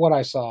what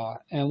I saw,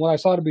 and what I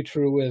saw to be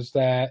true is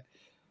that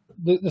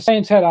the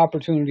Saints had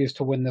opportunities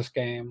to win this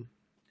game,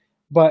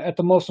 but at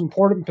the most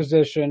important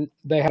position,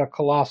 they had a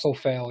colossal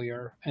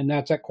failure, and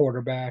that's at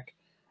quarterback.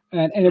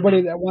 And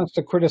anybody that wants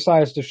to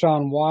criticize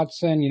Deshaun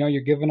Watson,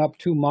 you're giving up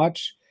too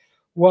much.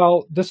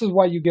 Well, this is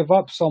why you give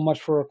up so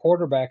much for a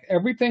quarterback.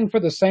 Everything for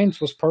the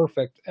Saints was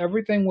perfect.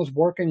 Everything was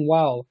working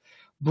well.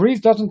 Brees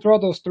doesn't throw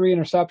those 3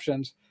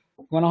 interceptions.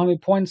 You want to know how many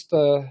points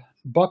the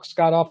Bucs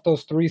got off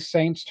those 3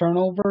 Saints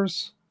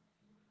turnovers?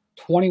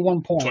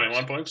 21 points.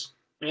 21 points?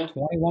 Yeah.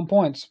 21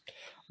 points.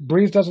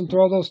 Brees doesn't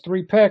throw those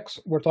 3 picks.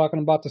 We're talking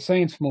about the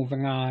Saints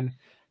moving on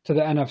to the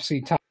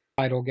NFC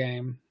title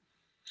game.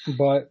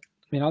 But,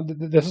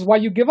 this is why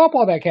you give up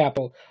all that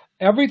capital.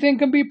 Everything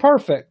can be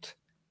perfect.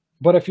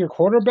 But if your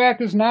quarterback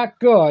is not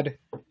good,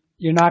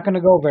 you're not going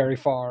to go very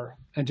far.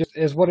 It just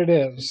is what it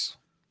is.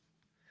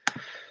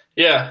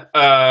 Yeah.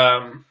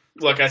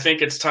 Look, I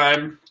think it's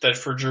time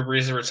for Drew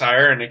Brees to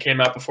retire, and it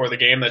came out before the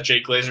game that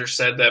Jay Glazer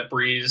said that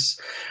Brees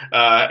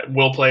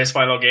will play his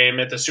final game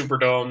at the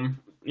Superdome,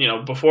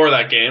 before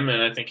that game,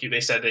 and I think they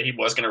said that he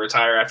was going to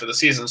retire after the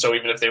season, so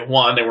even if they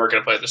won, they weren't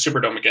going to play at the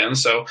Superdome again,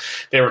 so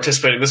they were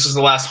anticipating this was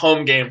the last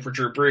home game for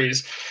Drew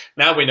Brees.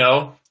 Now we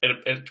know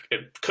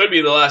it could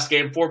be the last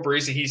game for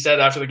Brees. He said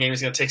after the game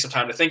he's going to take some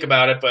time to think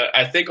about it, but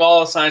I think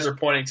all signs are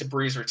pointing to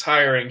Brees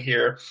retiring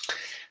here.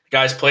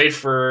 Guy's played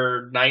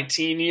for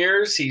 19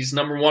 years. He's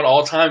number 1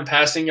 all-time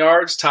passing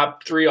yards,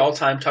 top 3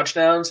 all-time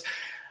touchdowns.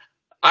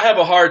 I have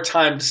a hard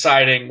time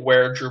deciding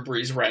where Drew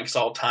Brees ranks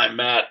all-time,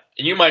 Matt.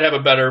 You might have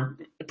a better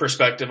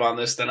perspective on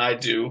this than I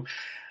do,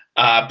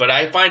 but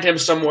I find him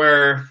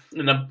somewhere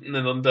in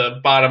the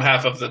bottom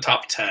half of the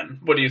top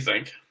 10. What do you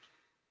think?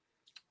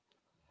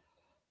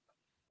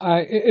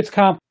 It's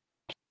complicated.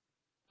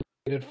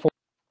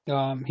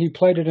 He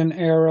played in an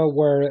era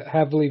where it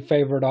heavily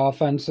favored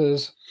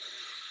offenses.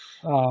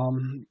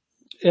 And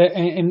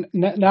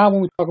now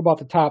when we talk about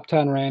the top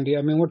 10, Randy,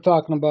 we're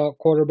talking about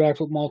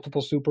quarterbacks with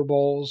multiple Super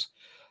Bowls.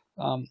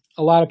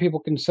 A lot of people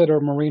consider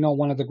Marino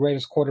one of the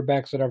greatest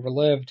quarterbacks that ever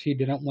lived. He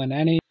didn't win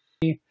any.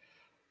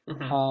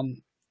 Mm-hmm.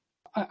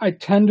 I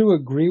tend to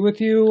agree with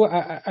you.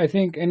 I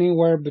think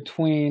anywhere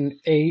between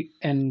 8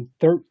 and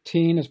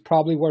 13 is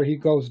probably where he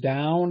goes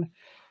down.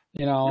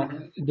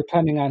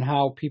 Depending on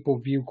how people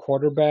view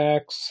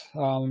quarterbacks.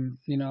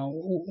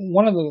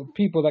 One of the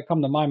people that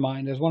come to my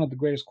mind is one of the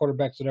greatest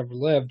quarterbacks that ever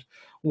lived,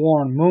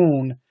 Warren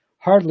Moon.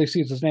 Hardly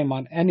sees his name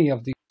on any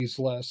of these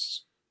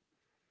lists.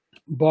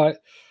 But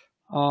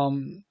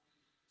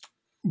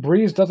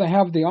Brees doesn't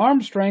have the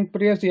arm strength,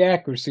 but he has the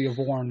accuracy of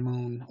Warren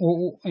Moon.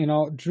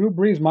 Drew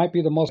Brees might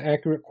be the most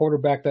accurate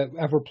quarterback that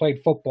ever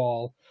played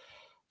football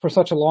for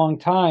such a long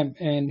time,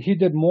 and he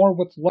did more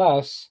with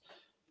less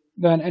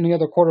than any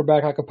other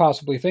quarterback I could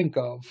possibly think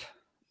of.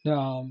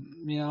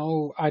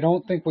 I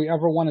don't think we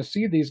ever want to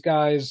see these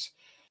guys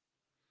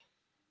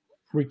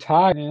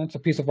retire. It's a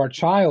piece of our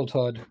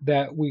childhood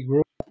that we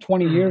grew up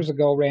 20 years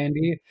ago,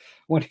 Randy,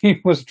 when he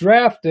was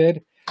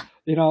drafted.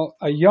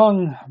 A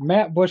young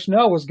Matt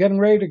Bushnell was getting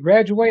ready to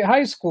graduate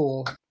high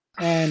school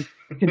and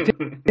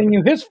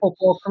continue his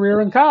football career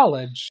in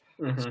college.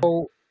 Mm-hmm.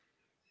 So,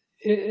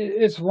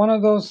 it's one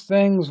of those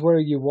things where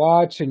you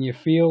watch and you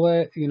feel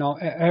it.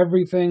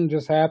 Everything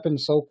just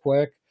happens so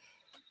quick.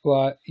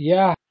 But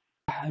yeah,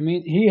 I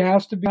mean, he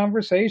has to be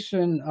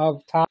conversation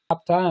of top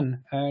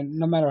 10, and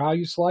no matter how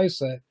you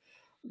slice it.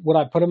 Would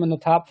I put him in the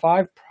top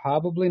 5?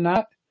 Probably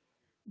not,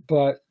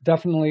 but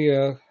definitely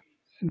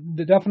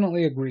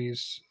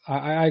agrees.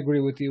 I agree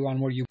with you on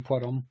where you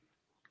put him.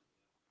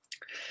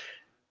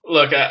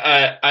 Look,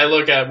 I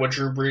look at what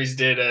Drew Brees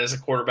did as a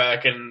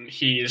quarterback, and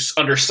he's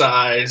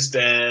undersized,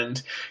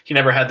 and he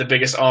never had the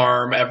biggest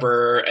arm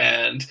ever,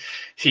 and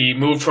he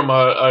moved from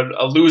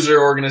a loser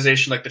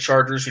organization like the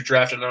Chargers, who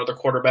drafted another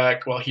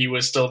quarterback while he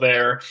was still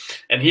there,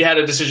 and he had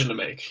a decision to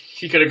make.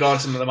 He could have gone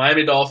to the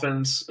Miami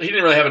Dolphins. He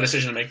didn't really have a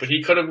decision to make, but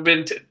he could have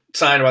been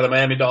signed by the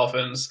Miami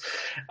Dolphins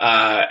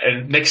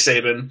and Nick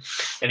Saban,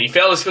 and he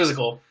failed his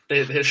physical.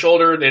 His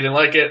shoulder, they didn't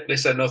like it. They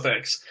said no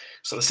thanks.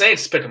 So the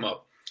Saints pick him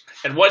up.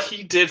 And what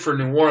he did for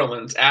New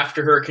Orleans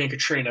after Hurricane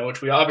Katrina,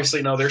 which we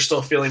obviously know they're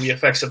still feeling the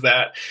effects of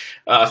that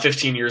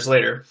 15 years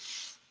later,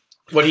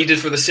 what he did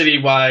for the city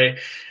by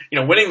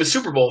winning the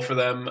Super Bowl for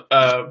them,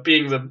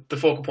 being the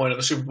focal point of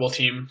the Super Bowl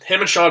team,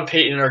 him and Sean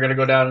Payton are going to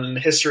go down in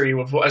history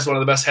as one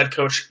of the best head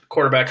coach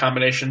quarterback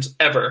combinations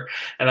ever,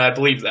 and I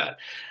believe that.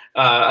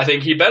 I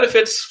think he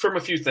benefits from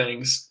a few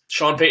things.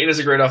 Sean Payton is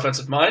a great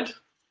offensive mind.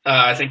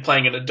 I think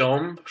playing in a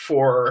dome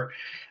for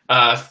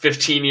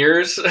 15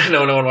 years. I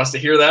know no one wants to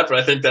hear that, but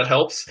I think that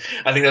helps.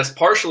 I think that's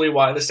partially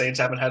why the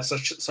Saints haven't had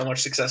so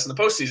much success in the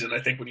postseason.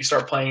 I think when you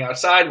start playing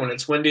outside, when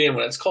it's windy and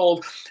when it's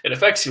cold, it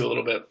affects you a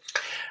little bit.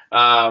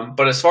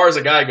 But as far as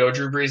a guy go,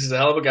 Drew Brees is a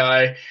hell of a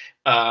guy,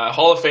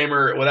 Hall of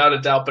Famer without a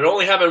doubt, but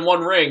only having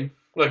one ring.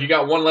 Look, you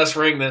got one less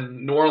ring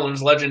than New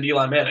Orleans legend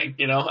Eli Manning.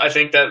 I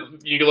think that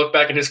you can look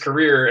back at his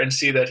career and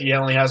see that he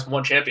only has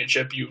one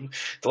championship.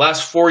 The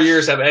last 4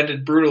 years have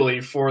ended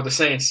brutally for the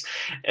Saints.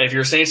 And if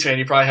you're a Saints fan,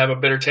 you probably have a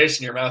bitter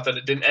taste in your mouth that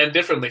it didn't end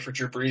differently for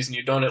Drew Brees, and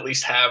you don't at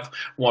least have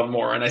one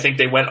more. And I think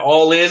they went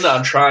all in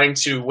on trying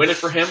to win it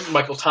for him.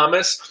 Michael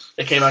Thomas,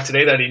 it came out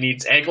today that he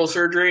needs ankle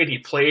surgery, and he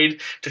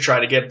played to try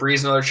to get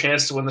Brees another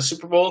chance to win the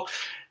Super Bowl.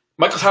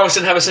 Michael Thomas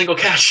didn't have a single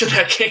catch in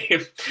that game.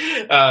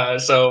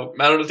 So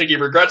I don't think he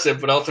regrets it,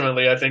 but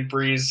ultimately I think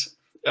Brees,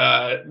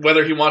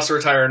 whether he wants to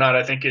retire or not,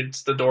 I think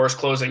it's the doors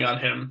closing on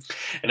him.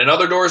 And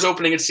another door is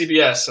opening at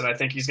CBS, and I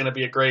think he's going to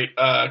be a great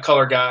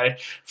color guy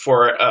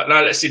for,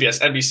 not at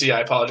CBS, NBC, I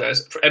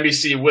apologize, for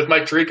NBC with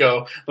Mike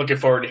Tirico. Looking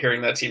forward to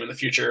hearing that team in the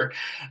future.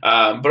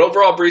 But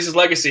overall, Brees'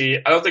 legacy,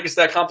 I don't think it's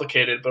that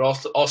complicated, but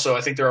also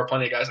I think there are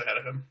plenty of guys ahead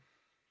of him.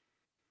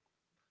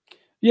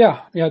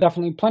 Yeah,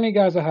 definitely. Plenty of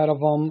guys ahead of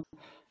him.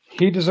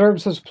 He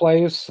deserves his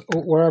place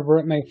wherever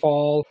it may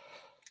fall.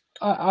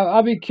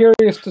 I'll be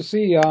curious to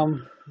see,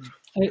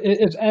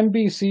 is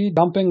NBC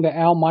dumping the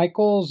Al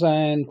Michaels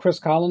and Chris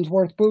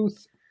Collinsworth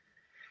booth?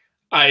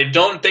 I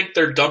don't think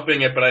they're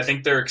dumping it, but I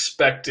think they're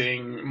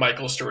expecting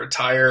Michaels to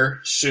retire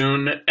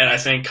soon, and I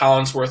think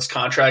Collinsworth's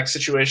contract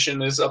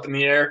situation is up in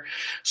the air.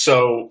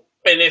 So,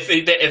 and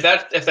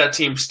if that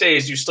team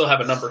stays, you still have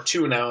a number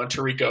 2 now in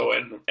Tirico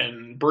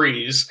and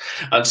Brees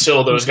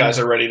until those guys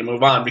are ready to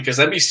move on. Because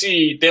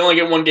NBC, they only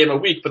get one game a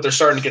week, but they're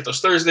starting to get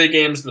those Thursday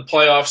games in the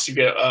playoffs. You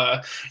get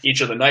each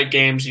of the night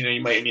games.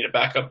 You might need a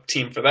backup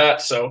team for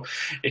that. So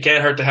it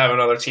can't hurt to have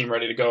another team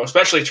ready to go.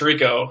 Especially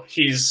Tirico,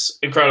 he's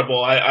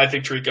incredible. I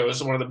think Tirico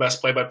is one of the best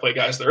play-by-play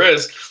guys there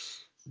is.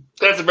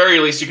 At the very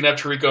least, you can have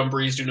Tirico and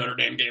Brees do Notre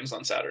Dame games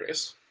on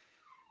Saturdays.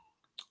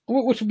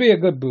 Which would be a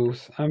good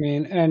booth. I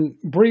mean, and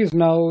Brees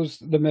knows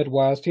the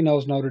Midwest. He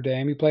knows Notre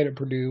Dame. He played at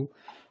Purdue.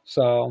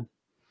 So,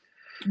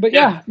 but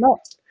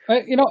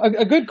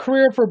a good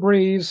career for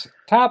Brees.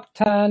 Top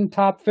 10,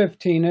 top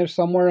 15-ish,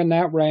 somewhere in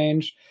that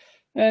range.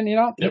 And,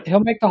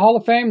 he'll make the Hall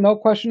of Fame, no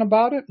question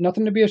about it.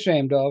 Nothing to be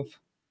ashamed of.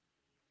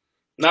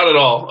 Not at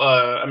all.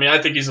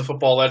 I think he's a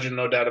football legend,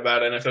 no doubt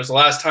about it. And if it was the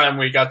last time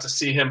we got to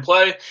see him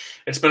play,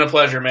 it's been a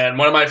pleasure, man.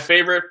 One of my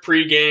favorite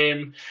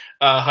pregame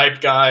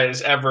hype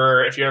guys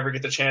ever. If you ever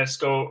get the chance,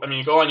 go on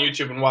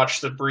YouTube and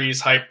watch the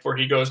Brees hype where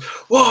he goes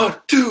 1,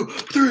 2,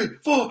 3,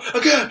 4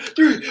 again,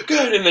 3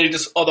 again, and then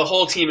the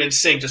whole team in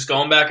sync, just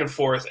going back and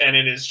forth, and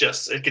it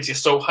gets you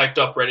so hyped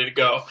up, ready to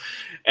go.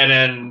 And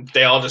then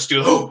they all just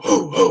do ho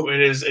ho ho.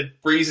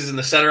 Brees is in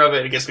the center of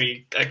it. It gets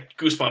me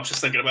goosebumps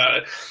just thinking about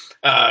it.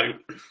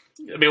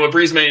 What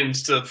Brees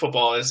means to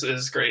football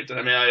is great.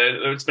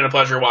 It's been a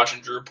pleasure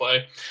watching Drew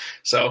play.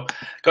 So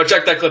go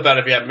check that clip out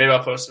if you haven't. Maybe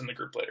I'll post it in the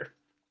group later.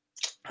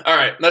 All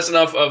right, that's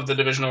enough of the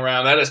divisional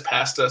round. That has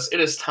passed us.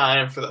 It is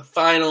time for the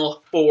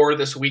Final Four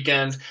this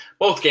weekend.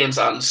 Both games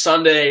on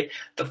Sunday.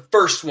 The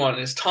first one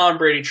is Tom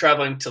Brady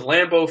traveling to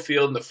Lambeau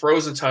Field in the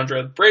frozen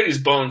tundra. Brady's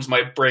bones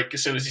might break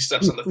as soon as he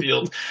steps on the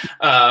field.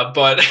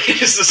 But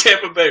it's the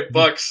Tampa Bay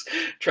Bucks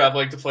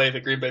traveling to play the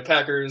Green Bay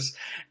Packers.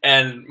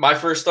 And my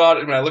first thought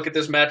when I look at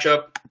this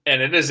matchup,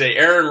 and it is a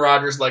Aaron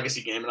Rodgers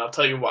legacy game, and I'll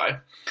tell you why.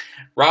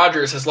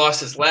 Rodgers has lost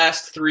his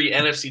last 3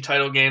 NFC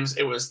title games.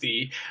 It was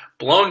the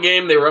blown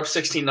game. They were up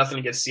 16-0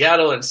 against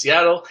Seattle. In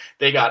Seattle,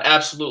 they got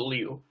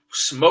absolutely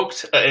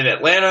smoked in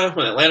Atlanta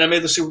when Atlanta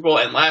made the Super Bowl,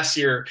 and last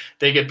year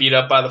they get beat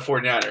up by the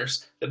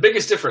 49ers. The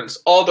biggest difference,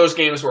 all those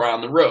games were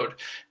on the road.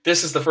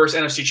 This is the first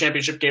NFC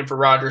Championship game for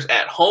Rodgers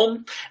at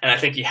home, and I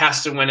think he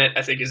has to win it.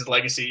 I think his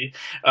legacy,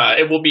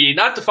 it will be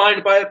not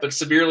defined by it, but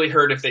severely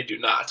hurt if they do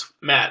not.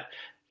 Matt,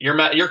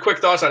 your quick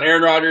thoughts on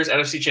Aaron Rodgers,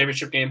 NFC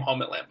Championship game,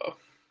 home at Lambeau.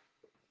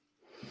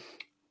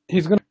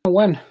 He's going to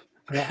win.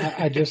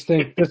 I just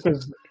think this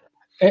is,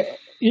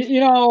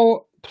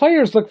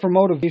 players look for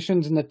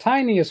motivations in the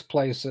tiniest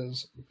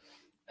places.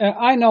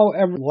 I know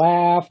everyone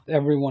laughed,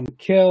 everyone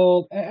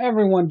killed,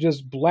 everyone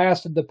just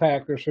blasted the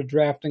Packers for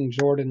drafting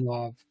Jordan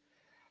Love.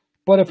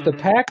 But if the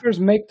Packers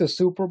make the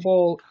Super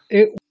Bowl,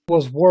 it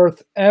was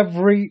worth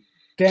every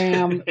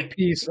damn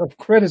piece of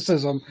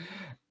criticism.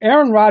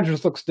 Aaron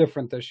Rodgers looks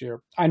different this year.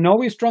 I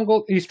know he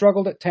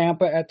struggled at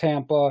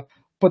Tampa,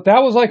 but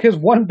that was like his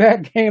one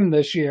bad game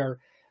this year.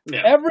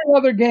 Yeah. Every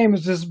other game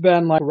has just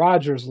been like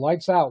Rodgers,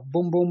 lights out,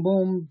 boom, boom,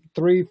 boom,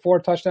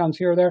 3-4 touchdowns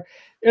here or there.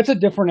 It's a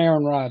different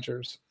Aaron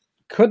Rodgers.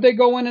 Could they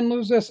go in and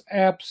lose this?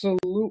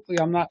 Absolutely.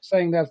 I'm not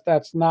saying that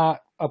that's not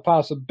a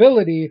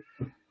possibility,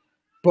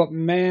 but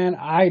man,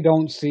 I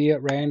don't see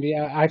it, Randy.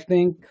 I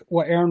think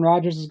what Aaron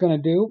Rodgers is going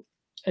to do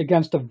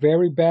against a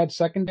very bad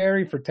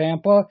secondary for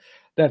Tampa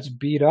that's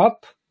beat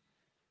up,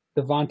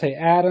 Devontae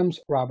Adams,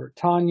 Robert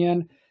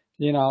Tonyan,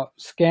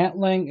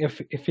 Scantling,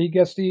 if he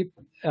gets deep,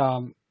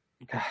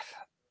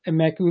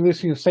 Emmanuel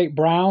St.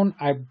 Brown.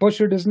 I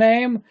butchered his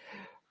name,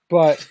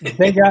 but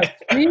they got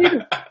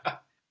speed.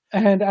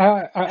 And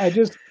I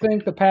just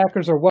think the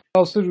Packers are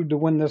well suited to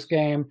win this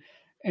game,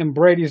 and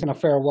Brady's going to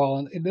fare well.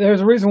 And there's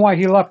a reason why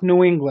he left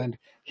New England.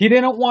 He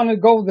didn't want to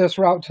go this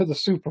route to the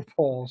Super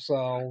Bowl.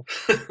 So,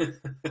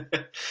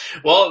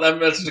 well,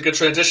 that's a good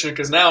transition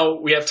because now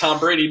we have Tom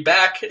Brady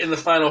back in the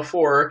Final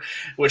Four,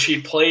 which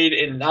he played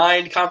in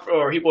 9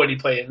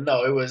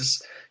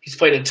 He's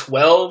played in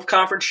 12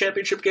 conference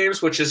championship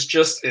games, which is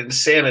just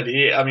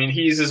insanity. I mean,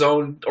 he's his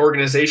own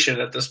organization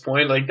at this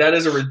point. Like, that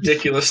is a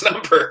ridiculous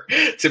number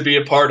to be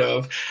a part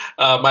of.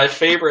 My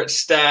favorite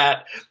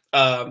stat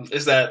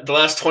is that the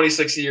last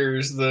 26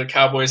 years, the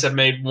Cowboys have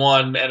made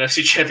one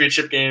NFC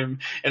championship game,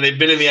 and they've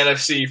been in the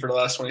NFC for the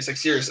last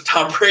 26 years.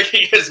 Tom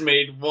Brady has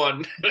made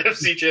one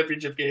NFC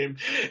championship game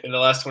in the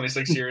last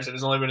 26 years and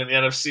has only been in the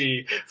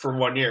NFC for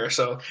 1 year.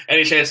 So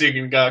any chance you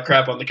can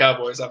crap on the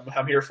Cowboys,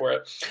 I'm here for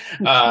it.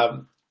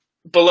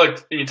 But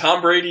look,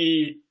 Tom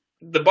Brady,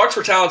 the Bucs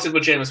were talented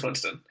with Jameis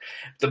Winston.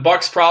 The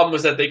Bucs' problem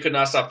was that they could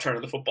not stop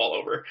turning the football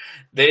over.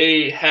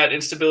 They had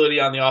instability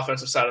on the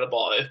offensive side of the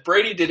ball. If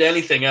Brady did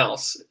anything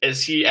else,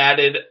 is he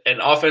added an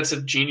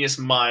offensive genius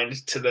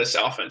mind to this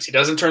offense. He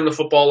doesn't turn the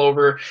football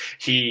over.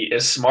 He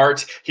is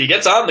smart. He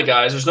gets on the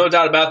guys. There's no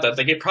doubt about that.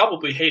 They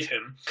probably hate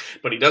him,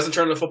 but he doesn't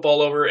turn the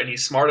football over, and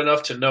he's smart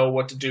enough to know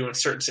what to do in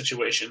certain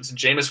situations. And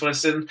Jameis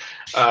Winston,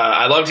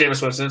 I love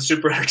Jameis Winston,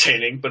 super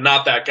entertaining, but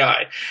not that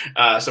guy.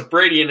 So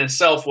Brady in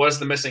himself was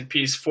the missing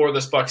piece for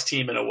this Bucs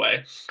team in a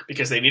way,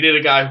 because they needed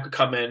a guy who could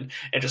come in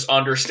and just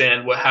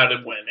understand how to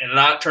win and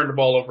not turn the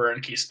ball over in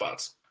key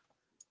spots.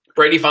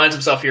 Brady finds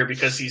himself here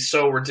because he's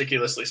so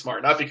ridiculously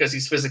smart, not because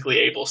he's physically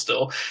able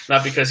still,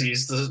 not because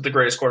he's the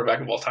greatest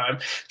quarterback of all time,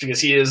 because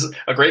he is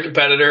a great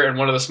competitor and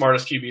one of the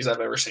smartest QBs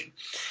I've ever seen.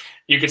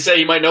 You could say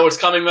you might know what's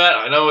coming, Matt.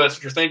 I know that's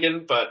what you're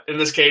thinking, but in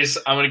this case,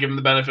 I'm going to give him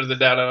the benefit of the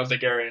doubt. I don't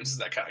think Arians is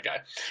that kind of guy.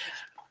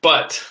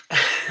 But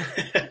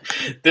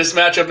this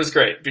matchup is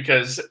great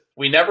because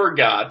we never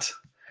got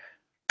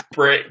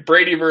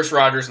Brady versus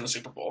Rodgers in the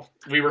Super Bowl.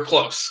 We were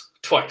close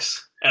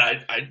twice,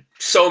 and I'm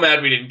so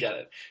mad we didn't get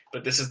it.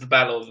 But this is the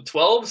battle of the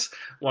 12s.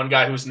 One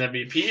guy who's an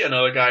MVP,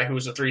 another guy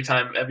who's a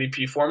 3-time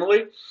MVP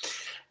formerly.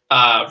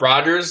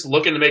 Rodgers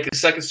looking to make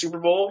his second Super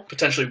Bowl,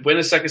 potentially win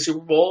his second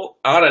Super Bowl,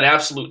 on an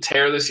absolute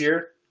tear this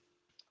year.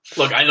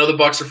 Look, I know the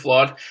Bucs are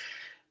flawed.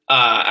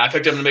 I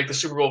picked them to make the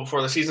Super Bowl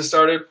before the season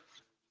started.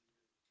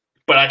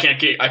 But I can't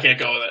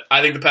go with it.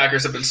 I think the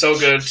Packers have been so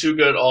good, too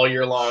good all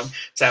year long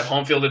to have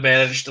home field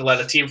advantage, to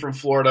let a team from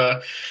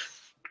Florida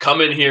come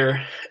in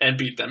here and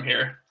beat them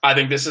here. I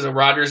think this is a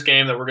Rodgers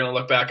game that we're going to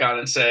look back on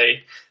and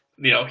say,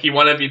 he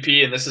won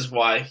MVP, and this is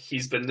why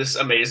he's been this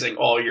amazing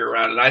all year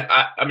round. And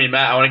I mean,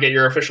 Matt, I want to get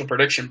your official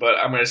prediction, but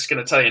I'm just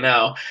going to tell you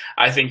now,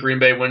 I think Green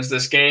Bay wins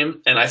this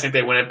game, and I think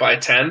they win it by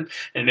 10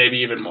 and maybe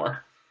even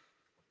more.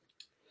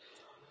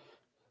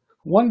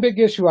 One big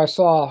issue I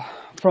saw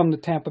from the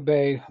Tampa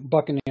Bay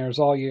Buccaneers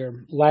all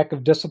year, lack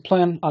of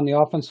discipline on the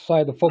offensive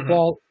side of the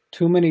football,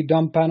 too many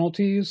dumb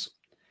penalties.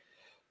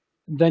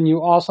 Then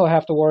you also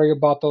have to worry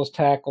about those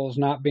tackles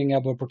not being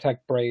able to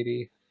protect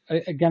Brady.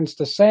 Against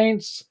the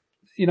Saints,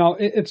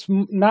 it's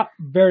not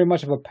very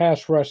much of a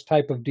pass rush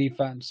type of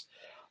defense.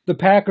 The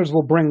Packers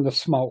will bring the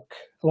smoke.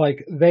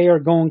 Like, they are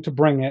going to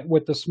bring it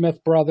with the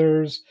Smith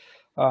brothers.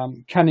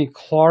 Kenny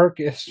Clark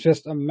is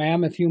just a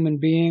mammoth human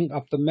being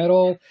up the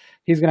middle.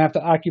 He's going to have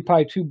to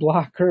occupy 2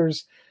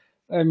 blockers.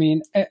 I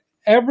mean,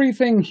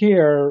 everything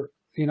here,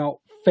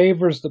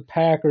 favors the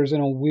Packers in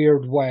a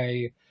weird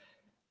way.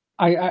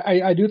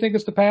 I do think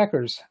it's the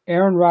Packers.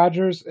 Aaron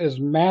Rodgers is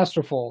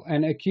masterful,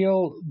 and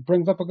Akil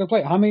brings up a good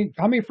play. How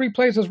many free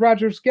plays does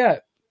Rodgers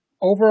get?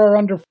 over or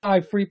under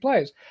 5 free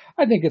plays?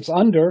 I think it's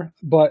under,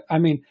 but I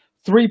mean,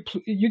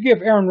 you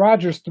give Aaron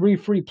Rodgers 3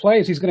 free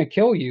plays, he's going to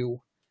kill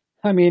you.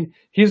 I mean,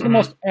 he's the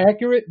most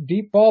accurate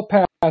deep ball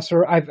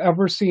passer I've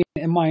ever seen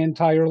in my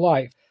entire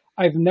life.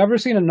 I've never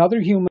seen another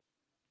human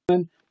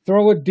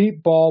throw a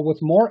deep ball with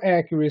more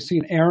accuracy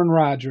than Aaron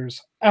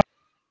Rodgers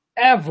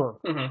ever.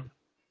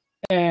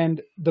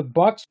 And the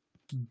Bucs'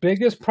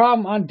 biggest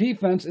problem on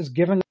defense is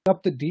giving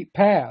up the deep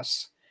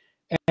pass.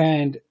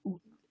 And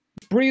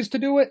Breeze to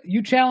do it,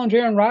 you challenge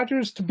Aaron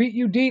Rodgers to beat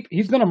you deep,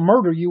 he's going to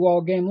murder you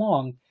all game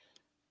long.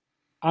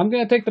 I'm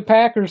going to take the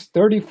Packers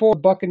 34,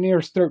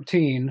 Buccaneers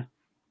 13.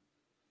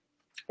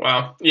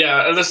 Wow.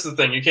 Yeah, and this is the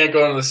thing. You can't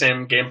go into the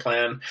same game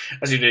plan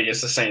as you did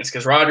against the Saints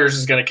because Rodgers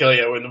is going to kill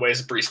you in the ways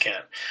that Brees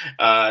can't.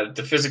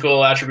 The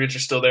physical attributes are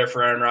still there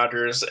for Aaron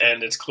Rodgers,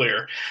 and it's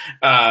clear.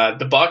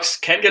 The Bucs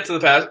can get to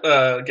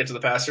the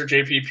passer,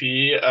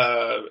 JPP,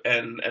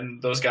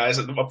 and those guys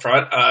up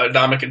front,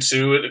 Dominic and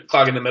Sue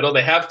clogging the middle.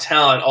 They have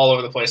talent all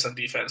over the place on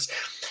defense.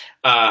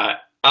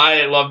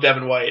 I love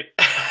Devin White.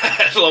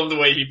 I love the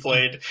way he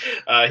played.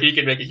 He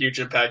can make a huge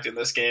impact in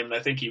this game, and I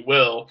think he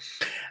will.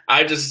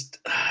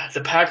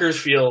 The Packers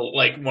feel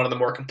like one of the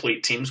more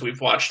complete teams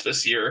we've watched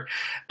this year.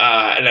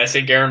 And I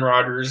think Aaron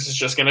Rodgers is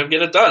just going to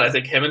get it done. I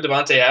think him and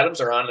Devontae Adams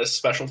are on a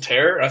special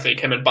tear. I think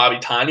him and Bobby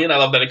Tonyan, I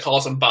love that he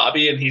calls him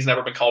Bobby, and he's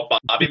never been called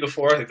Bobby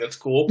before. I think that's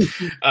cool.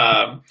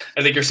 I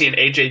think you're seeing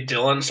A.J.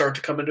 Dillon start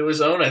to come into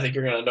his own. I think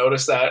you're going to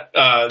notice that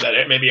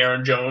maybe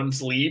Aaron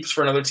Jones leaves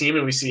for another team,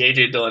 and we see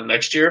A.J. Dillon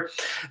next year.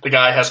 The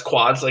guy has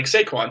quads like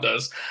Saquon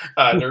does.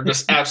 They're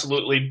just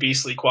absolutely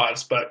beastly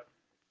quads, but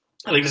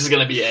I think this is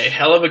going to be a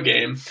hell of a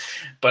game,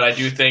 but I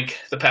do think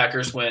the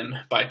Packers win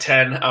by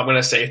 10. I'm going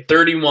to say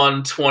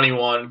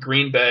 31-21.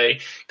 Green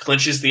Bay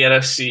clinches the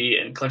NFC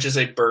and clinches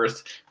a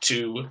berth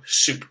to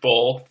Super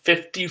Bowl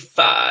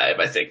 55,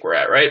 I think we're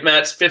at, right, Matt?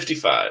 It's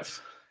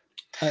 55.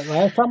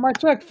 Last time I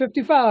checked,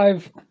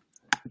 55.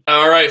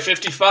 All right,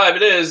 55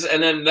 it is,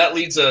 and then that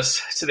leads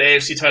us to the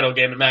AFC title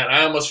game. And Matt,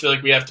 I almost feel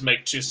like we have to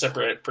make 2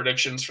 separate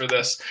predictions for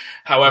this.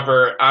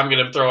 However, I'm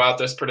going to throw out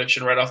this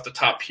prediction right off the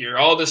top here.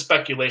 All this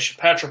speculation,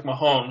 Patrick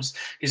Mahomes,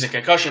 he's in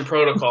concussion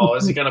protocol.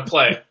 Is he going to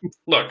play?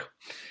 Look,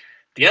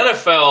 the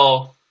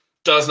NFL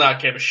does not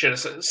give a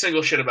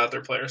single shit about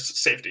their players'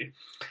 safety.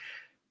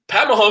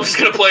 Pat Mahomes is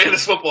going to play in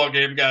this football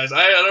game, guys.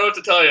 I don't know what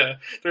to tell you.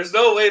 There's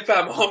no way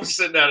Pat Mahomes is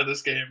sitting out of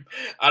this game.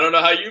 I don't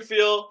know how you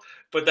feel.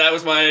 But that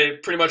was my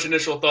pretty much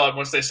initial thought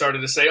once they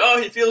started to say,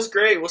 oh, he feels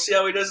great. We'll see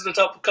how he does in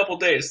a couple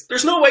days.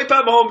 There's no way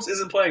Pat Mahomes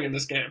isn't playing in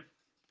this game.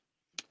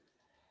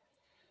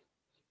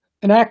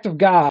 An act of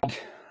God,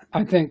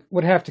 I think,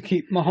 would have to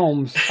keep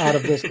Mahomes out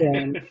of this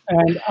game.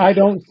 And I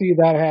don't see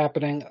that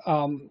happening.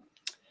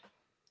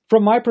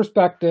 From my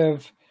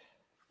perspective,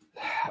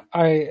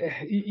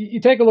 you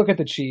take a look at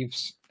the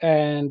Chiefs,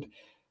 and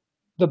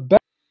the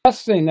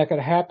best thing that could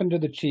happen to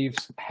the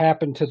Chiefs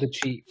happened to the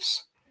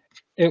Chiefs.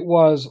 It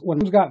was when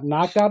he got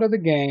knocked out of the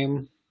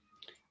game,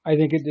 I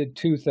think it did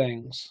 2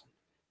 things.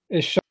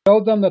 It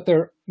showed them that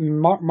their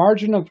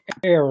margin of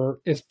error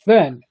is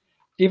thin.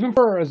 Even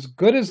for as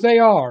good as they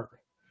are,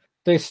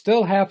 they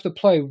still have to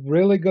play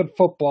really good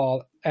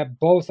football at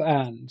both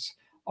ends,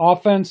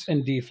 offense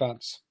and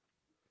defense.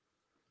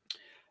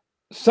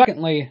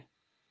 Secondly,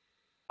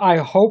 I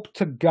hope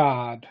to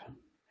God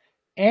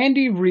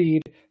Andy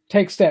Reid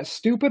takes that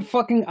stupid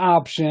fucking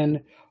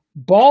option,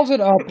 balls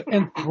it up,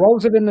 and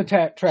throws it in the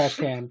trash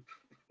can.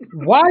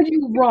 Why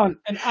you run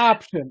an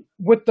option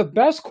with the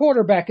best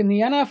quarterback in the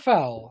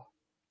NFL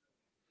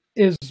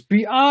is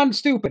beyond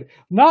stupid.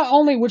 Not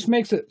only which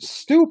makes it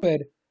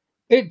stupid,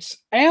 it's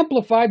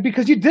amplified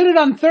because you did it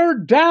on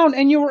 3rd down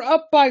and you were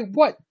up by,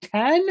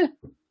 10?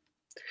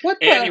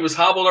 And he was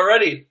hobbled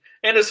already,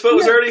 and his foot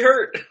was already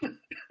hurt.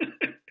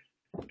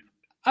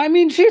 I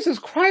mean, Jesus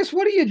Christ,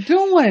 what are you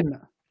doing?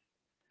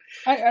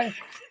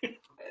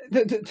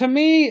 To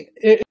me,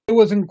 it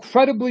was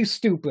incredibly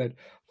stupid.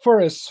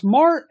 For as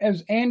smart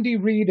as Andy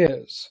Reid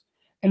is,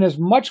 and as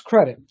much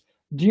credit,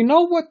 do you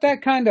know what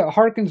that kind of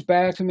harkens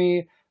back to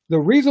me? The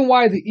reason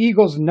why the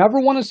Eagles never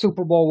won a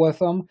Super Bowl with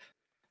them,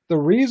 the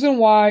reason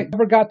why they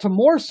never got to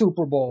more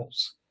Super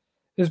Bowls,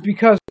 is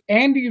because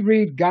Andy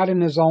Reid got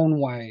in his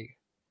own way.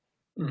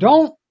 Mm-hmm.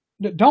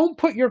 Don't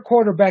put your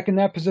quarterback in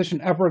that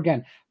position ever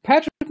again.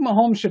 Patrick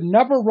Mahomes should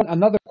never run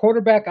another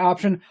quarterback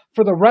option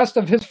for the rest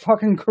of his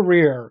fucking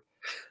career.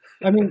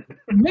 I mean,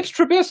 Mitch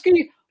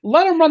Trubisky,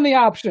 let him run the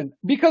option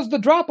because the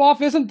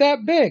drop-off isn't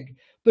that big.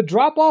 The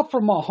drop-off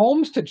from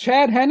Mahomes to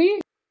Chad Henne?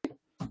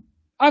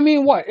 I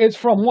mean, what? It's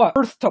from what?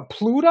 Earth to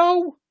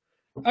Pluto?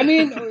 I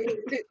mean,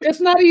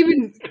 it's not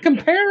even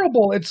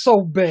comparable. It's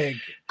so big.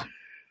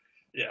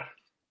 Yeah.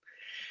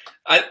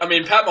 I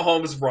mean, Pat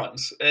Mahomes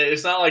runs.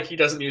 It's not like he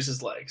doesn't use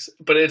his legs,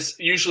 but it's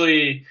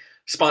usually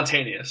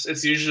spontaneous.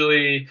 It's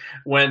usually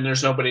when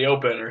there's nobody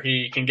open or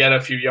he can get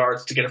a few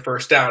yards to get a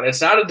first down.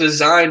 It's not a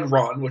designed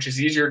run, which is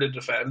easier to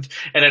defend,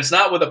 and it's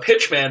not with a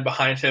pitch man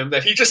behind him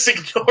that he just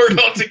ignored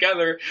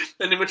altogether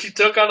and in which he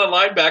took on a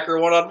linebacker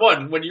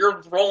one-on-one. When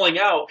you're rolling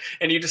out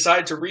and you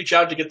decide to reach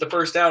out to get the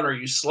first down or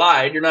you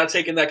slide, you're not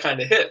taking that kind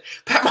of hit.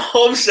 Pat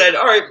Mahomes said,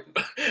 all right,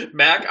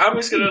 Mac, I'm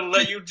just going to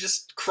let you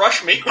just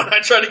crush me when I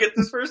try to get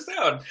this first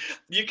down.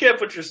 You can't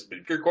put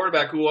your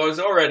quarterback, who was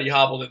already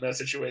hobbled in that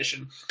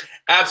situation.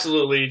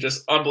 Absolutely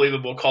just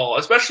unbelievable call,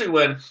 especially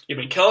when you've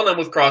been killing them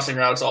with crossing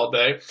routes all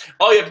day.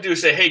 All you have to do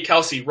is say, hey,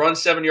 Kelsey, run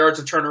 7 yards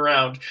and turn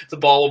around. The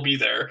ball will be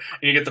there,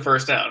 and you get the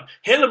first down.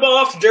 Hand the ball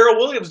off to Darrell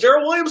Williams.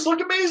 Darrell Williams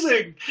looked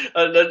amazing.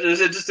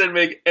 It just didn't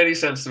make any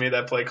sense to me,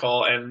 that play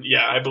call. And,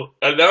 yeah, I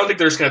don't think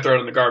they're just going to throw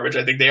it in the garbage.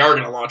 I think they are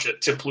going to launch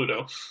it to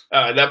Pluto.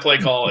 That play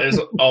call is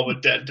all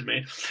but dead to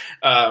me.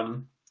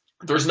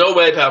 There's no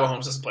way Pat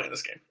Mahomes doesn't play in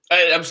this game.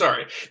 I'm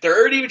sorry. They're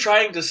already even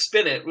trying to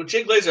spin it. With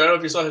Jay Glazer, I don't know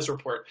if you saw his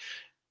report.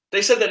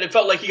 They said that it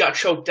felt like he got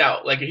choked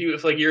out. Like if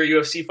you're a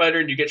UFC fighter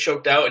and you get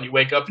choked out and you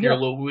wake up and you're a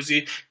little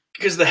woozy.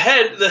 Because the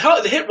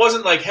hit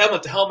wasn't like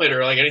helmet to helmet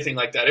or like anything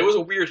like that. It was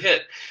a weird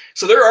hit.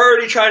 So they're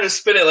already trying to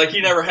spin it like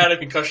he never had a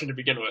concussion to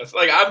begin with.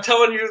 Like, I'm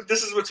telling you,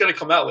 this is what's going to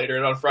come out later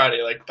and on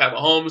Friday. Like, Pat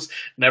Mahomes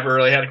never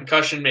really had a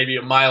concussion, maybe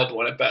a mild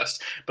one at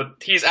best.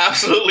 But he's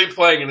absolutely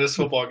playing in this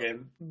football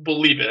game.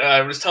 Believe it.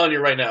 I'm just telling you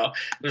right now,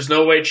 there's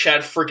no way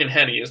Chad freaking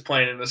Henne is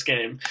playing in this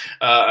game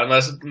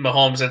unless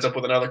Mahomes ends up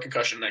with another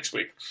concussion next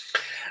week.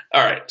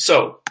 All right,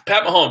 so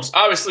Pat Mahomes.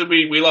 Obviously,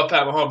 we love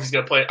Pat Mahomes. He's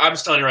going to play. I'm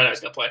just telling you right now, he's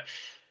going to play.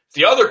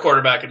 The other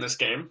quarterback in this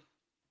game,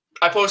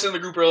 I posted in the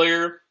group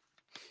earlier,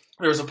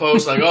 there was a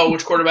post like, oh,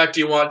 which quarterback do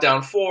you want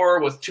down 4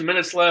 with 2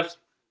 minutes left?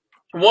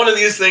 One of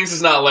these things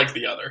is not like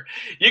the other.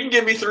 You can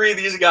give me 3 of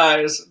these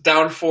guys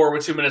down 4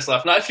 with 2 minutes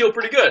left, and I feel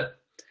pretty good.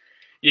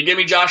 You give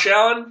me Josh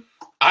Allen,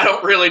 I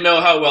don't really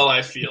know how well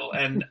I feel.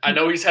 And I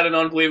know he's had an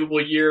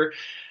unbelievable year,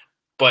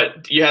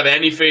 but do you have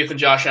any faith in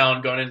Josh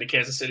Allen going into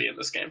Kansas City in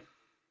this game?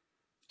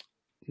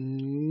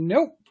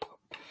 Nope.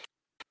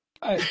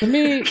 To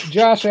me,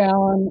 Josh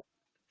Allen...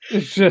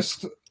 It's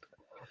just,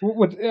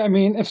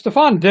 if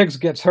Stephon Diggs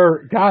gets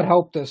hurt, God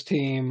help this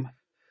team.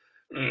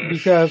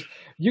 Because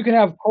you can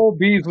have Cole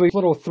Beasley's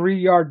little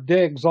 3-yard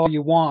digs all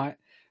you want.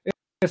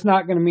 It's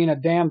not going to mean a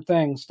damn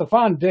thing.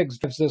 Stephon Diggs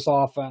gives this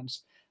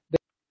offense.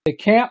 They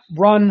can't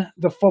run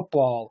the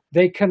football.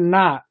 They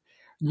cannot.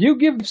 You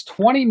give us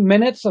 20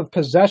 minutes of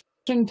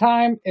possession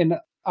time in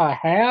a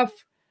half,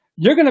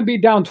 you're going to be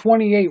down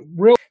 28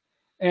 real,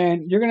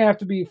 and you're going to have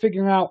to be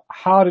figuring out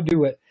how to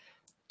do it.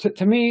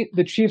 To me,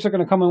 the Chiefs are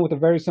going to come in with a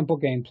very simple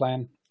game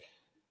plan.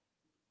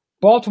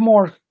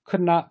 Baltimore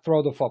could not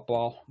throw the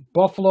football.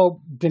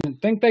 Buffalo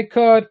didn't think they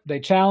could.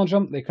 They challenged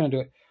them. They couldn't do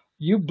it.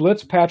 You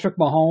blitz Patrick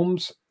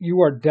Mahomes, you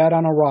are dead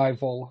on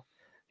arrival.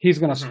 He's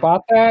going to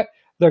spot that.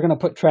 They're going to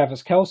put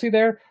Travis Kelce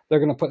there. They're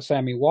going to put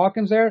Sammy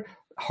Watkins there,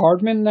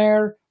 Hardman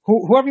there,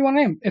 whoever you want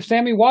to name. If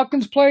Sammy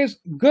Watkins plays,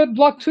 good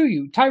luck to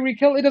you. Tyreek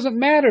Hill, it doesn't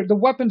matter. The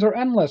weapons are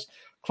endless.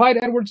 Clyde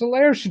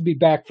Edwards-Helaire should be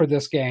back for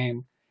this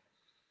game.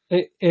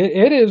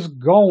 It is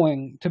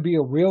going to be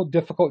a real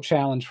difficult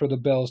challenge for the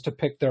Bills to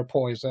pick their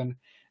poison.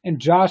 And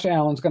Josh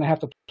Allen's going to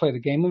have to play the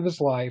game of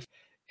his life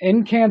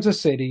in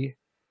Kansas City.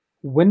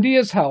 Windy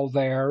as hell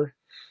there.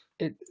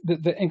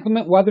 The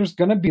inclement weather's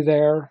going to be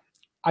there.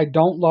 I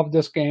don't love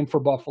this game for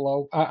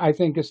Buffalo. I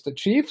think it's the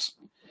Chiefs.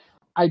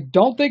 I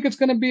don't think it's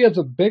going to be as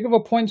a big of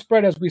a point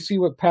spread as we see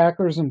with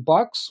Packers and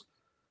Bucks.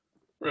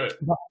 Right.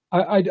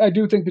 I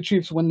do think the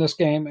Chiefs win this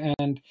game.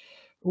 And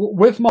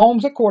with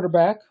Mahomes at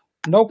quarterback,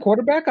 no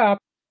quarterback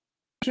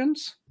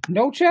options,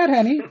 no Chad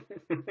Henne,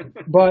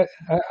 but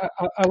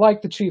I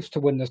like the Chiefs to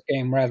win this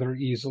game rather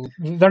easily.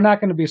 They're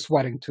not going to be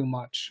sweating too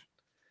much.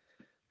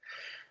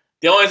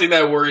 The only thing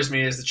that worries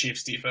me is the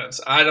Chiefs'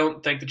 defense. I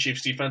don't think the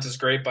Chiefs' defense is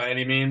great by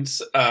any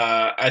means.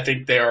 I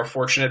think they are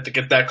fortunate to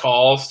get that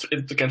call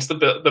against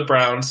the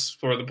Browns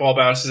where the ball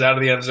bounces out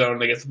of the end zone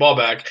and they get the ball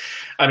back.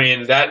 I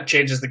mean, that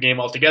changes the game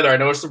altogether. I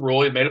know it's the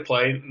rule. You made a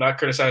play. I'm not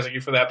criticizing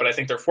you for that, but I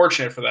think they're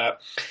fortunate for that.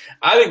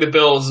 I think the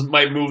Bills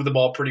might move the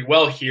ball pretty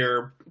well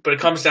here, but it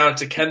comes down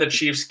to can the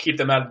Chiefs keep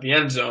them out of the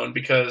end zone,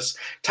 because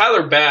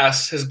Tyler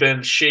Bass has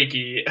been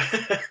shaky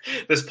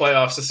this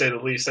playoffs, to say the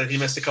least. He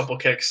missed a couple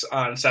kicks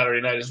on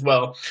Saturday night as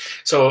well.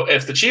 So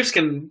if the Chiefs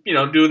can,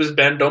 do this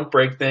bend, don't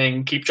break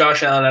thing, keep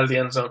Josh Allen out of the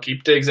end zone,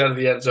 keep Diggs out of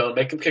the end zone,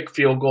 make them kick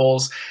field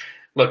goals.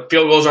 Look,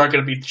 field goals aren't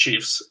going to beat the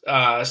Chiefs.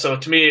 So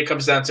to me, it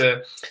comes down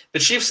to the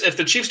Chiefs. If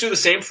the Chiefs do the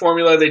same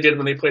formula they did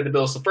when they played the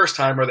Bills the first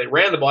time, or they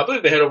ran the ball, I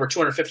believe they had over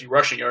 250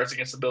 rushing yards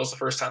against the Bills the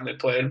first time they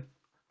played.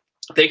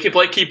 They can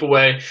play keep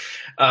away,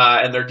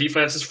 and their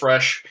defense is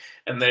fresh,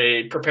 and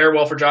they prepare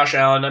well for Josh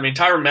Allen. I mean,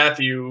 Tyrann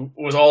Mathieu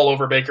was all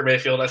over Baker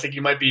Mayfield. I think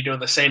you might be doing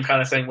the same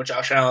kind of thing with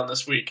Josh Allen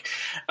this week.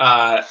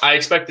 I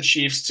expect the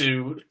Chiefs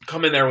to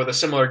come in there with a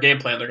similar game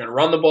plan. They're going to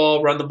run the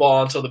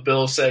ball until the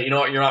Bills say, you know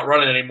what, you're not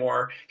running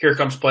anymore. Here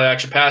comes play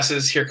action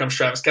passes. Here comes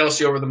Travis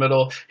Kelce over the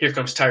middle. Here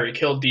comes Tyreek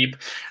Hill deep.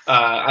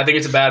 I think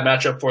it's a bad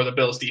matchup for the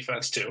Bills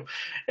defense too.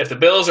 If the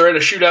Bills are in a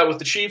shootout with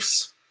the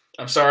Chiefs,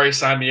 I'm sorry,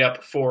 sign me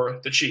up for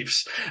the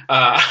Chiefs.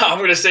 I'm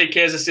going to say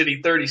Kansas City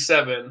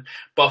 37,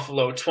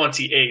 Buffalo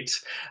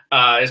 28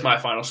 is my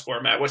final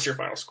score. Matt, what's your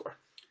final score?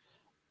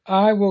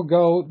 I will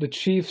go the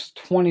Chiefs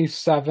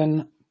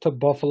 27 to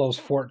Buffalo's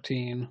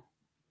 14.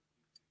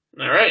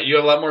 All right. You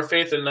have a lot more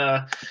faith in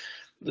the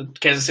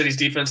Kansas City's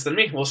defense than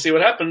me. We'll see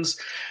what happens.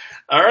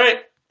 All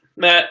right.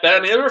 Matt,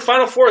 we're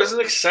Final Four. This is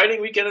an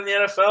exciting weekend in the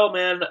NFL,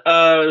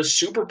 man.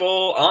 Super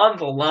Bowl on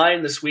the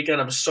line this weekend.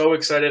 I'm so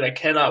excited. I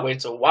cannot wait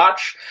to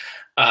watch.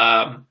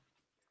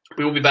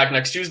 We will be back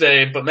next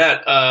Tuesday. But, Matt,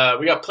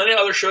 we got plenty of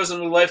other shows in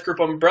the Life Group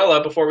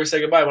umbrella. Before we say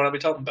goodbye, why don't we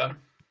tell them about them?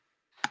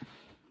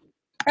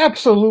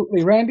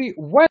 Absolutely, Randy.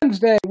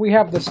 Wednesday, we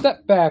have the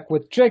Step Back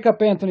with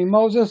Jacob Anthony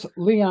Moses,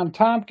 Leon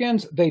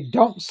Tompkins. They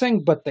don't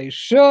sing, but they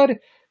should.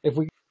 If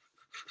we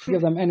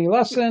give them any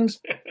lessons.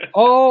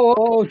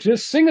 Oh,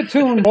 just sing a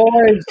tune,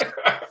 boys.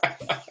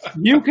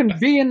 You can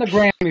be in the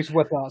Grammys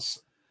with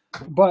us.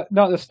 But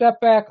no, the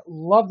Step Back,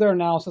 love their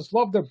analysis,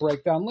 love their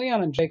breakdown.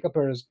 Leon and Jacob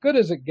are as good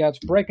as it gets,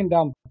 breaking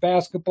down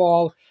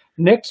basketball.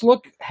 Knicks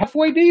look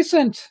halfway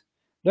decent.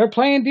 They're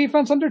playing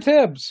defense under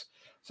Tibbs.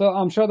 So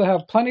I'm sure they'll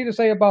have plenty to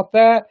say about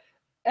that.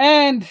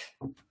 And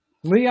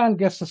Leon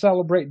gets to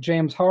celebrate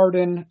James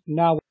Harden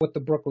now with the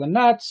Brooklyn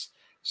Nets.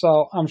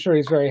 So I'm sure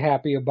he's very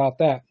happy about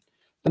that.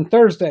 Then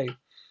Thursday,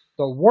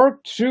 the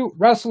Work, Shoot,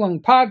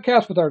 Wrestling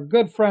podcast with our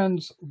good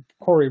friends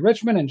Corey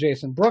Richmond and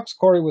Jason Brooks.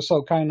 Corey was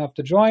so kind enough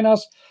to join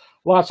us.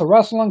 Lots of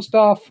wrestling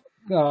stuff.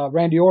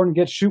 Randy Orton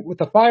gets shoot with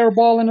a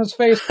fireball in his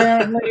face,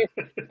 apparently.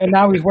 And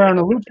now he's wearing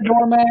a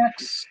Luchador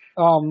max.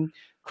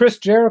 Chris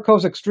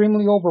Jericho's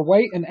extremely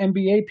overweight, and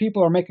NBA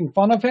people are making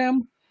fun of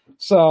him.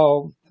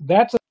 So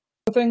that's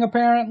a thing,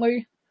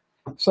 apparently.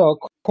 So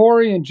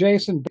Corey and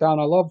Jason down.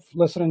 I love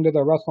listening to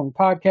the wrestling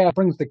podcast.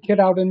 Brings the kid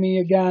out in me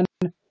again.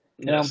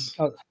 Yes.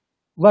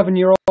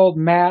 11-year-old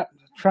Matt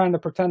trying to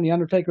pretend the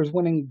Undertaker's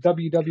winning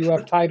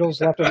WWF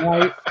titles left and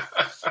right.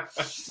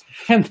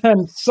 And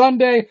then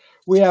Sunday,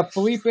 we have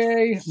Felipe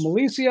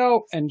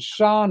Malicio and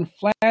Sean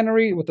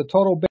Flannery with the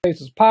Total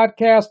Bases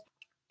podcast.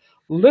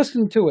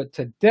 Listen to it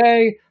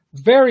today.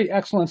 Very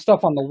excellent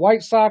stuff on the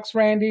White Sox,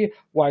 Randy.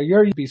 While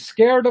you'd be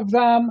scared of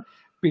them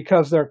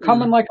because they're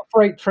coming like a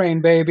freight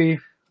train, baby.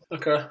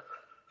 Okay.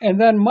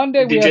 And then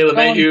Monday, we DJ have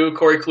LeMahieu,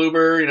 Corey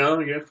Kluber,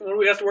 what do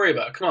we have to worry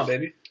about? Come on,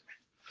 baby.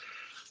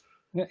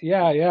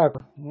 Yeah.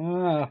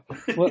 Well,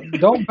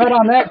 don't bet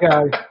on that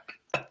guy.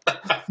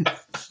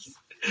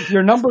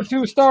 Your number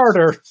 2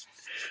 starter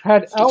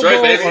had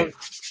elbow or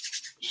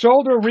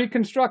shoulder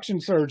reconstruction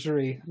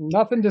surgery.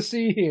 Nothing to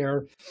see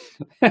here.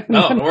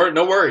 No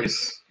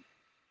worries.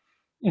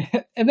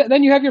 And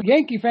then you have your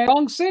Yankee fan,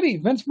 Long City,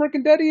 Vince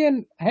Mercandetti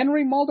and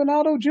Henry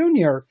Maldonado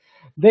Jr.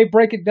 They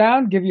break it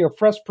down, give you a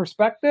fresh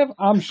perspective.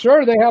 I'm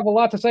sure they have a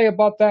lot to say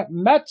about that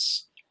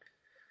Mets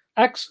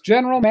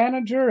ex-general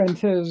manager and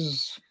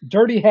his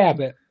dirty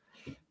habit.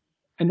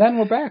 And then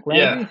we're back,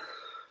 Randy.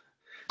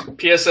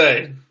 Yeah.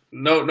 PSA.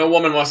 No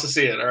woman wants to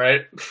see it, all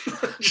right?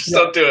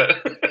 Don't do it.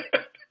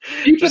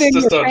 Keep it in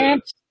your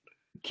pants.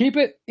 Keep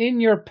it in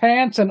your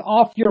pants and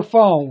off your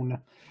phone.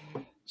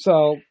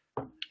 So,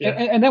 yeah.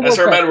 and then as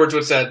Herm Edwards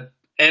would said,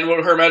 and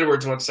what Herm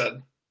Edwards once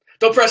said,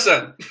 don't press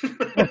send.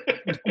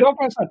 Don't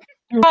press send.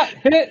 Do not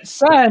hit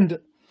send.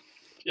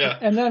 Yeah.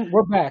 And then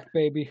we're back,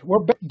 baby.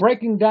 We're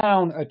breaking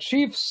down a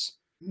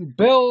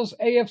Chiefs-Bills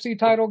AFC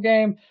title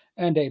game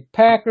and a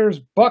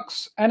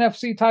Packers-Bucks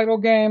NFC title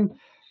game.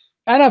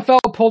 NFL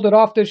pulled it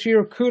off this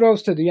year.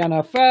 Kudos to the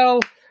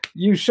NFL.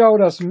 You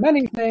showed us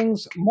many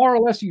things. More or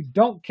less, you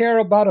don't care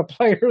about a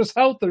player's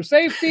health or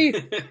safety.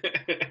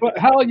 But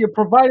hell, you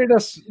provided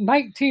us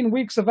 19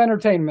 weeks of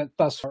entertainment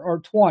thus far, or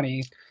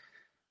 20.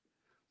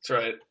 That's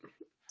right.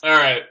 All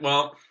right.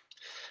 Well,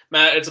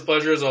 Matt, it's a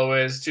pleasure as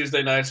always.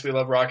 Tuesday nights, we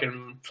love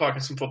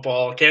talking some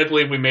football. Can't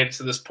believe we made it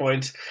to this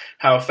point,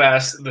 how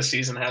fast the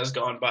season has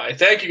gone by.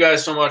 Thank you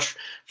guys so much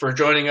for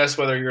joining us,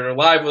 whether you're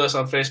live with us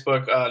on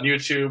Facebook, on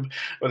YouTube,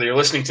 whether you're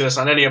listening to us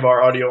on any of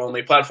our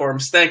audio-only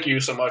platforms. Thank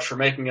you so much for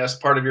making us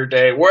part of your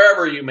day,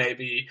 wherever you may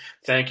be.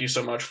 Thank you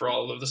so much for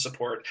all of the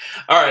support.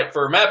 All right,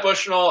 for Matt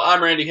Bushnell,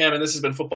 I'm Randy Hammond. This has been Football